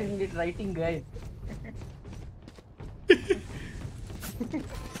 these guys need writing, guys.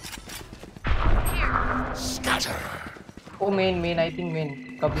 Scatter. Oh, main, I think main.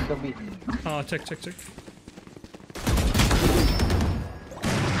 Kabhi. हाँ, check.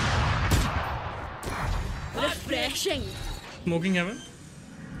 Refreshing. Smoking heaven.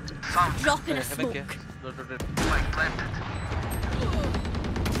 Drop in a smoke.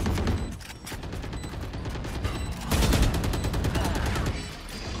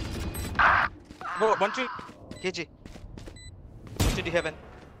 Bro, one to KG. One to the heaven.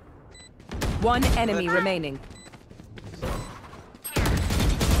 One enemy remaining.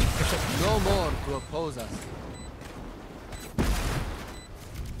 No more to oppose us.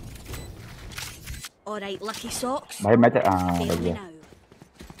 Alright, lucky socks. भाई मैं Fail बच me गया। now.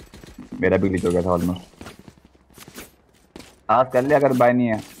 मेरा भी glitch हो गया था almost. आज कर लिया अगर बाय नहीं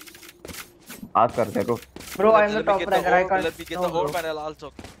है। आज करते को। Bro, I am the top fragger. I can't. Let me get the whole panel also.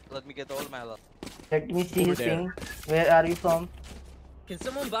 Let me get the whole panel. Let me see his thing. Where are you from? Can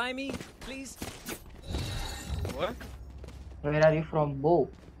someone buy me, please? What? Where are you from, Bo?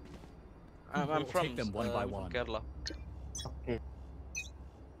 I'm from Take them one by one. Kerala. Okay.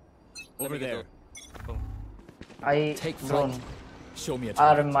 Over there. I Take drone. flight. Show me a Oh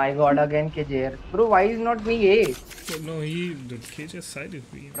target. my god, again KJR. Bro, why is not me A? No, the KJ side is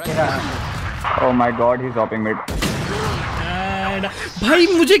weak. Oh my god, he's dropping mid. And भाई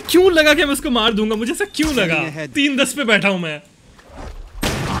मुझे क्यों लगा कि मैं उसको मार दूंगा, मुझे ऐसा क्यों लगा? 3-10 पे बैठा हूँ मैं।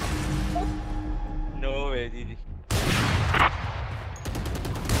 No way, Didi.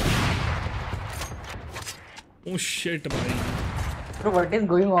 Oh shit भाई। Bro, what is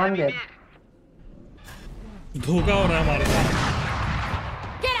going on there? धोखा हो रहा है हमारे साथ।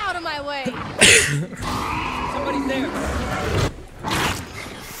 Get out of my way. Somebody's there.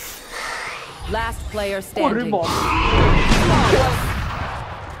 Last player standing.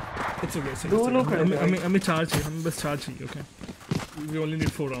 It's okay. दोनों खड़े थे। हमें चार चाहिए, हमें बस चार चाहिए, okay? We only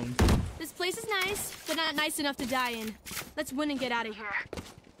need 4 rounds. This place is nice, but not nice enough to die in. Let's win and get out of here.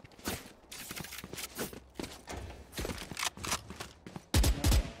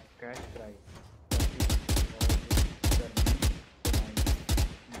 Cash price.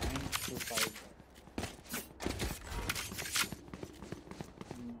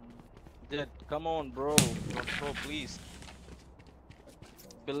 Jet, come on, bro. Control, please.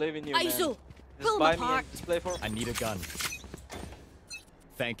 Believe in you, man. Aizu, Just pull buy him me apart. and just play for. I need a gun.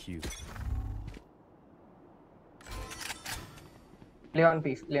 Thank you. Play on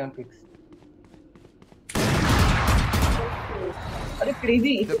peaks. Are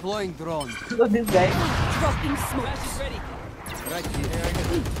crazy? Deploying drone. Look at this guy. Dropping smoke. Flash is ready. Right here.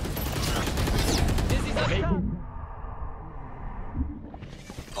 Dizzy's up.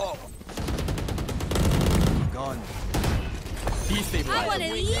 Oh. Gone. I Destabilize. want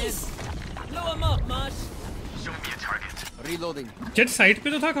at least. Blow him up, Mosh. Show me a target. Reloading. Jet side पे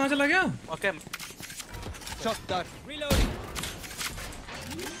तो था, कहाँ चला गया? Okay. Shot that. Reloading.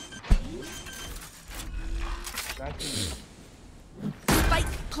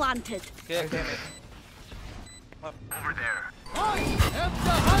 Spike planted. Okay. Over there. I am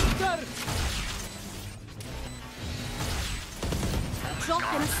the hunter. Drop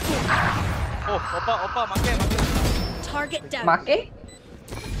in a smoke. Oh, Oppa, make. Target down. Make?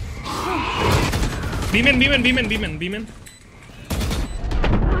 B-man.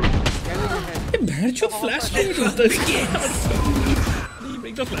 भैंचोद flash नहीं होता है।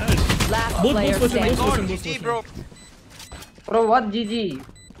 Break the flash. Last Both player person, standing. both person. bro. Bro, what GG?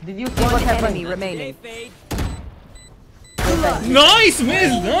 Did you see what One happened? enemy remaining. Fade. Nice,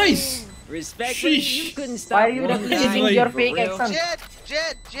 Miz, nice. Respectfully, you couldn't Why stop are you one repeating guy your for fake real. accent?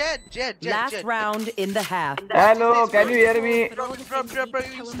 Jet. Last round in the half. Hello, can you hear me? Bro, you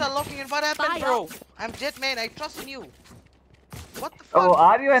start locking in. What happened, bro? I'm Jet, man. I trust in you. What the fuck? Oh,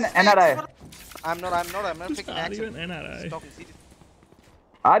 are you an NRI? I'm not. I'm not picking Are you accent. an NRI? He's talking serious.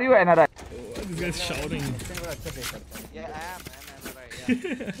 Are you NRI? Oh, this guy's shouting. Yeah, I am. I'm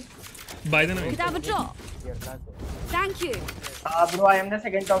NRI. Yeah. By the way. Could I have a drop? Thank you. Bro, I am the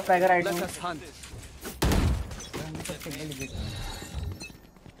second top fragger. I Let do. us hunt.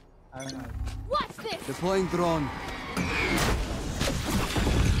 What's this? Deploying drone.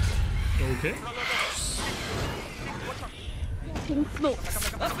 Okay.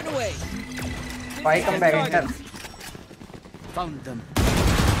 Smokes. Up and away. Why come back? Enter. Found them.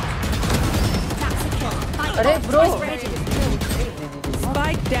 Arey bro.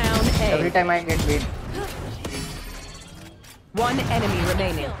 Spike down Every A. time I get beat. One enemy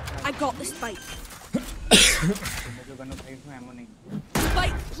remaining. I got the spike.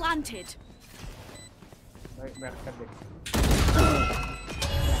 Spike planted.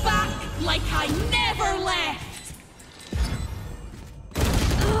 Back like I never left.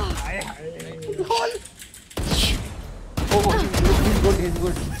 Oh, he's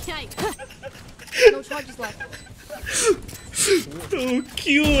good. No charges left. तो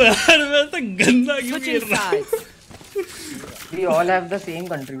क्यों यार मैं तो गंदा क्यों खेल Switching रहा sides. We all have the same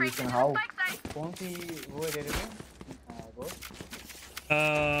contribution. How? कौन सी वो दे रहे थे वो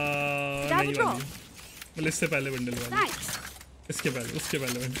नहीं वाली मतलब इससे पहले बंडल वाली Thanks. उसके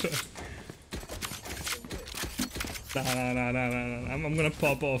पहले bundle nah, I'm gonna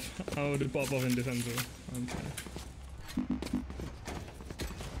pop off. I will pop off in this answer.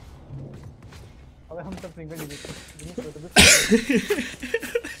 अबे हम सब सिंगल डिजिट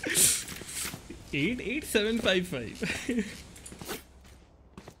 88755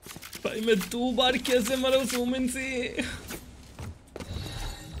 भाई मैं 2 बार कैसे मरा उस वुमन से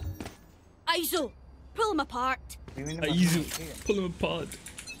Aizu, pull them apart. Aizu, pull him apart.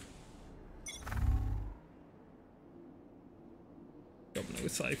 अपना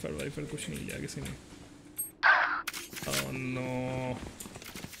कोई साइफर वाइफर कुछ नहीं लिया किसी ने. Oh no.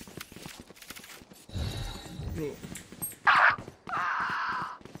 Bro.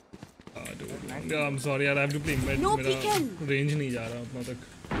 Dude. I'm sorry, I have to play mid. No मेरा peeking. range नहीं जा रहा अपना तक.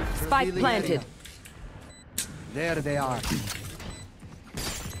 Spike planted. There they are.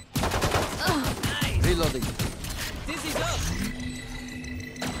 Reloading. Dizzy's up.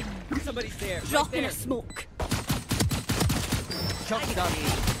 Somebody's there. Drop right in a there. smoke. Shot down.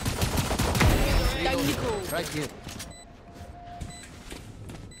 Down you go. Right here.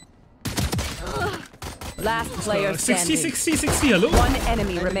 Last player 60, standing. 60, hello? One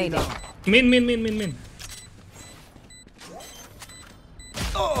enemy remaining. Main.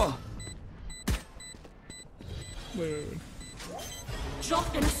 Oh! Wait.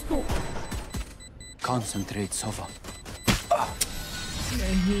 Drop in a smoke. Concentrate, Sova.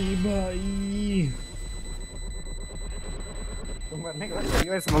 नहीं भाई.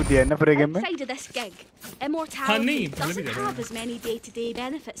 Smoke दिया है ना पूरे game में. Outside of this gig, immortality नहीं, पहले भी doesn't कर रहा have as many day-to-day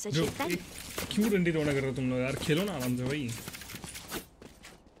benefits as जो you think. क्यों डंडी रोना कर रहे हो तुम लोग यार खेलो ना आराम से भाई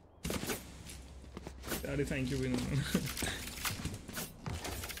यार थैंक यू विन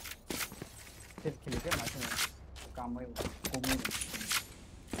सिर्फ खेल के मारते हैं काम में घूमने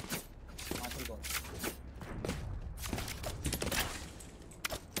मारते को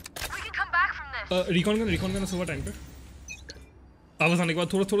रिकॉन करना सुबह टाइम पे आवाज आने के बाद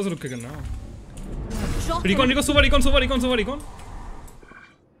थोड़ा सा रुक के करना रिकॉन सुबह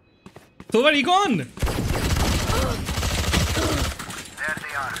recon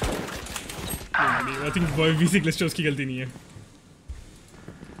I think VC glitch उसकी गलती नहीं है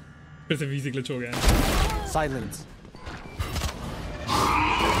फिर से वीसी ग्लिच हो गया Silence.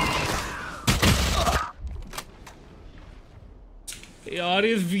 यार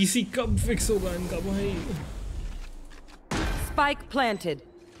ये वीसी कब फिक्स होगा इनका भाई Spike planted.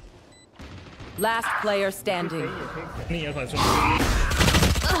 Last player standing. नहीं यार फास्ट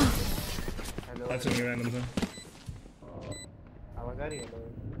सुनिए रैंडम सा आवाज आ रही है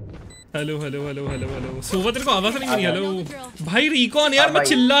हेलो सोवा तेरे को आवाज नहीं मिली हेलो भाई रिकॉन यार मैं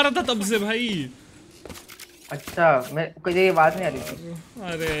चिल्ला रहा था तब से भाई अच्छा मैं कोई बात नहीं आ रही थी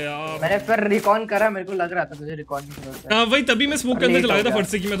अरे यार मैंने फिर रिकॉन करा मेरे को लग रहा था तुझे रिकॉन की जरूरत है हां भाई तभी मैं स्मोक के अंदर चला गया था फट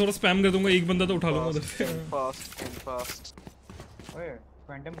से कि मैं थोड़ा स्पैम कर दूंगा एक बंदा तो उठा लूंगा उधर से Fast. ओए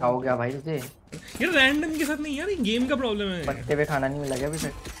क्वांटम क्या हो गया भाई तुझे यार रैंडम के साथ नहीं यार ये गेम का प्रॉब्लम है पत्ते पे खाना नहीं मिला क्या अभी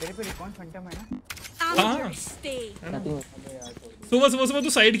तक तेरे पे रिकॉन फैंटम है ना हां सुबह तू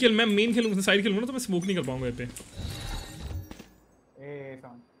साइड खेल मैं मेन खेलूंगा साइड खेलूंगा ना तो मैं स्मोक नहीं कर पाऊंगा यहाँ पे ए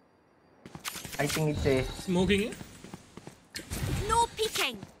sound I think it's a Smoking है? No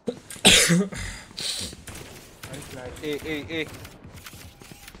peeking. A.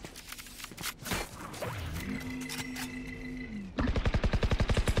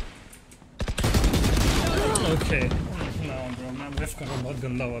 Okay. No, bro, मैं whiff कर रहा हूँ बहुत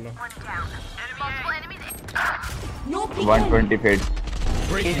गंदा वाला. No peeking. 120 feet.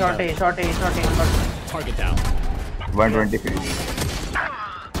 short. Target down. 120 feet.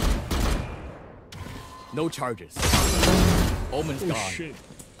 No charges. Omen's gone. Shit.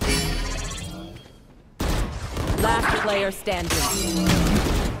 Last player standing.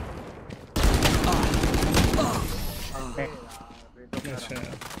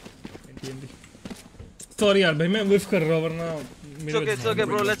 Sorry यार भाई मैं whiff कर रहा हूँ वरना It's okay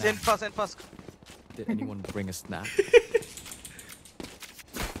bro, let's end fast. Did anyone bring a snack?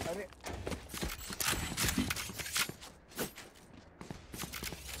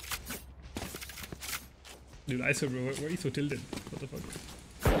 Dude, I said bro, why are you so tilted? What the fuck?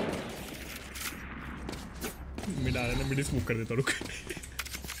 Mid आ रहा है ना, mid smoke कर देता रुक.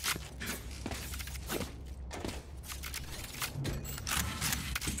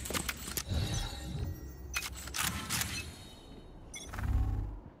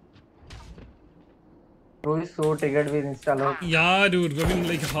 Bro is so triggered with install. Yeah, dude. I mean,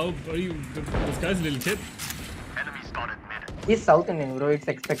 like, how are you? This guy's a little kid. He's South Indian, bro. It's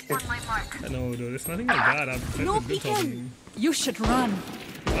expected. No, dude. It's nothing like that. No peeking. You should run.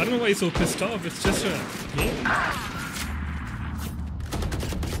 I don't know why he's so pissed off. It's just a game.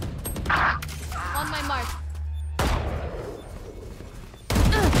 On my mark.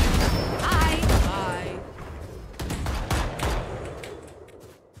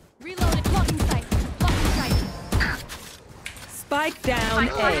 Reloaded. Blocking sight. Spike down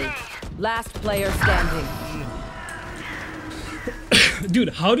A. Last player standing. Dude,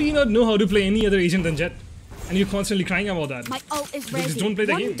 how do you not know how to play any other agent than Jet? And you're constantly crying about that. My ult is Just ready. don't play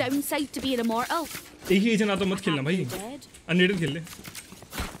the One game. downside to being immortal. एक ही agent आता मत खेलना भाई. Unrated खेल ले.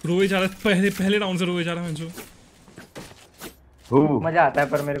 रोए जा रहा है पहले राउंड से रोए जा रहा है जो. मजा आता है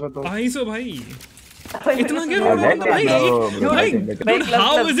पर मेरे को तो. सो भाई. इतना क्या रो रहा है भाई? Dude,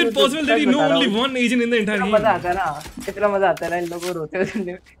 how is it possible that you know only one agent in the entire game? मजा आता है ना. इतना मजा आता है ना इन लोगों को रोते हुए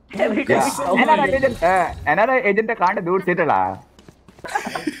सुनने में. Another agent can't do it la.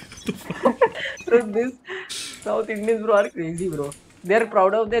 So this South Indians bro are crazy bro. They are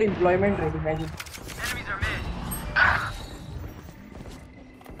proud of their employment rate. Imagine.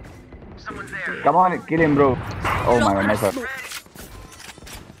 Come on, kill him, bro. Oh my god, nice shot.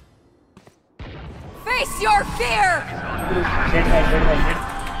 Face your fear. Dead.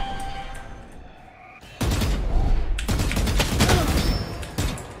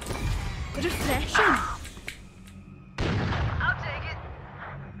 Refreshing.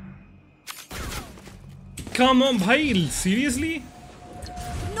 Come on, bhai. Seriously?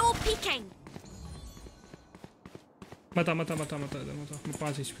 No peeking. मता मैं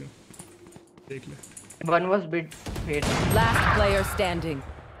 5 HP हूँ. देख ले. One was bit fate. Last player standing.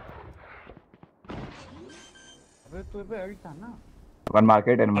 अबे तो पे alt था ना. One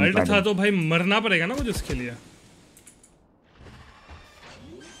market and one. Alt था तो भाई मरना पड़ेगा ना मुझे उसके लिए.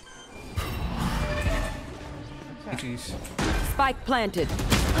 Spike planted.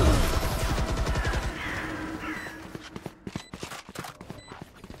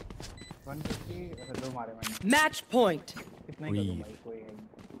 Match point. Breathe.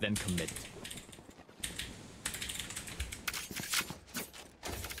 Then commit.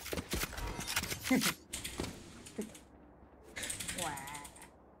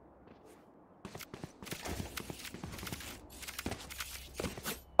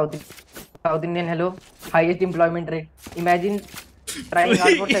 South Indian, hello. Highest employment rate. Imagine trying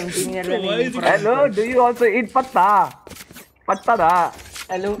hard for 17 years. Hello, do you also eat patta? Patta da.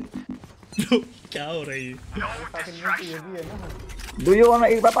 Hello. क्या हो रहा है ये? Do you wanna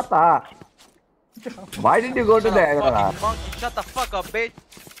eat patta? Why did you go to the Monkey, shut the fuck up, bitch.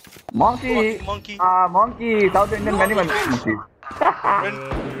 Monkey? Monkey. Monkey. South Indian animal. Monkey.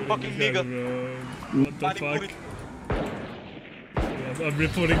 Fucking nigga. What the fuck? I'm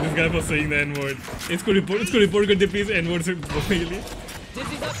reporting this guy for saying the N-word. इसको report कर दे please N-word से बोलेंगे.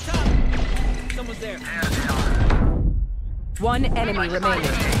 Dizzy's up top. Someone's there. One enemy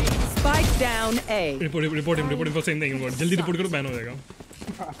remaining. Spike down A. Report him for saying the N-word. जल्दी report करो ban हो जाएगा.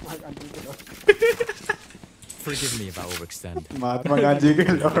 Forgive me if I overextend. Mahatma Gandhi के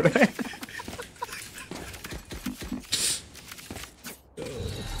लौड़े.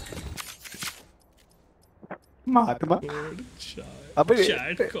 महात्मा अबे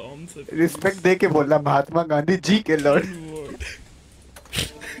रिस्पेक्ट दे के बोला महात्मा गांधी जी के लॉर्ड.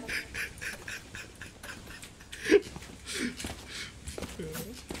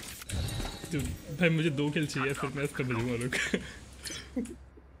 भाई मुझे 2 किल चाहिए फिर मैं इसका बजूंगा लोग।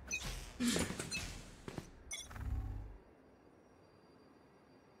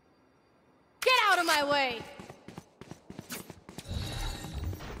 Get out of my way.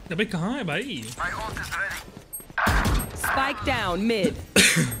 अबे कहाँ है भाई? Spike down mid.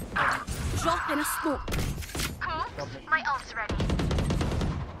 Drop in a smoke. My ult's ready.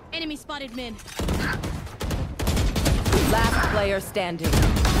 Enemy spotted mid. Last player standing.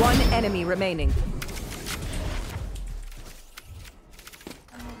 One enemy remaining.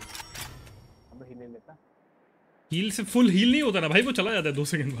 Heal से फुल हील नहीं होता ना भाई, वो चला जाता है 2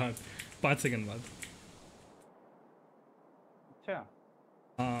 सेकंड बाद, 5 सेकंड बाद। अच्छा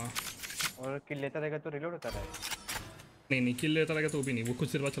हाँ, और किल लेता रहेगा तो रिलोड होता रहेगा? नहीं किल लेता रहेगा तो भी नहीं, वो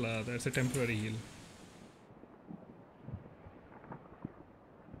कुछ देर बाद चला जाता है, ऐसे टेम्पररी हील।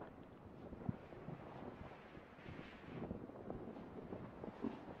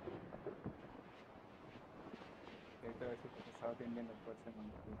 साउथ इंडियन ऊपर से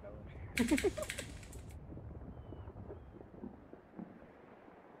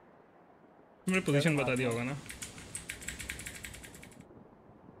मेरे पोजीशन बता दिया होगा ना?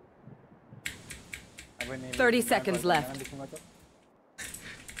 30 seconds left.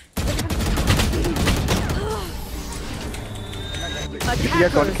 घटिया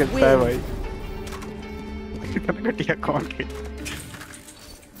कौन खेलता है भाई? घटिया कौन खेलता?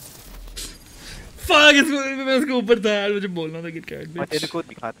 Fuck, मैं उसके ऊपर था यार, मुझे बोलना था कि कैट मैं तेरे को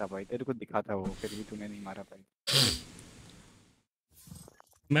दिखाता भाई, तेरे को दिखाता वो, फिर भी तूने नहीं मारा भाई।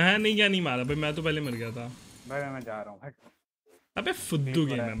 मैं नहीं मारा भाई, मैं तो पहले मर गया था भाई। मैं जा रहा हूँ भाई। अबे फुद्दू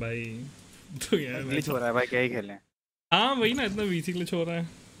गेम है भाई, तो यार ग्लिच हो रहा है भाई, क्या ही खेलें? हाँ वही ना, इतना वीसी ग्लिच हो रहा है,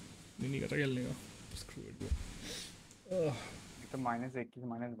 नहीं कर रहा खेलने का। तो -21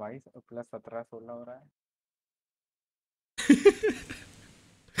 -22 और +17 16 हो रहा है।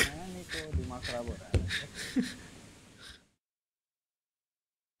 नहीं तो दिमाग खराब हो रहा है।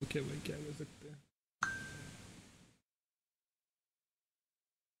 ओके भाई, क्या कर सकते हैं?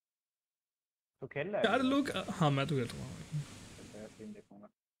 तो खेल रहा है 4 लोग। हाँ मैं तो खेल रहा हूँ। सीन देखूंगा।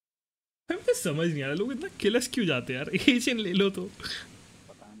 मुझे समझ नहीं आ रहा लोग इतना किलस क्यों जाते हैं यार, एशियन ले लो तो।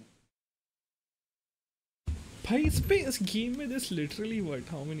 पता नहीं भाई इस गेम में this literally what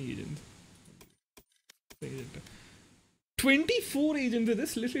how many agents? 24 agents in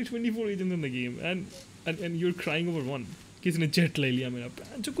this, literally 24 agents in the game, and you're crying over one. किसी ने जेट ले लिया मेरा,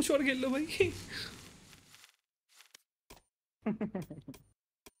 जो कुछ और खेल लो भाई।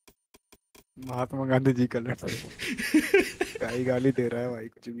 महात्मा गांधी जी कलर गाली गाली दे रहा है भाई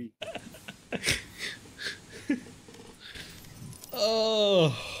कुछ भी।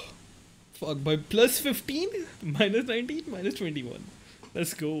 Fuck भाई, +15 -19 -21,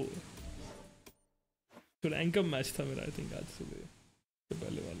 let's go। तो रैंक अप मैच था मेरा आई थिंक आज सुबह, तो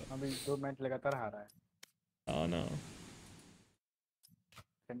पहले वाला। अभी 2 मैच लगातार हारा है। हाँ ना,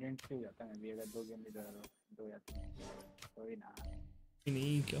 टेंडेंसी हो जाता है भी, अगर 2 गेम भी 2 जाते हैं तो ही ना।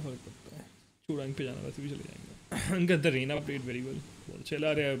 नहीं क्या फर्क पड़ता है, चूड़ांग पे जाना वैसे भी चले जाएंगे। Uncle the Raina played very well,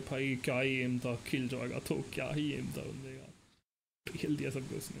 चला रहे भाई, क्या ही एम था, किल जाएगा तो क्या ही एम था बंदे का, खेल दिया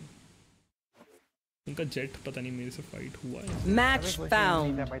सबको उसने। उनका जेट पता नहीं मेरे से फाइट हुआ है। मैच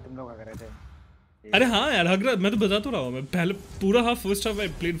फाउंड भाई तुम लोग आ रहे थे। अरे हाँ यार हगरा, मैं तो बता तो रहा हूँ, मैं पहले पूरा half first half I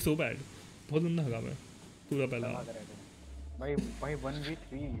played so bad, बहुत गंदा हगा मैं पूरा पहला। भाई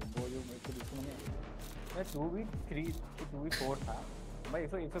 1v3 वो जो मेरे को दुश्मन है, मैं 2v4 था भाई,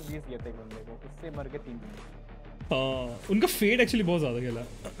 120 दिया था एक बंदे को, उससे मर के 3 दिन। हाँ उनका फेड एक्चुअली बहुत ज़्यादा खेला।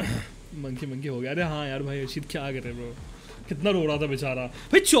 मंकी हो गया। अरे हाँ यार भाई अर्शित क्या करे ब्रो, कितना रो रहा था बेचारा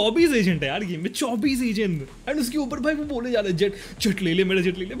भाई। 24 एजेंट है यार गेम में, 24 एजेंट, एंड उसके ऊपर भाई वो बोले जा रहे जेट ले ले, मेरा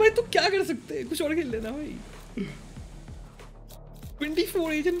जेट ले ले। भाई तो क्या कर सकते हैं, कुछ और खेल लेना भाई।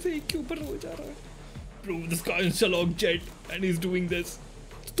 24 एजेंट से एक के ऊपर रो जा रहा है। Bro, this guy is Sherlock Jet and he's doing this.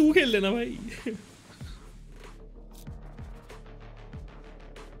 तू खेल लेना भाई।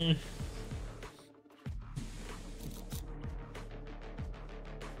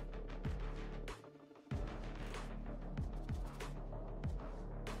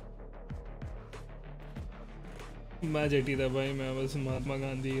 मैं जेटी था भाई, मैं बस महात्मा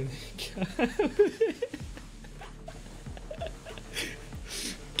गांधी क्या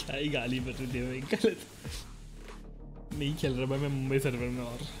क्या ही गाली बच रही थी भाई, गलत नहीं खेल रहा भाई मैं मुंबई सर्वर में,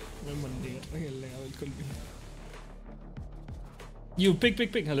 और मैं मन नहीं कर रहा खेलने का बिल्कुल भी। You pick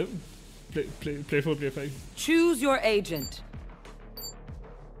hello, play 4 play 5, choose your agent,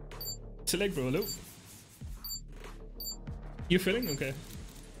 select bro. Hello, you feeling okay?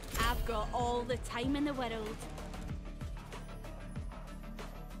 I've got all the time in the world.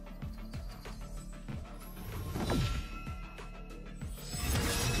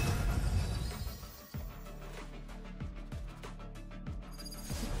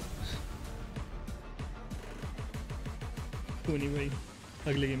 कोई नहीं भाई,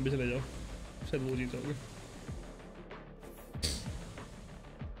 अगले गेम पे चले जाओ, शायद वो जीतोगे।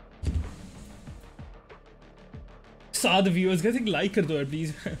 सात व्यूअर्स गए, लाइक कर दो यार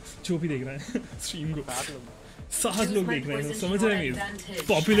प्लीज जो भी देख रहा है स्ट्रीम को। 7 लोग देख रहे हैं, समझ रहे हैं,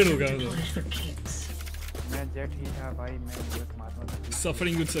 पॉपुलर हो गया तो। मैं जेट ही था भाई, मैं जेट मारता हूं।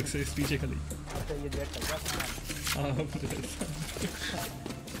 सफरिंग विद सक्सेस पीछे खाली। अच्छा ये जेट था क्या? हां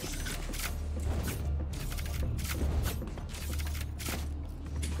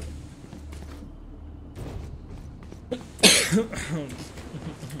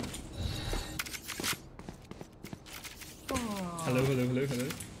hello.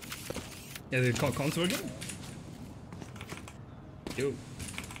 Is it comms working? Yo.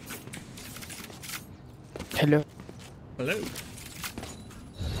 Hello.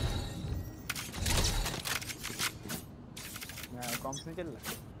 Corms नहीं चल रहा?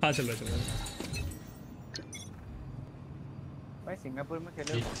 हाँ चल रहा है। भाई सिंगापुर में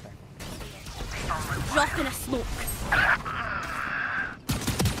खेले बहुत time. Drop in a smoke.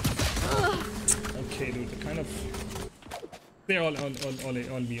 Okay, dude, kind of. They're all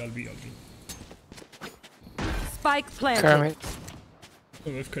B. Spike planted.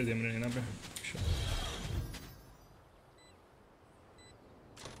 Oh, I've कर दिया मैंने यहाँ पे।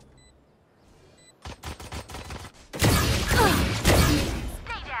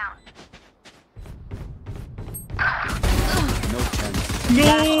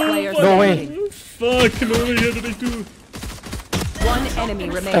 No way. Fuck, no way, here to take 2. One enemy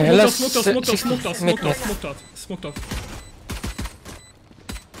remaining. Smoked off.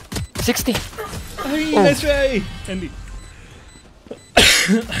 60. Hey, nice try. Andy.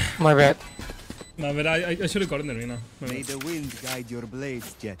 My bad. I should have gotten there, Rina. May the wind guide your blades,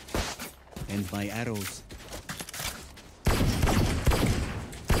 Jet, and my arrows.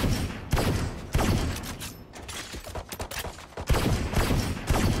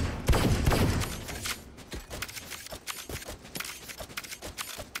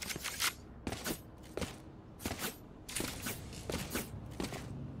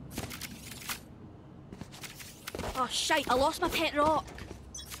 Oh shite, I lost my pet rock.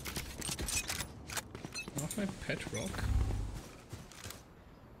 Lost my pet rock?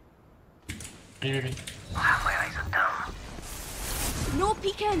 No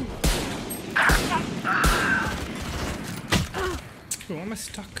peeking. Bro, why am I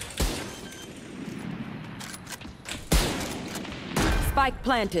stuck? Spike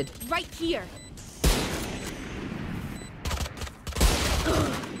planted. Right here.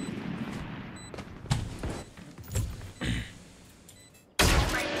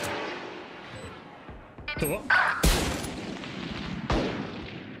 So what?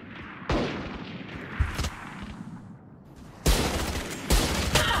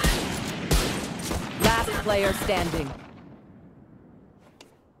 Last player standing.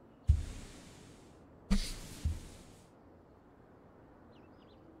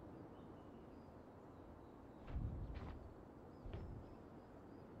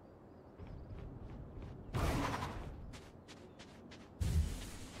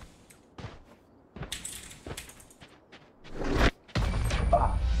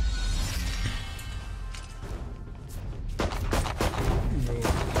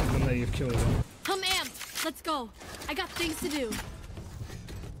 You've killed him. I'm amped. Let's go. I got things to do.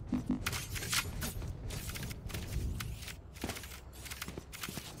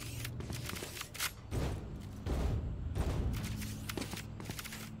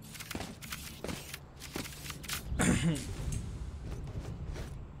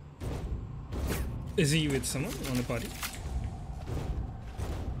 Is he with someone on the party?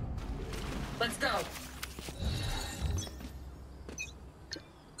 Let's go.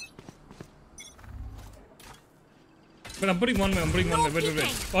 But I'm putting one way, Wait.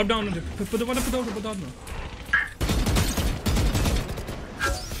 Up, down, put the one up, put down now.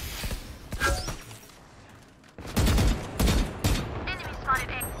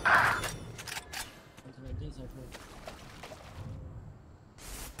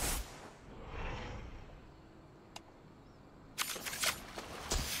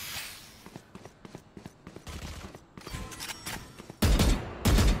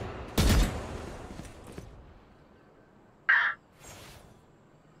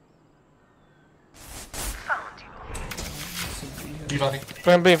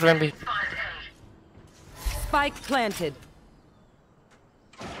 Flame B. Spike planted.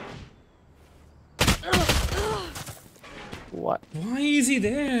 What? Why is he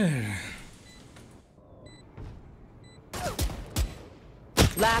there?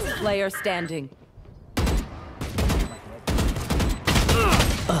 Last player standing.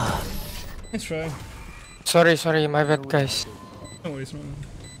 Let's try. Sorry, my bad, guys. No worries, no.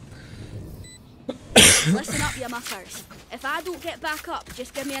 Listen up, you muckers. If I don't get back up,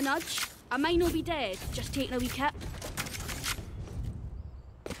 just give me a nudge. I might not be dead, just taking a wee kip.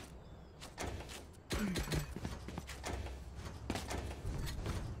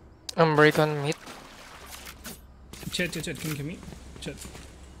 I'm break on mid. Chat, can you come me? Chat.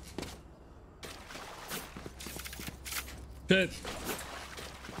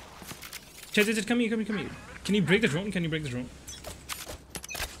 Chat, come here. Can you break the drone? Okay.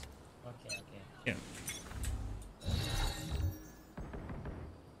 Yeah.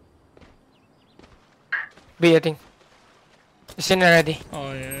 B, I think. It's in already.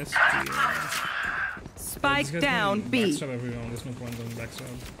 Oh, yes. Spike down, B. Backstab everyone. There's no point going backstab.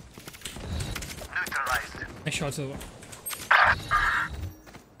 Neutralized. Nice shot, Silva.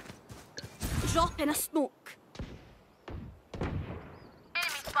 Drop in a smoke.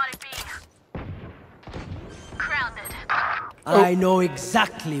 Enemy spotted B. Grounded. I know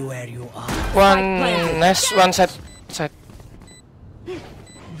exactly where you are. One nice, one side.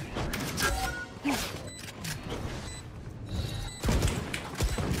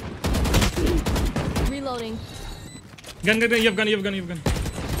 Reloading. Gun, you have gun.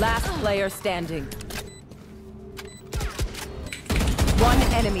 Last player standing. One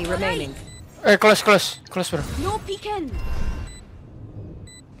enemy remaining. Close, bro. No peeking.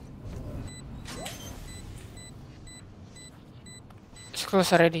 It's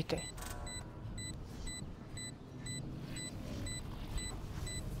close already.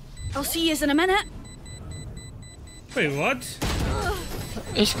 I'll see you in a minute. Wait, what?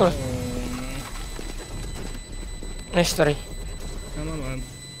 He's close. Nice story. Come on, man.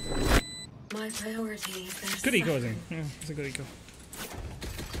 My priority is Good eco, I think. Yeah, it's a good eco.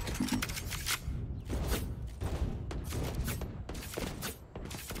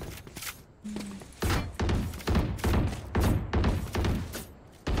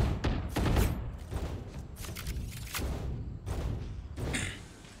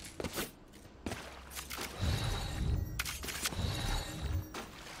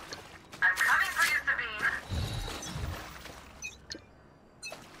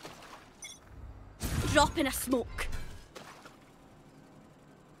 Drop in a smoke.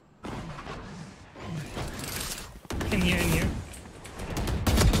 In here.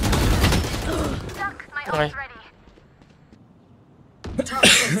 Okay.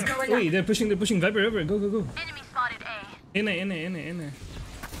 Wait, they're pushing Viper over. Go. Enemy spotted A. In there.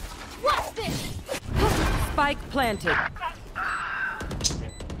 What's this? Spike planted.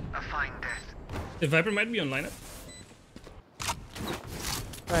 The Viper might be on lineup.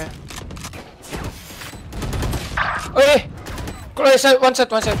 Okay. Close, one set.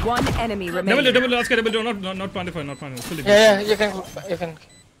 One enemy remaining. Double, let's get double door, not plant. Fully Yeah, you can.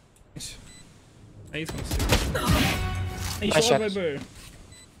 Nice. Nice shot. Viper.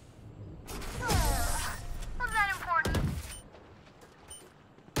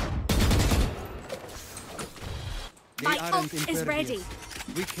 My ult is ready.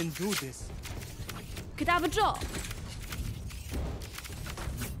 We can do this. Could I have a drop?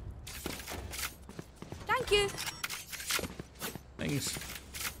 Thank you. Thanks.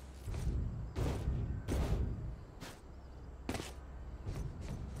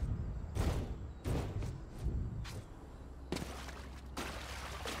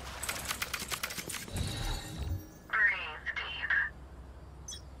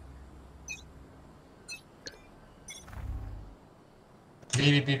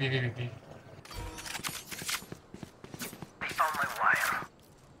 B.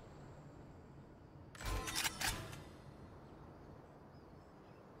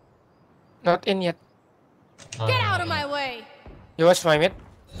 Not in yet. Get out of my way. You watch my mid.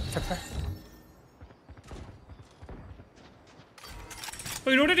 Oh,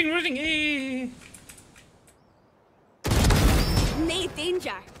 you're rotating. Hey. Need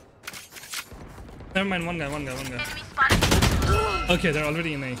danger. Never mind, one guy. Okay, they're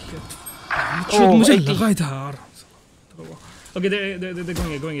already in A. Oh, मुझे लगा ही था यार. Okay, they're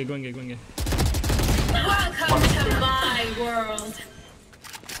going. Welcome to my world.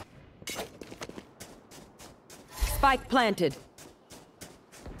 Spike planted.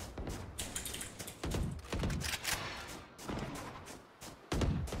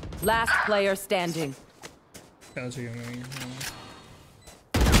 Last player standing.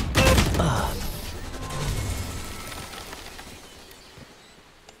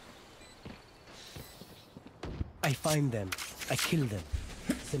 I find them. I kill them.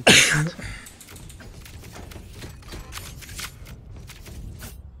 Simple.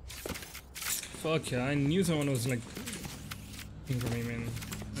 Fuck yeah, I knew someone was like looking for me, man.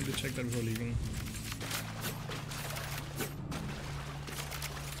 I had to check that before leaving.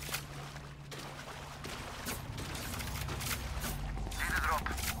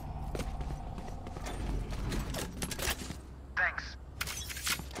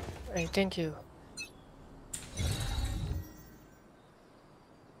 Hey, thank you.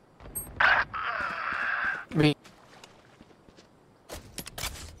 Me.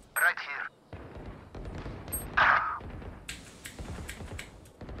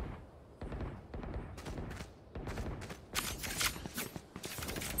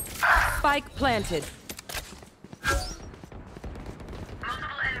 Spike planted.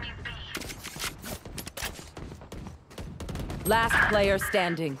 Last player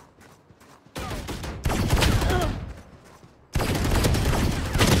standing.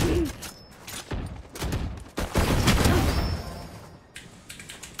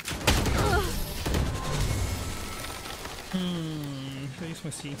 Face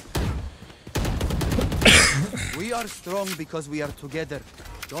my C. We are strong because we are together.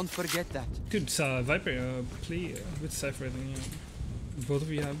 Don't forget that. Dude, Viper, play with Cypher. I think both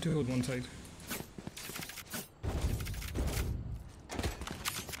of you have to hold one side.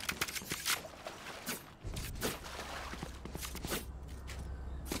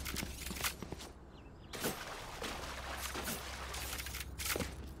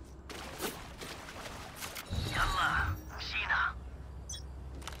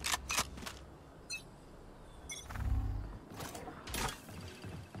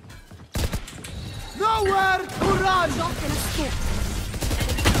 Nowhere to run!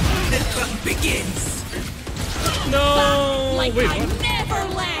 The fun begins! No! Like Wait, I what? never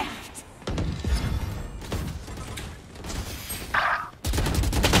left!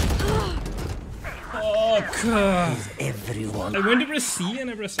 Fuck! Everyone. I went to press C and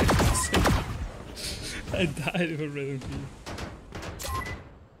I pressed X. I died for pressing C.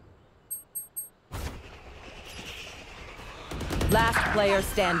 Last player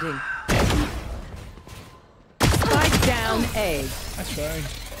standing. Spike down A. That's fine.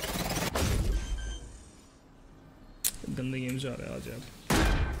 गंदे game जा रहे हैं आज यार.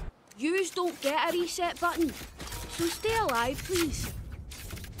 Yous don't get a reset button, so stay alive, please.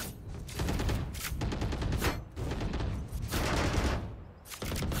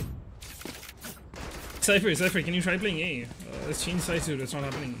 Cypher, can you try playing A? Let's change sides, dude. It's not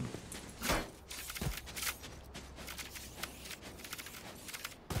happening.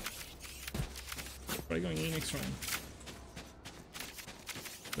 Try going A next round.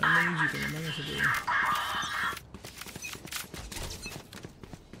 Then you can manage to do it.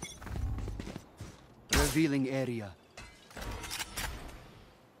 Revealing area.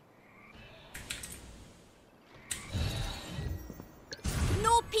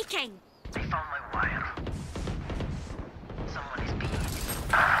 No peeking. I found my wire. Someone is being.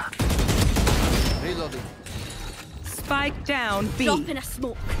 Reloading. Spike down B. Drop in a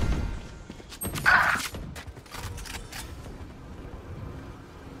smoke.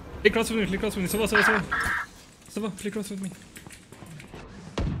 Play cross with me, Sava, play cross with me.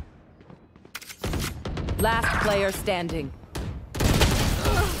 Last player standing.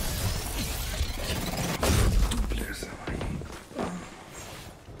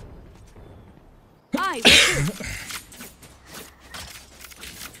 Aye.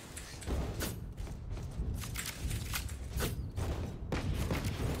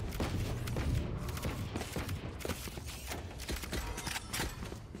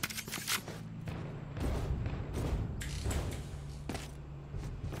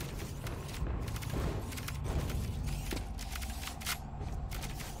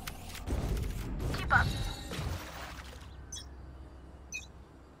 Keep up.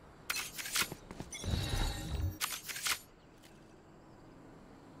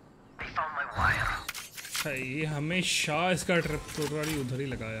 I found my wire. भाई हमेशा इसका trip totally उधर ही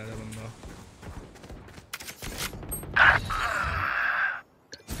लगाया है बंदा.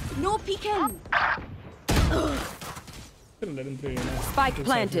 No peeking. Let him play, you know. Spike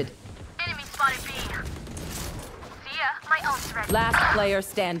planted. Enemy spotted B. See ya. My ult's ready. Last player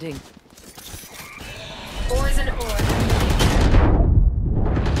standing. Poison orb.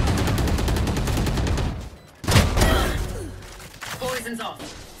 Poison's off.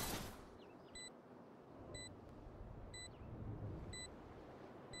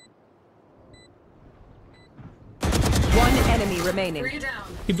 One enemy remaining. 3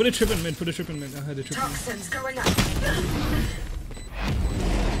 down. He put a trip in mid, I had a trip in mid. Toxins going up.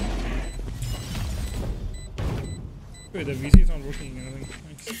 Wait, the VC is not working, I think.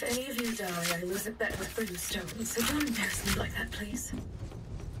 Nice. If any of you die, I lose a bet with brimstone, so don't embarrass me like that, please.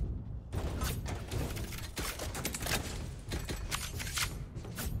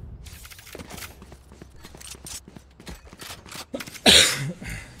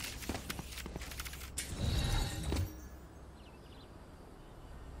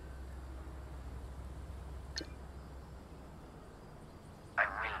 I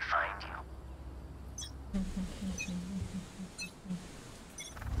will find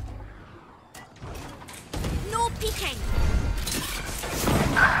peeking.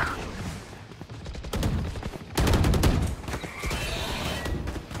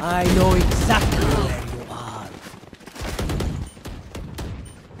 I know exactly where you are.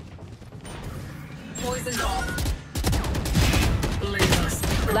 Poisoned off.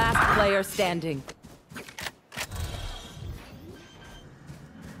 Last player standing.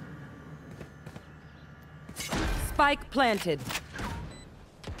 Spike planted.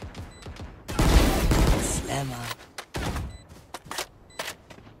 Slammer.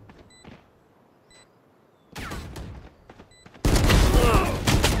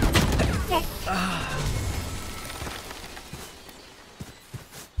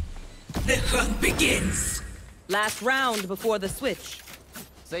 The hunt begins. Last round before the switch.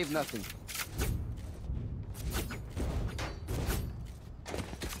 Save nothing.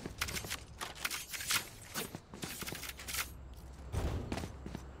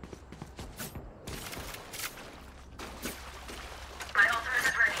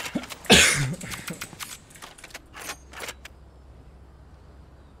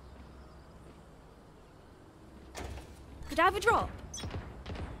 Could I have a drop?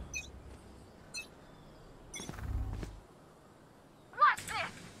 What's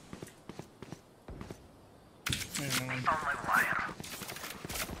this?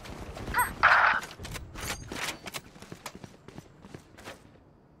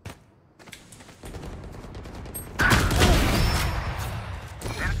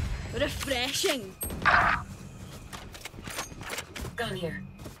 Refreshing. Gun here.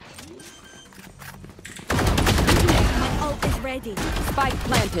 My ult is ready. Spike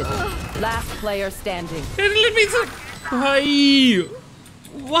planted. Last player standing. Let me भाई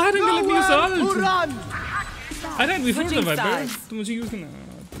why didn't let me use ult? I ran before the Viper. तो मुझे use करना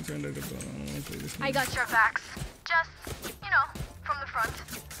पीछे under करता हूँ. I got your backs. Just, you know, from the front.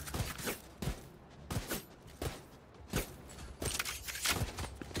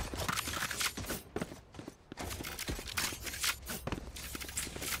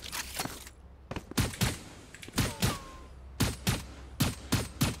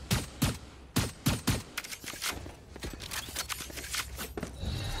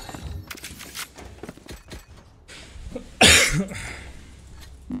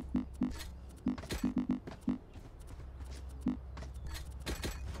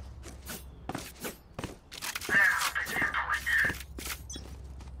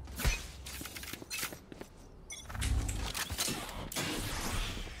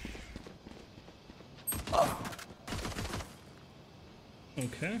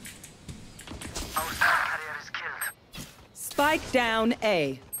 Okay. Spike down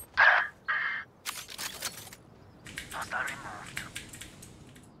A.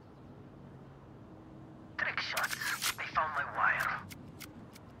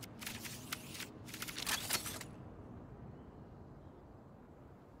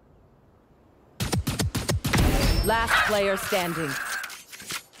 Last player standing.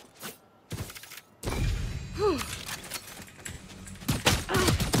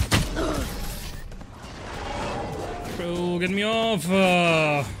 Bro, get me off.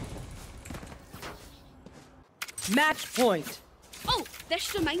 Match point. Oh,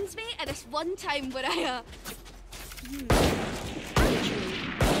 this reminds me of this one time where I never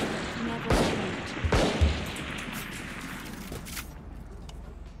mind.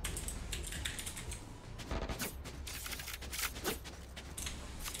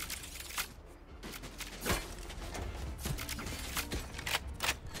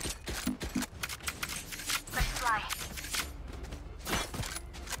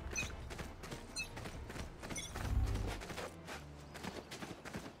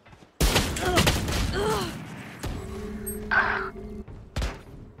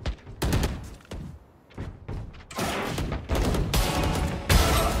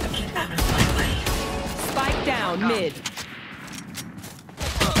 Spike down mid.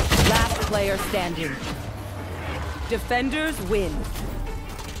 Last player standing. Defenders win.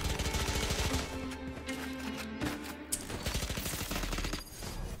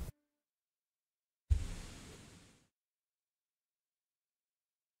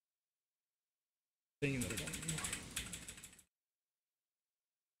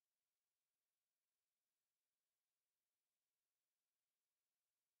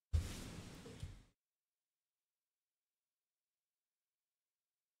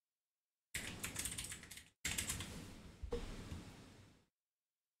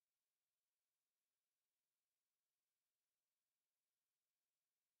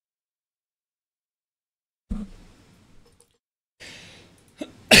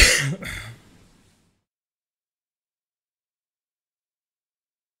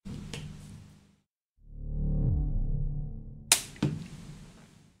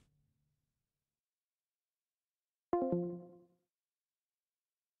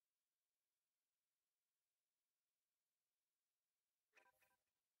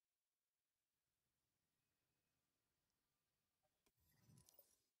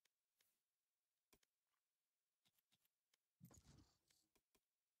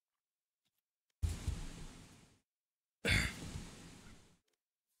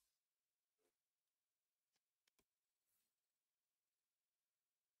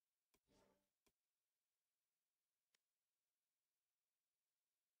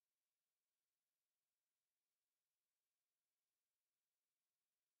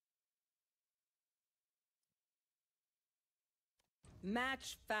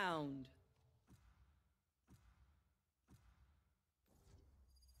 Match found.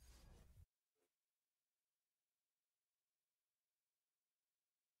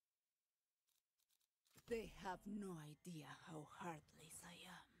 They have no idea how heartless I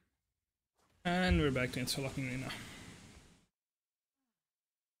am. And we're back to installing right now.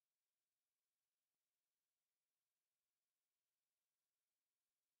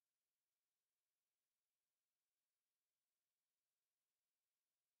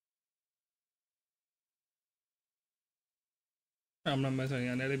 Ram Ram message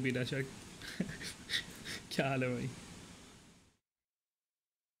आने वाले beta check क्या हाल है भाई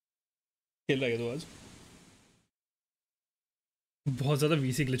खेल रहा है तो आज बहुत ज़्यादा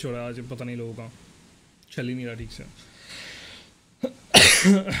वीसी ग्लिच हो रहा है आज पता नहीं लोगों का चल ही नहीं रहा ठीक से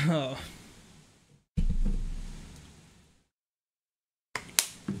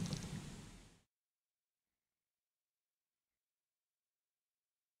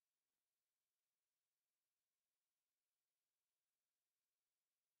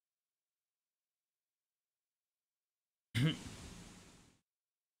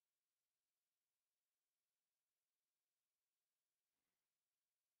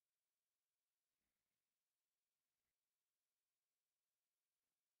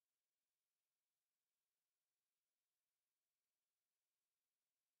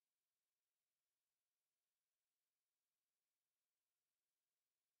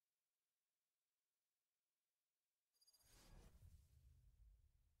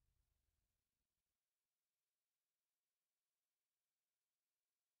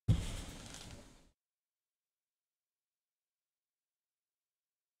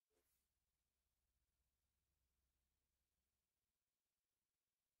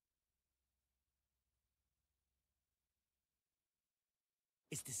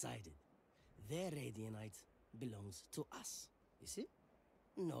It's decided. Their Radianite belongs to us. You see?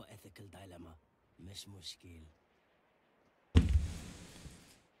 No ethical dilemma. مش مشكل.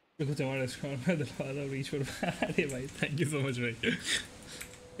 देखो तुम्हारे रेस्टोरेंट में दरवाजा रीच पर अरे भाई थैंक यू सो मच भाई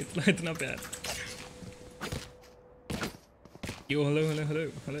इतना प्यार यो hello hello hello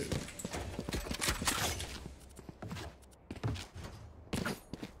hello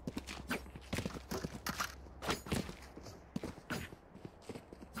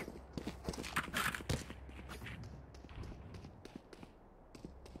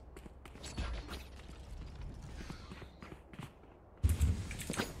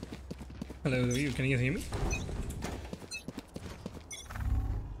Hello, can you hear me?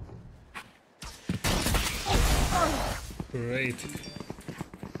 Great.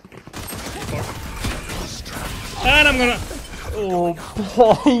 And I'm gonna. Oh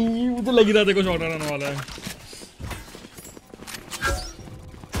boy, मुझे लग रहा था कुछ शॉट आने वाला है.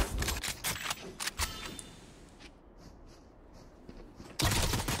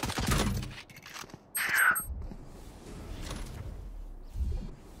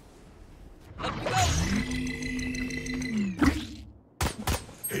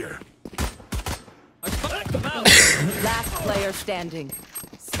 Standing.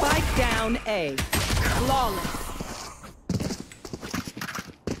 Spike down A. Flawless.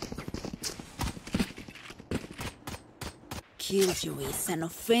 Killjoy is an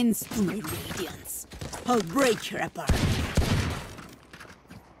offense to my radiance. I'll break her apart.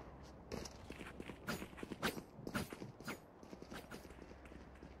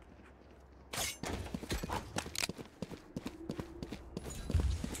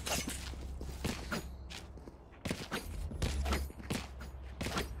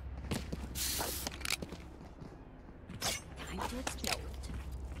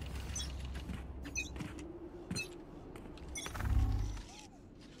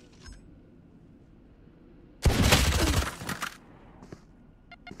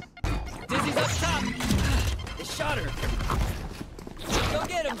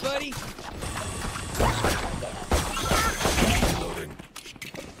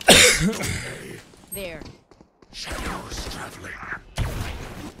 There. Shadows traveling.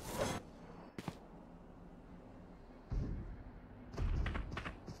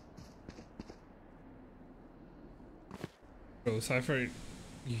 Bro, Cypher,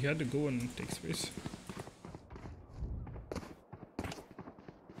 you had to go and take space.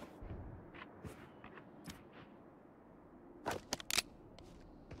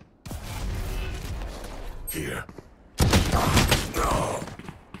 Here.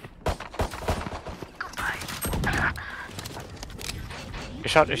 A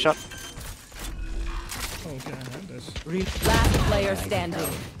shot, a shot. Oh, okay, I had this. Last player standing.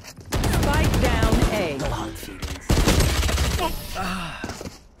 Spike down A.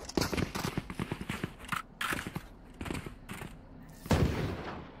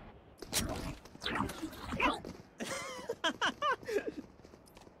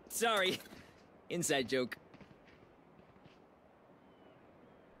 Sorry. Inside joke.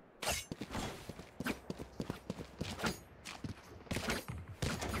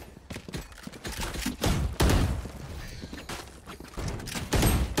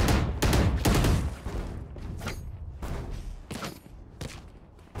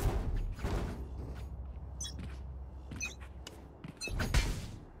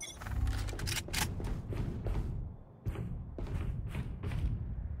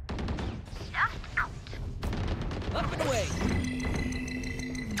 Up and away.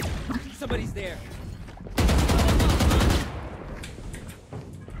 Somebody's there.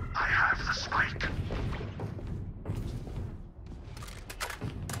 I have the spike.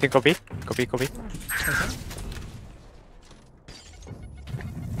 Think copy. Copy, copy.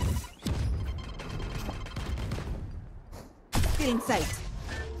 Still in sight.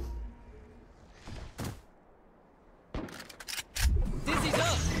 Dizzy's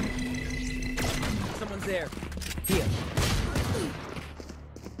up. Someone's there. Here.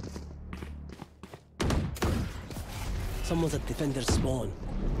 Someone's at defender spawn.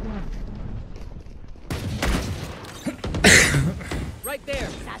 Right there.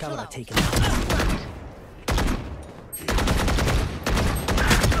 Camera taken out.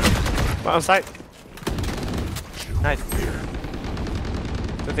 One on site. Nice.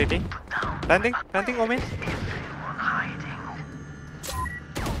 280. Landing, landing, Omen.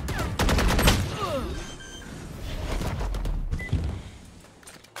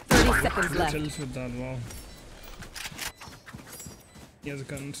 30 seconds left. Chills with that, wow. He has a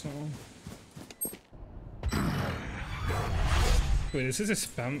gun, so. Wait, this is a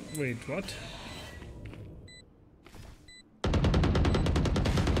spam. Wait, what?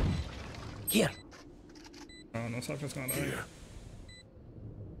 Here. Oh, no, Cypher's gonna die.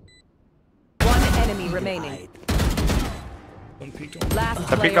 One enemy remaining. Don't peek. Last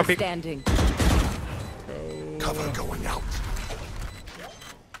player standing. Cover going out.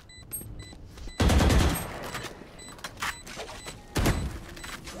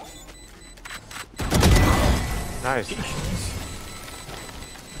 Nice.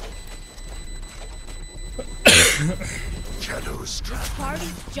 Shadows This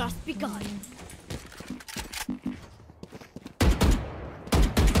party's just begun.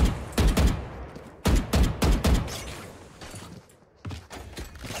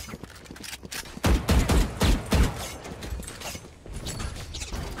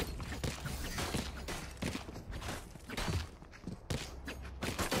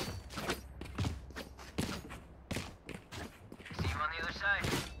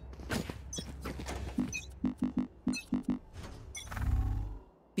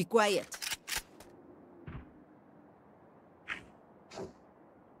 Be quiet.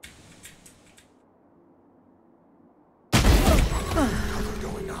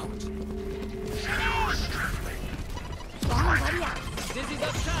 going out. Dizzy's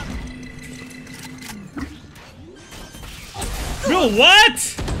up top. Bro, what?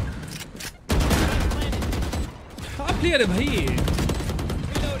 क्या player है भाई?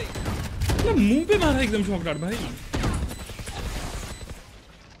 ना मुंह पे मारा एकदम shot dart भाई.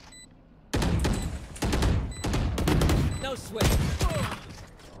 No sweat.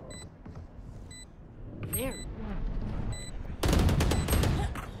 There.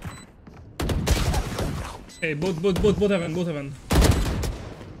 Hey, both heaven.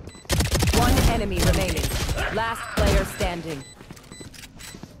 One enemy remaining. Last player standing.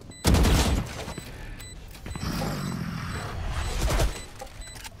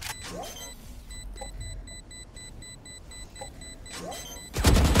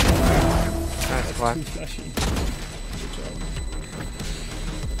 Nice one.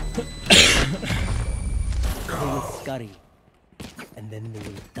 They will scurry, and then they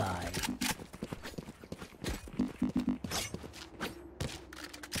will die.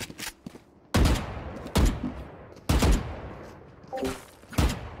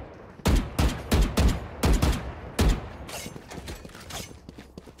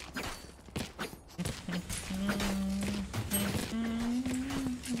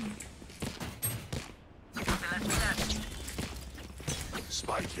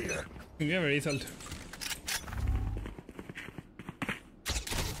 Spike here. Yeah, very salt.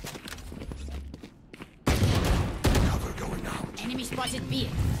 Cover going out. Enemy spotted B.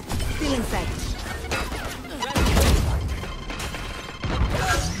 Feeling sight.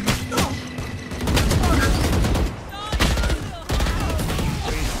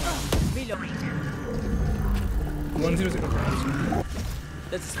 Reload. 1-0.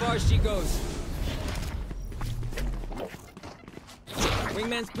 That's as far as she goes.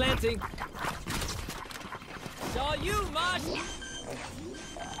 Wingman's planting. It's all you, Mosh.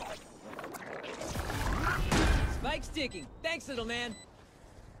 Spike's ticking. Thanks, little man.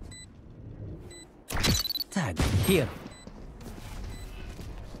 Tag here.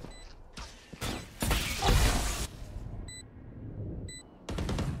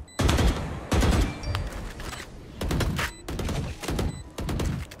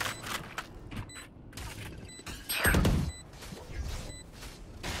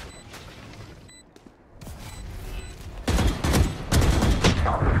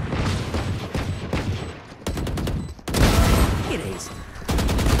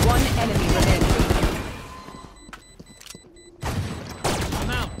 One enemy remaining. I'm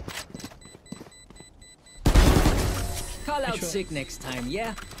out. Call out sick next time,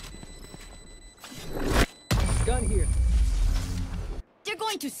 yeah? Gun here. They're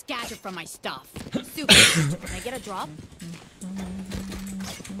going to scatter from my stuff. Super. Can I get a drop?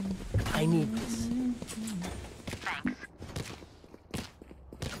 I need this.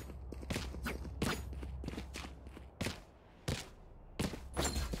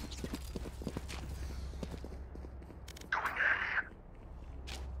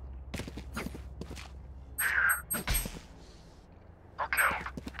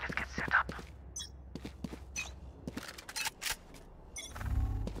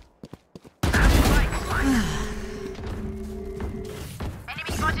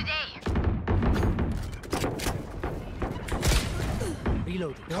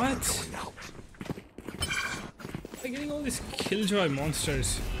 What? I'm getting all these killjoy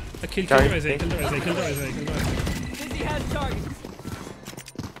monsters. Kill the Isaiah. Dizzy has targets.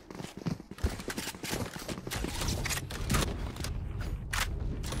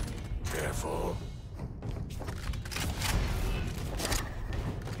 Careful.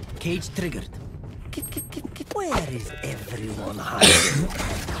 Cage triggered. Where is everyone hiding?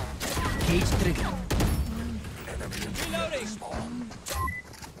 Cage triggered. Reloading.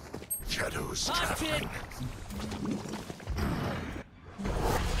 Shadows Hot traveling. kid.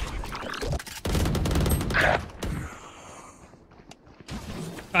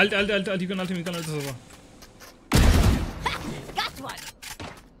 Alt, you can ult him, over. Got one.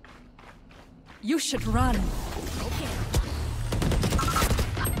 You should run. Okay.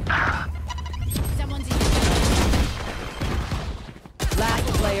 Someone's in. Last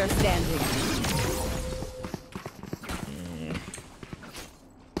player standing.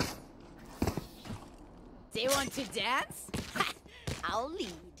 They want to dance? I'll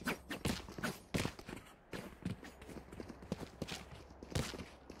lead.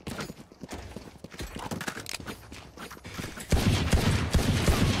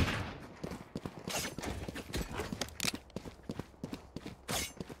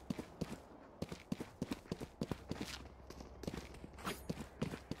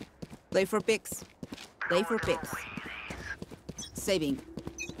 Play for picks. Play for picks. Saving.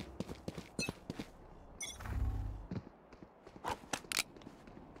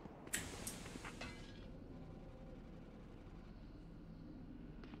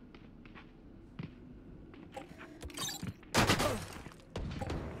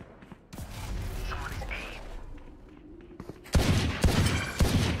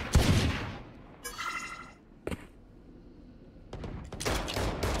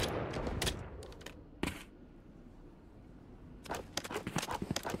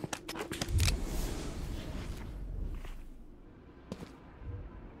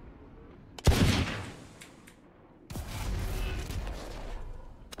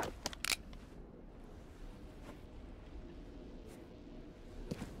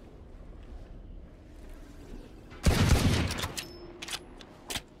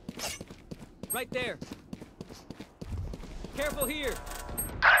 Right there. Careful here.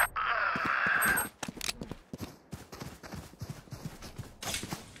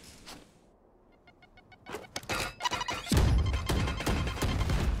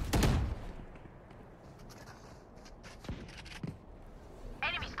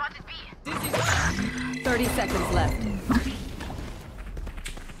 Enemy spotted B. 30 seconds left.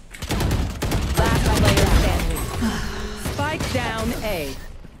 Last player standing. Spike down A.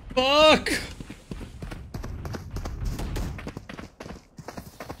 Fuck!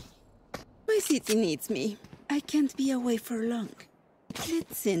 city needs me. I can't be away for long.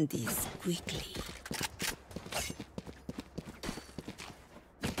 Let's end this quickly.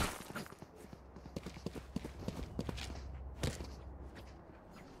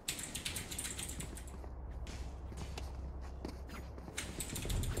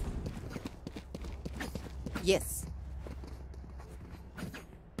 Yes.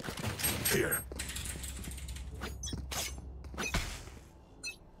 Here.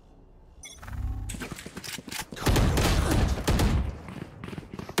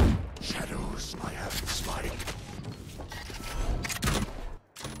 Shadows, I have the spike.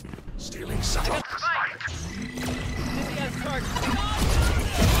 Stealing some.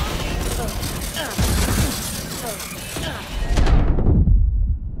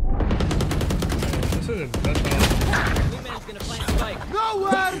 This is a best Wingman's gonna plant spike.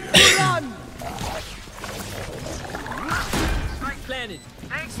 Nowhere to run! Spike planted.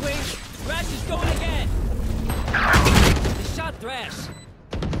 Swing. Thrash is going again. The shot Thrash.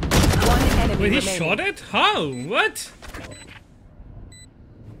 One enemy Wait, he remaining. shot it? How? What?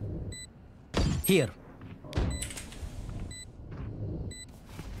 Here.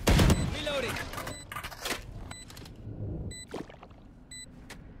 Reloading.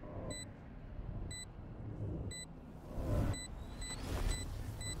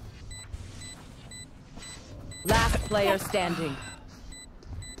 Last player standing.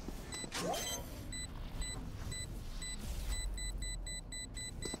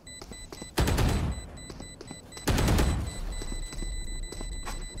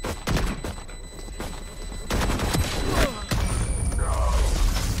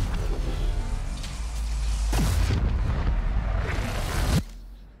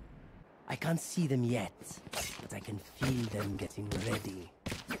 I can't see them yet, but I can feel them getting ready.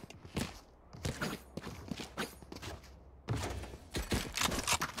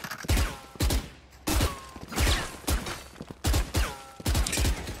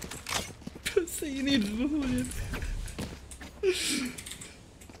 सही नहीं मुझे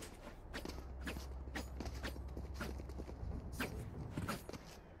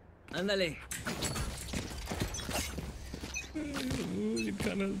Ándale. You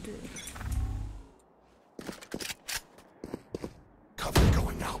can't help it. Cover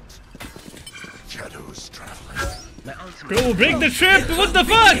going out. Shadows traveling. Bro, break the trip! What the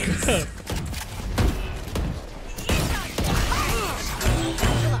fuck?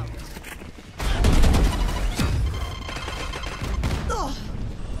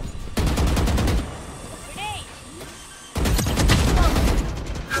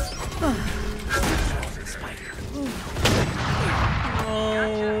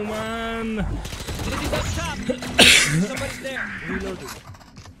 Oh man. Enemies up top. Somebody's there. Reloading.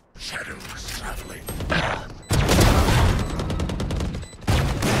 Shadows traveling.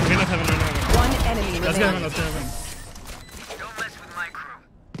 One enemy Let's remaining. get him, let's get him. Don't mess with my crew.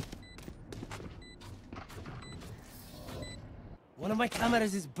 One of my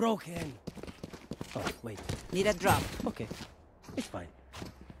cameras is broken. Oh, wait. Need a drop. Okay. It's fine.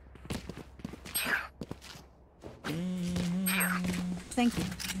 Thank you.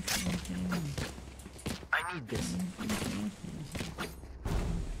 I need this.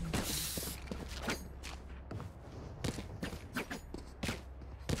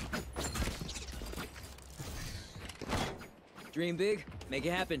 Dream big, make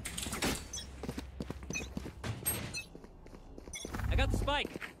it happen. I got the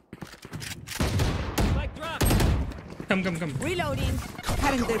spike. Spike drop. Come. Reloading.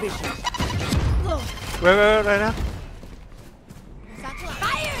 Cutting their vision. Wait, right now.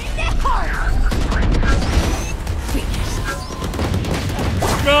 Fire in the hole!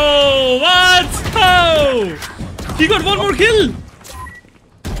 Bro, what? How? He got one more kill.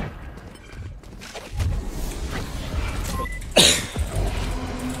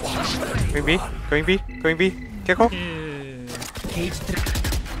 Going B. Careful. Cage 3.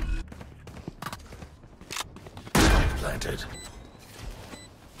 Planted.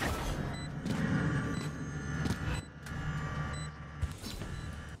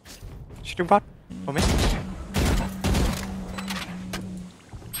 Shooting bot. For me.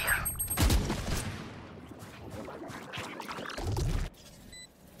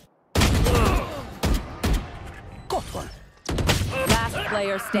 Got one. Last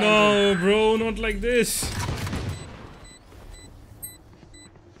player standing. No, bro, not like this.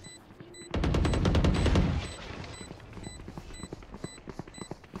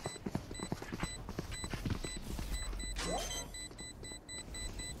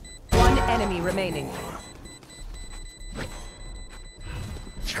 One enemy remaining.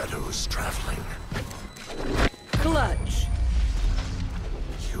 Shadows traveling. Clutch.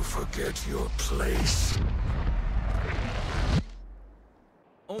 You forget your place.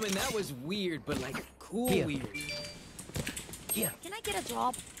 Omen, that was weird, but like cool Here. weird. Here. Can I get a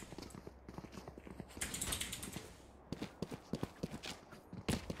drop?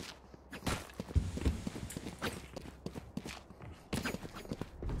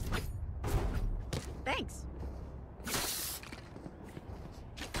 Thanks.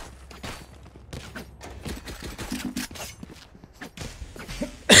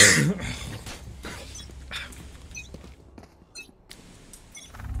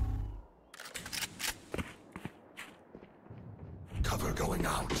 Cover going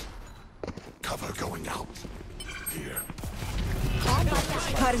out. Cover going out. Here.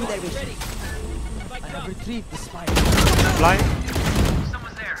 Cutting their vision. I have retrieved the spider. Blind.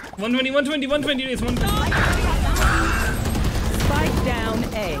 120 race, 120. Spike down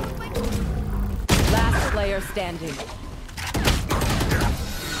A. Last player standing.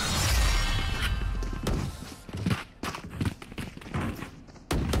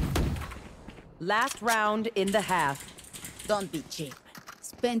 Last round in the half. Don't be cheap.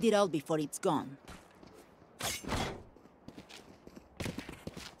 Spend it all before it's gone.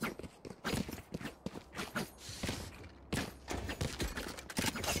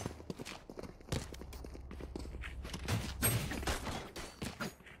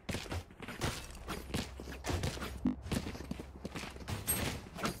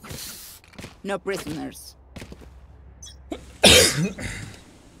 No prisoners.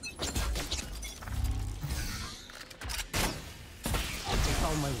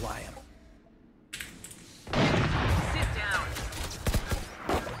 On my wire. Sit down.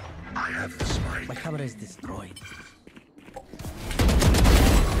 I have the spike. My camera is destroyed.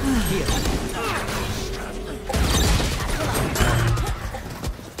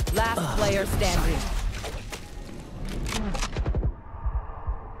 Last player standing.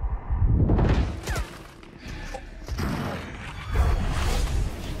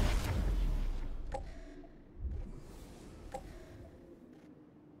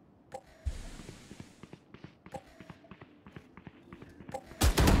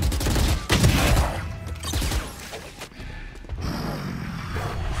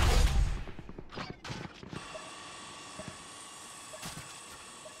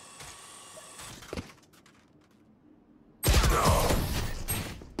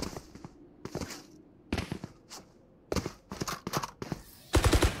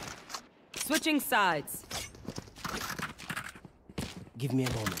 Switching sides. Give me a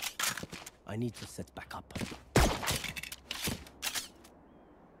moment. I need to set back up.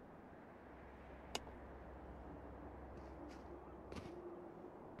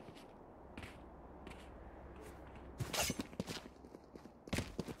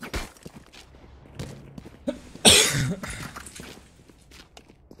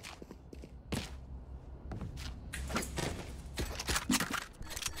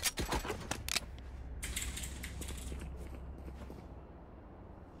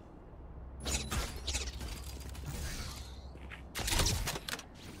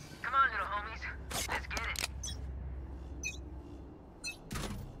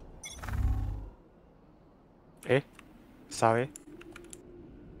 Sorry.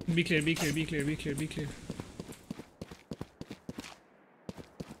 Be clear, be clear, be clear, be clear, be clear.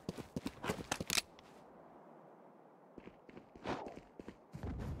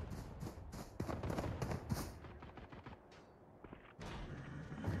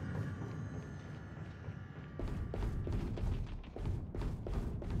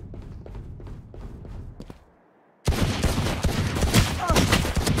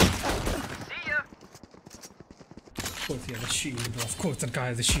 Of course he has a shield, bro. Of course that guy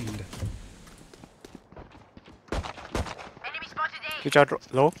has a shield. Switch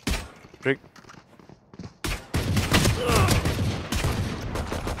out low. Brick.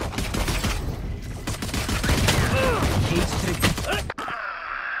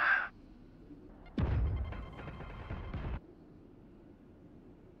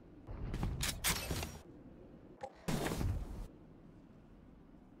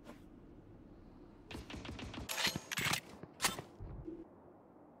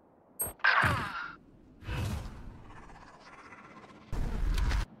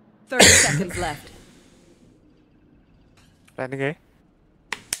 Seconds left. Landing A.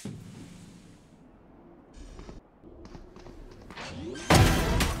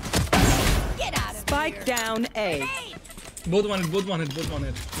 Get out of Spike down A. Both one hit, both one hit, both one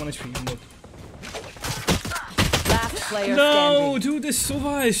hit. 1 HP on both. Last player No, standing. dude, this is so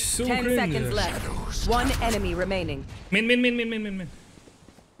harsh, so 10 cringe. seconds left. One enemy remaining. Min.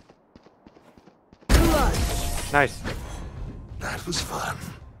 Nice. That was fun.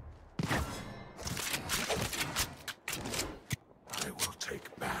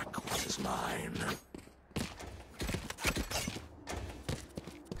 mine.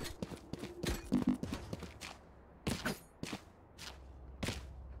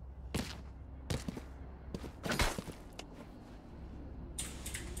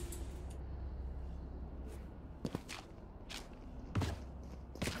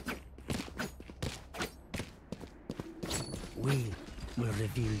 We will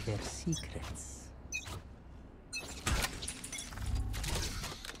reveal their secrets.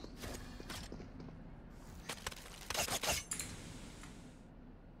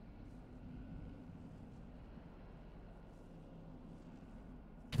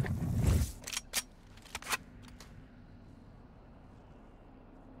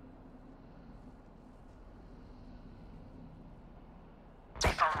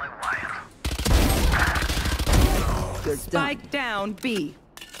 Spike down B.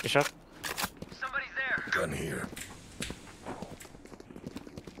 Good shot. Somebody's there. Gun here.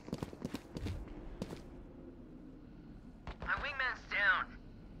 My wingman's down.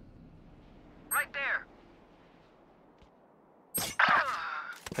 Right there.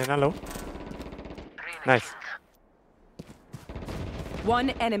 Reyna low. Nice.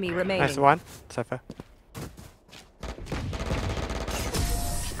 One enemy remaining. Nice one. Cypher.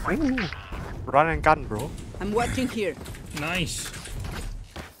 Ooh. Run and gun, bro. I'm watching here. Nice.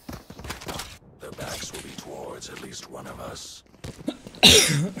 Their backs will be towards at least one of us.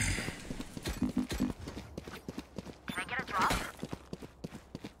 Can I get a drop?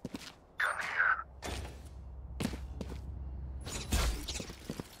 Gun here.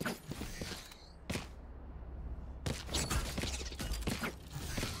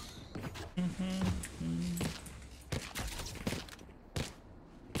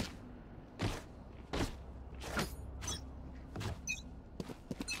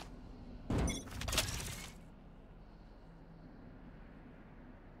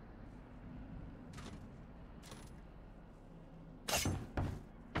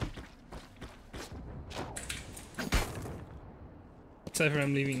 Cypher,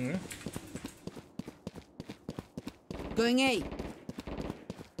 I'm leaving. Going A.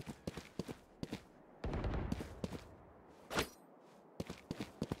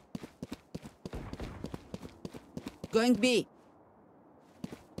 Going B.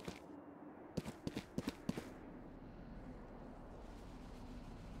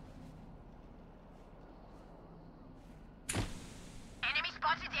 Enemy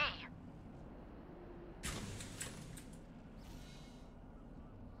spotted A.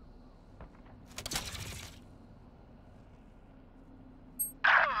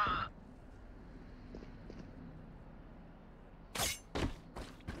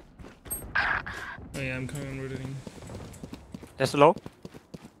 Oh yeah, I'm coming. I'm rotating. That's low.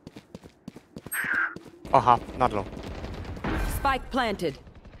 Oh, half. Not low. Spike planted.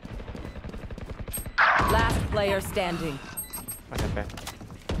 Last player standing. Okay, okay.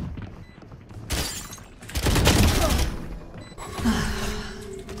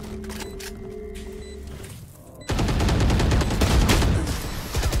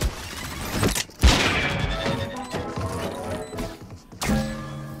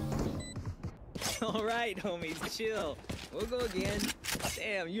 All right, homies, chill. We'll go again.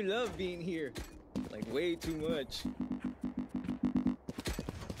 Damn, you love being here. Like, way too much.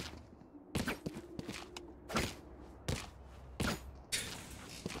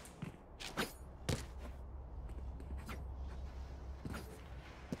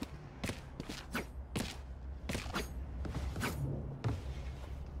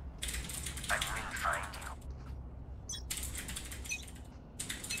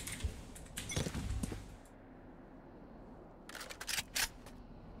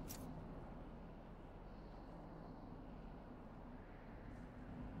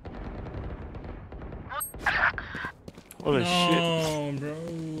 Holy shit. No,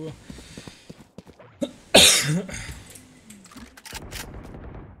 bro.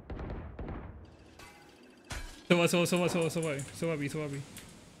 So B.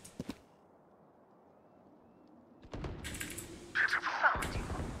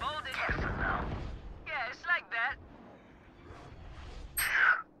 Bold it. Careful now. Yeah, it's like that.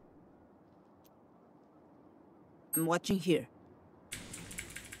 I'm watching here.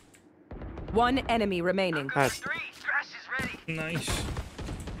 One enemy remaining. Nice. Thrash is ready. Nice.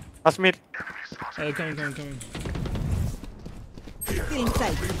 Last mid. Coming. Get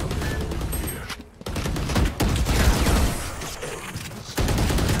inside.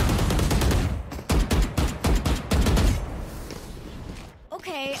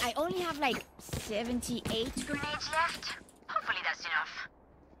 Okay, I only have like 78 grenades left. Hopefully that's enough.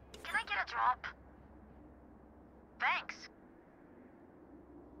 Can I get a drop? Thanks.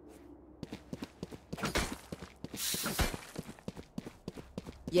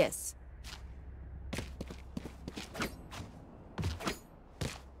 Yes.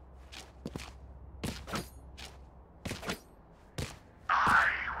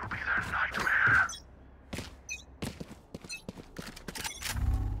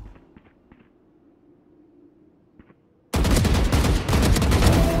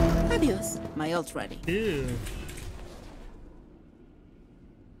 Adios. My ult's ready. Ew.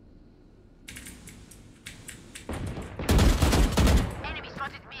 Enemy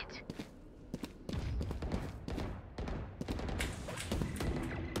spotted mid.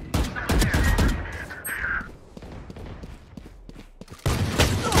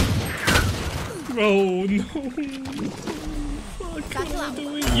 Bro, no. Fuck, what am I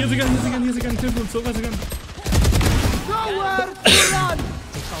doing? Here's a gun. Careful, so has a gun. Nowhere to run!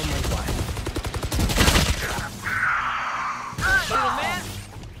 Oh my god.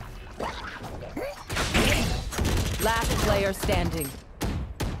 Last player standing.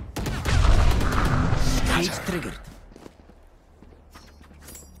 Cage triggered.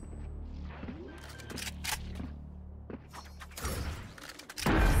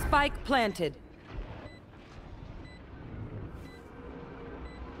 Spike planted.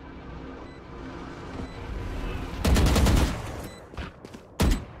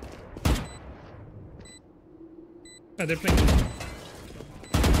 They're playing.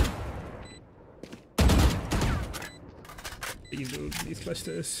 Please, dude, please clutch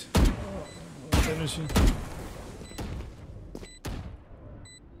this. Energy.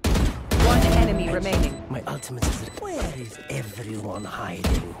 One enemy remaining. My ultimate is... Where is everyone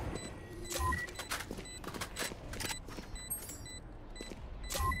hiding?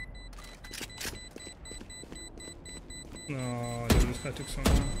 No, they just took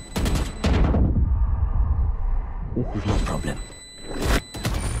someone. This is no problem.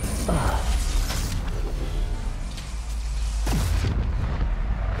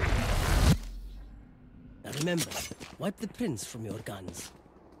 Now remember, wipe the prints from your guns.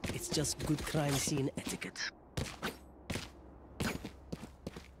 It's just good crime scene etiquette.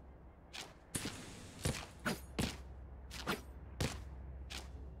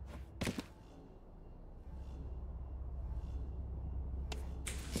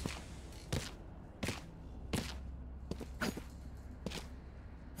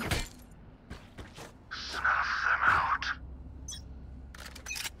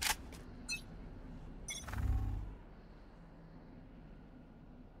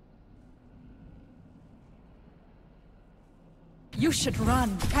 You should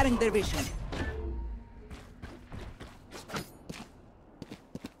run, cutting their vision.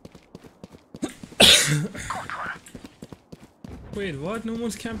 Wait, what? No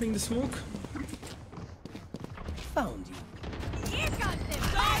one's camping the smoke? Found you. Here comes them.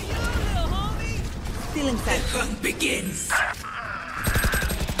 Saw you, little homie. Still inside. The hunt begins.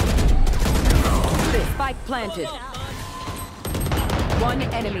 Spike planted. One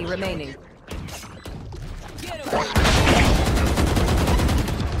enemy remaining.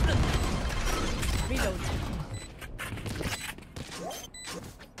 Reload.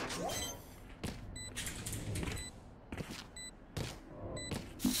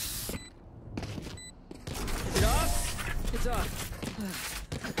 Is it off? It's off.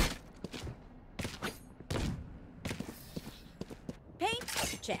 Paint?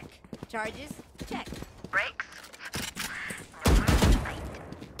 Check. Charges? Check. Brakes?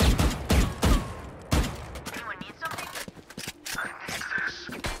 Anyone need something? I need this.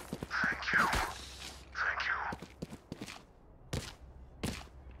 Thank you. Thank you.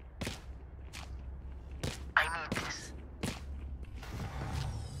 I need this.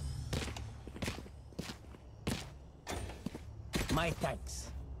 My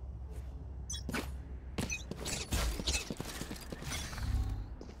thanks.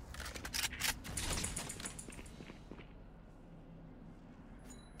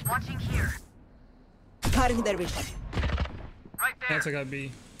 Watching here. Cutting their vision. Right there. That's I got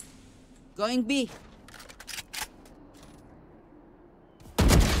B. Going B.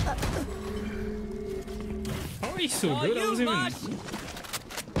 How are you so good?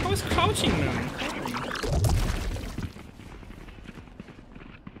 I was crouching, man.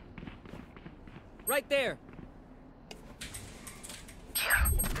 Right there.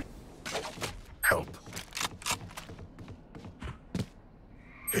 Help.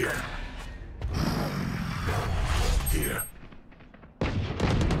 Here. Here.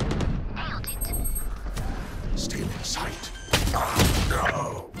 Nailed it. Still in sight.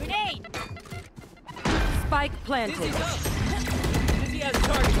 No. Grenade. Spike planted. Dizzy's up. Dizzy has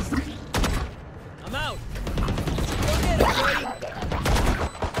targets. I'm out. Go get him, buddy.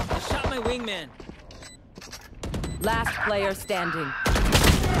 I shot my wingman. Last player standing.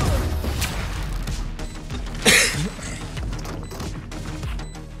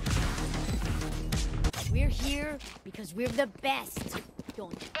 because we're the best.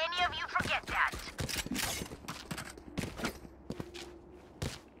 Don't Any of you forget that.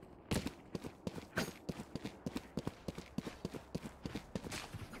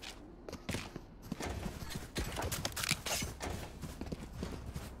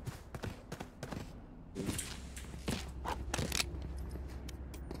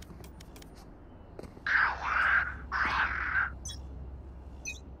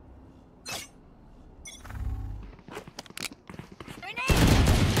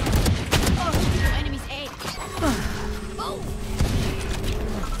 enemies A. Oh.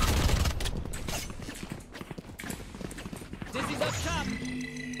 Dizzy's up top.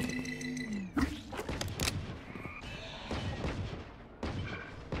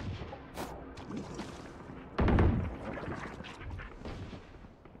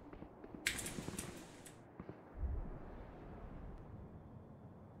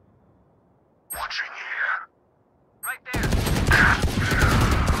 Watching here. Right there.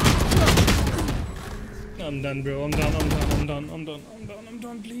 I'm done, bro. I'm done,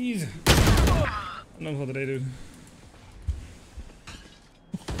 please. I'm done for the day, dude.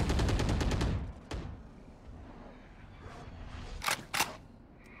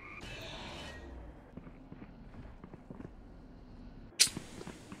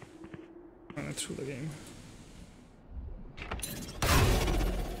 I'm through the game.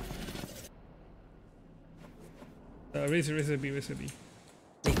 Racer B.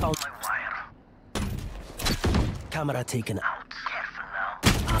 They found my wire. Camera taken out. Careful now.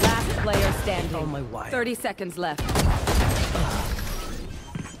 Last player standing. Found my wire. 30 seconds left.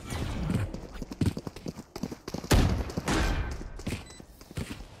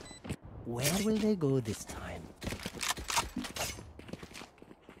 Where will they go this time?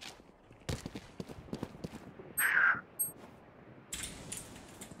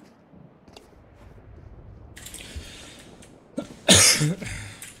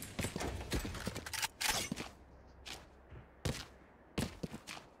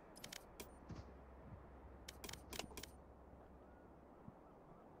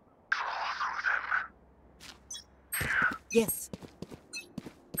 Yes.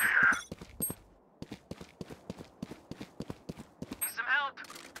 Need some help.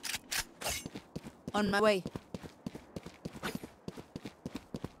 On my way.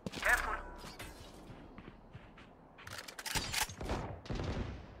 Careful.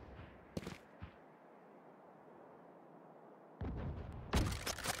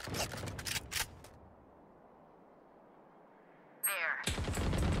 There.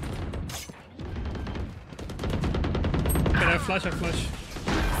 But I flash.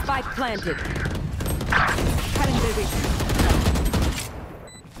 Spike planted. Cutting baby.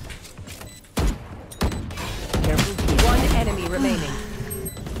 Careful. One enemy remaining.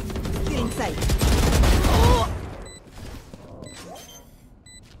 Still inside.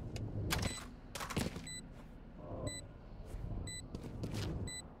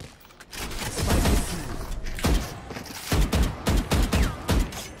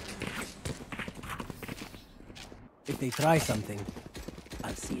 If they try something,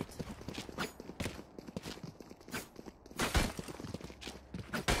 I'll see it.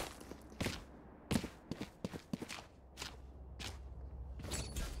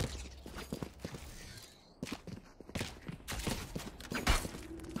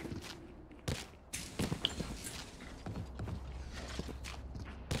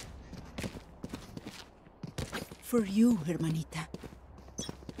 For you, hermanita.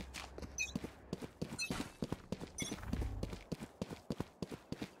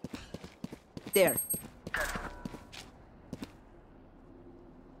 There.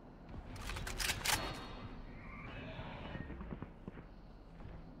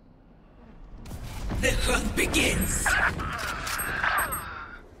 The hunt begins!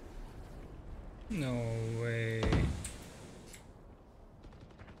 No way.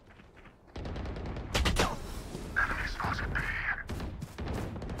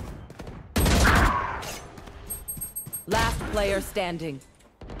 Last player standing.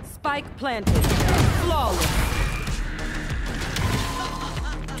 Spike planted. Flawless.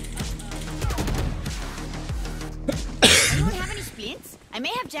 Anyone have any splints? I may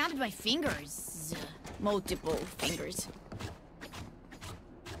have jammed my fingers. Multiple fingers.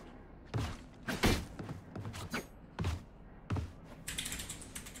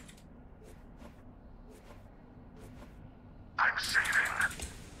 I'm saving.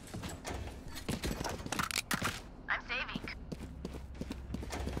 I'm saving.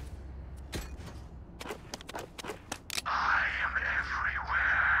 I am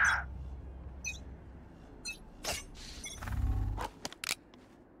everywhere.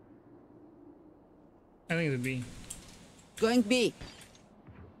 I think it's a B. Going B.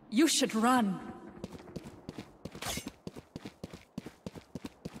 You should run.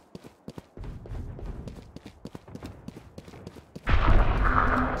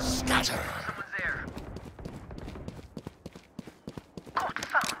 Scatter. Someone's there. God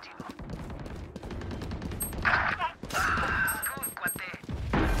found you.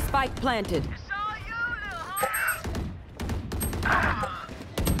 Spike planted.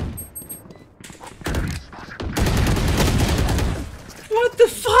 What the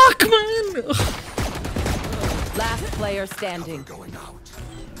fuck, man? Last player standing. Going out.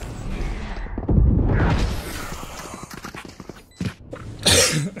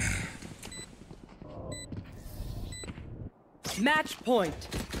 Match point.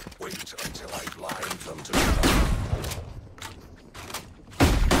 Wait until I blind them to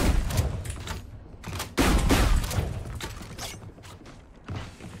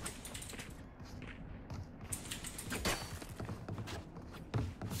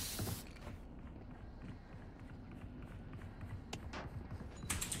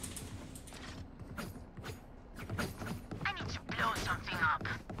I need to blow something up.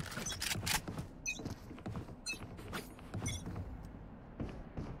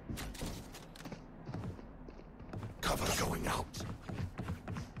 Cover going out.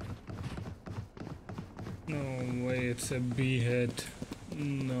 No way, it's a B hit.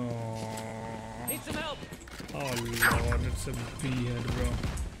 No. Need some help. Oh lord, it's a B hit,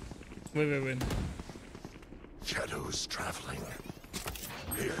 bro. Wait. Shadows traveling.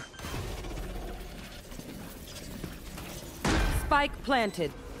 Here. Spike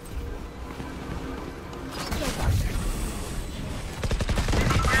planted.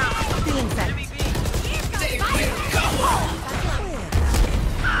 Feeling set.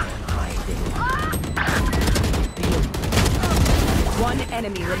 One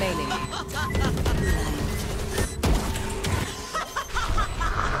enemy remaining.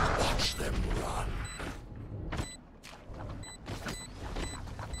 Watch them run.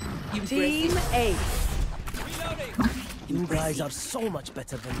 Team Ace. You guys are so much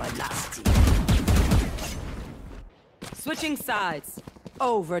better than my last team. Switching sides.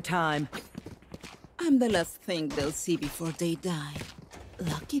 Overtime. I'm the last thing they'll see before they die.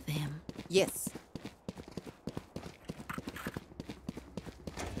 Lucky them. Yes.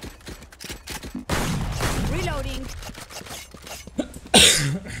 Reloading.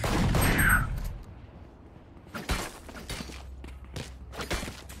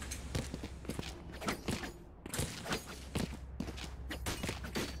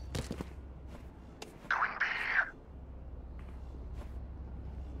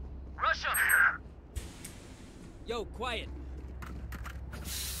 Russia. Yo, quiet.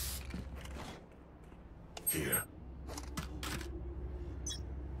 Here.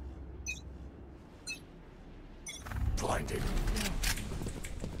 Blinding.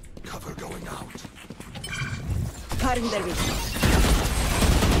 Cover going out. Cutting their vision.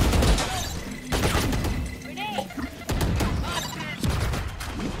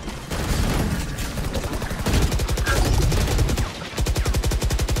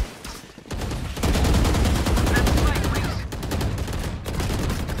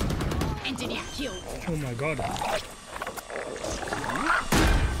 Engineer kill. Oh my god.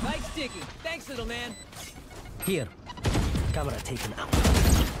 Mike's sticky. Thanks, little man. Here. Camera taken out.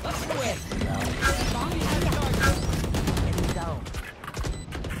 Up and away. Enemy down.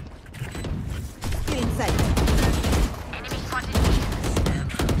 Feeling set. Enemy spotted.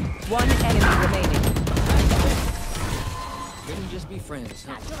 One enemy remaining. Couldn't just be friends,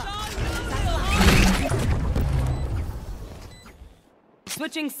 huh?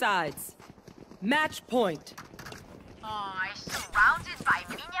 Switching sides. Match point. Oh, surrounded by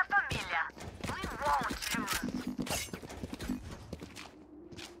minha família. We won't lose.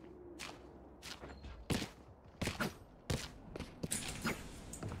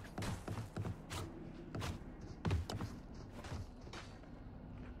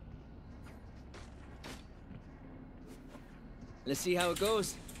 Let's see how it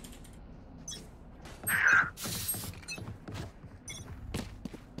goes.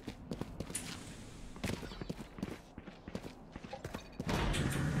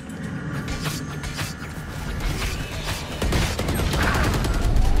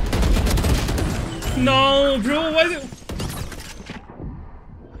 No, bro, why is it?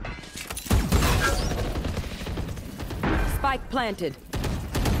 Spike planted.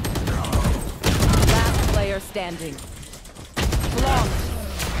 Last player standing. Flawless.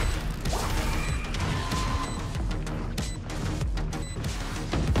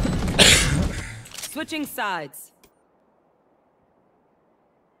 Switching sides.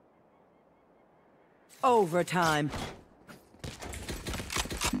 Overtime.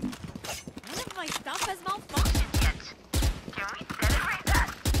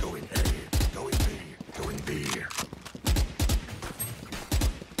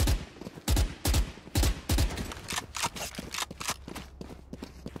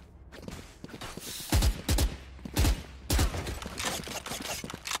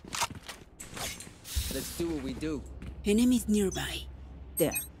 Let's do what we do. Enemies nearby.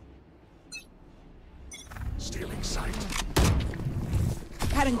 There. Stealing sight.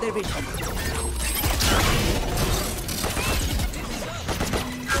 Cutting their vision.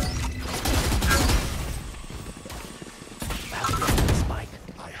 Spike.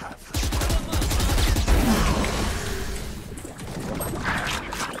 I have the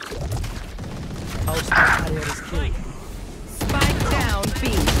spike. Spike down B.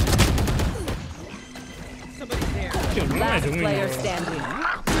 Somebody's there. Last player standing.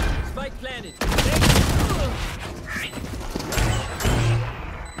 Spike planted.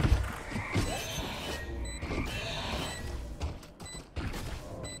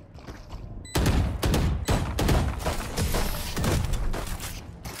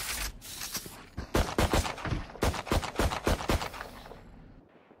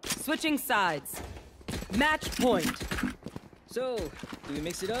 Switching sides. Match point. So, do we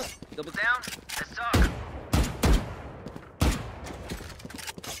mix it up? Double down. Let's talk.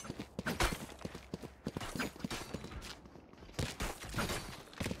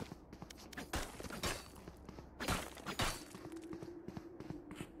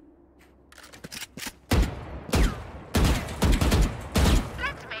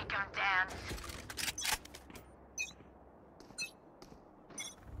 Let's make them dance.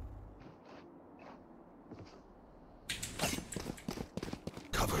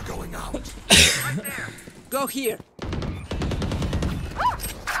 cover going out. Go here.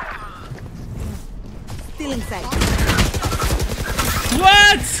 Still inside.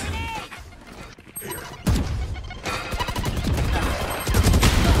 What?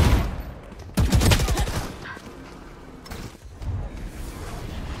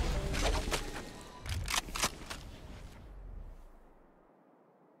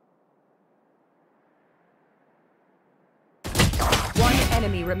 One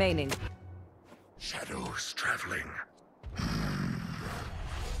enemy remaining. Shadows traveling.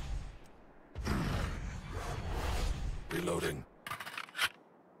 Reloading.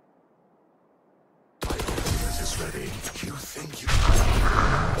 My ultimate is ready. You think you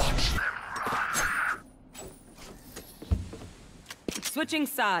watch them. Switching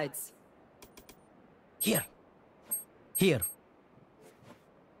sides. Here. Here.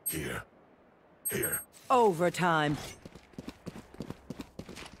 Here. Here. Overtime.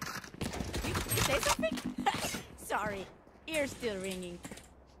 Say something? Sorry, ear's still ringing.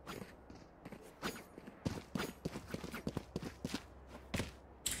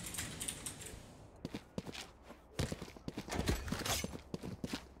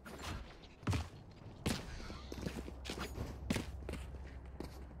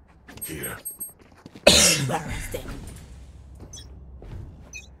 Here. Embarrassing.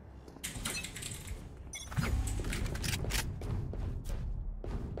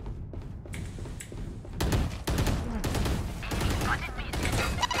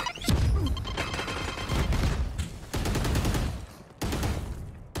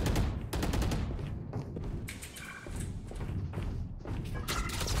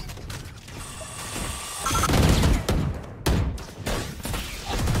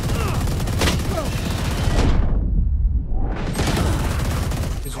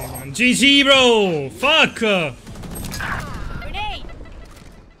 GG, bro. Fuck. Grenade.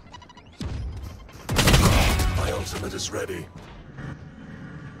 My ultimate is ready.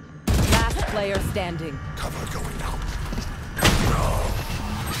 Last player standing. Cover going out.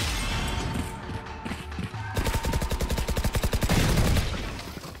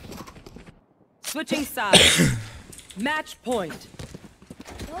 Switching sides. Match point.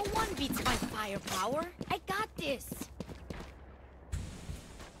 No one beats my firepower. I got this.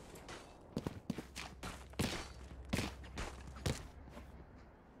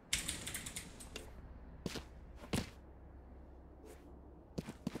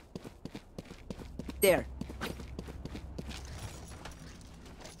 There.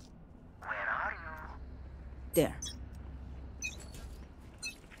 Where are you? There.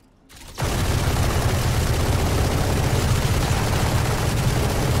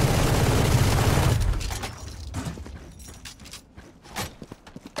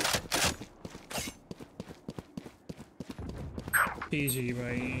 GG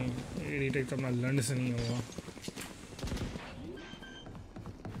भाई retake तो अपना लंड से नहीं होगा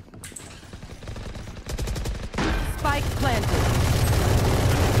Spike planted.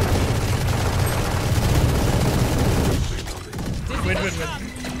 Wait.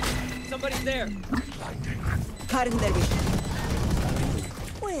 Somebody's there. Cutting their vision.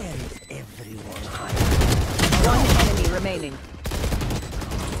 Where is everyone hiding? One enemy remaining.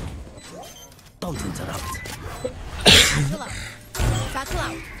 Don't interrupt. Satchel out. Satchel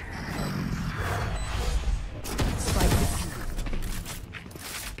out.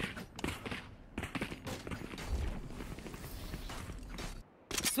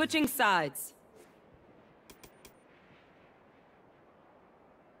 Switching sides.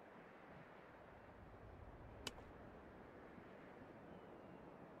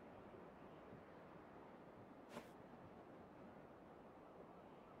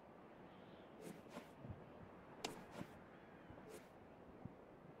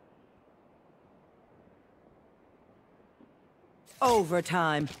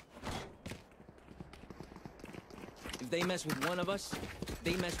 Overtime. If they mess with one of us,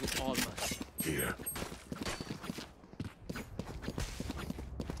 they mess with all of us. Here.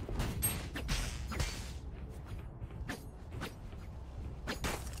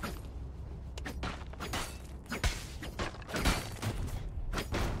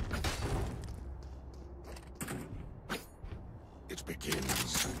 It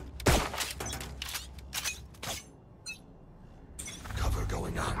begins. Cover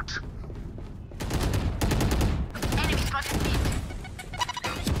going out. Enemy spotted mid.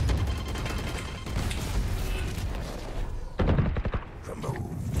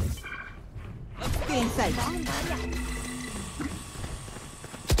 Removed. Stay inside.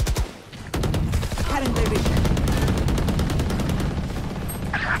 Current division.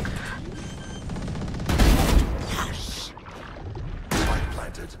 Spike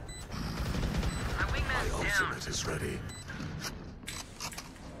planted. My ultimate is ready.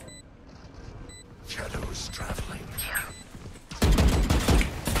 Shadows traveling.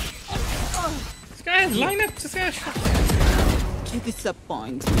 This guy has lineup. This guy You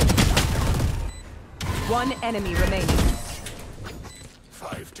disappoint. One enemy remaining.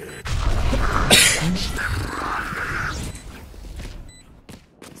 5 dead.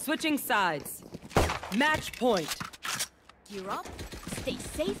 Switching sides. Match point. Gear up, stay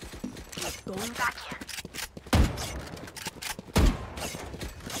safe, we're going back in.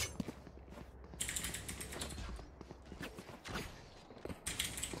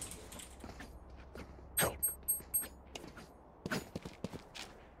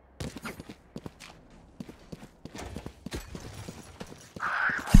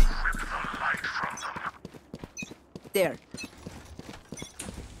 There.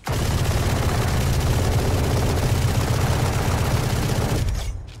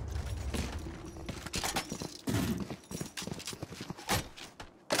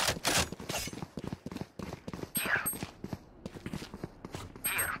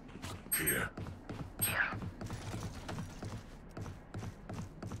 Here.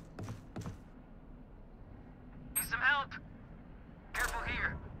 Need some help? Careful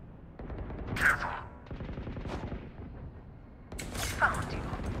here. Careful. Found you.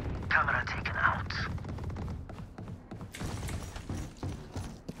 Camera taken out.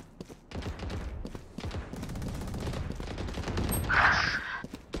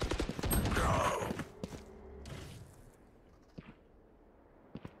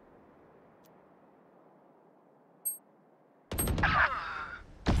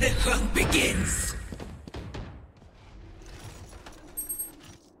 The hunt begins.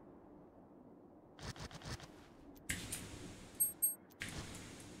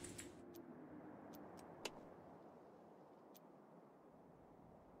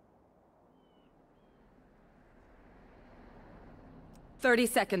 Thirty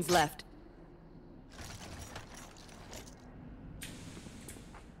seconds left.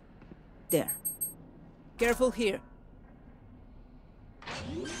 There. Careful here.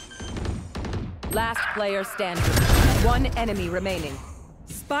 Last player standing. One enemy remaining.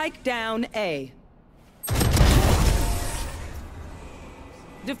 Spike down A.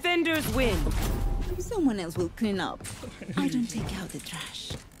 Defenders win. Someone else will clean up. I don't take out the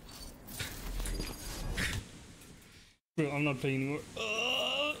trash. Bro, I'm not playing anymore.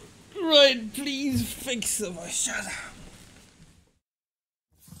 Right, please fix the voice chat.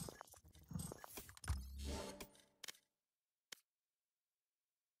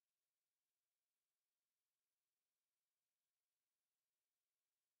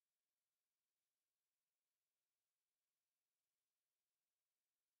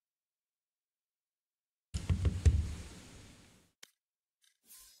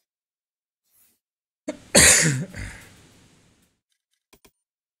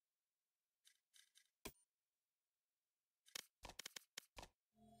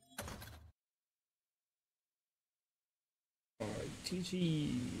 Alright,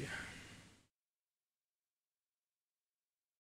 GG.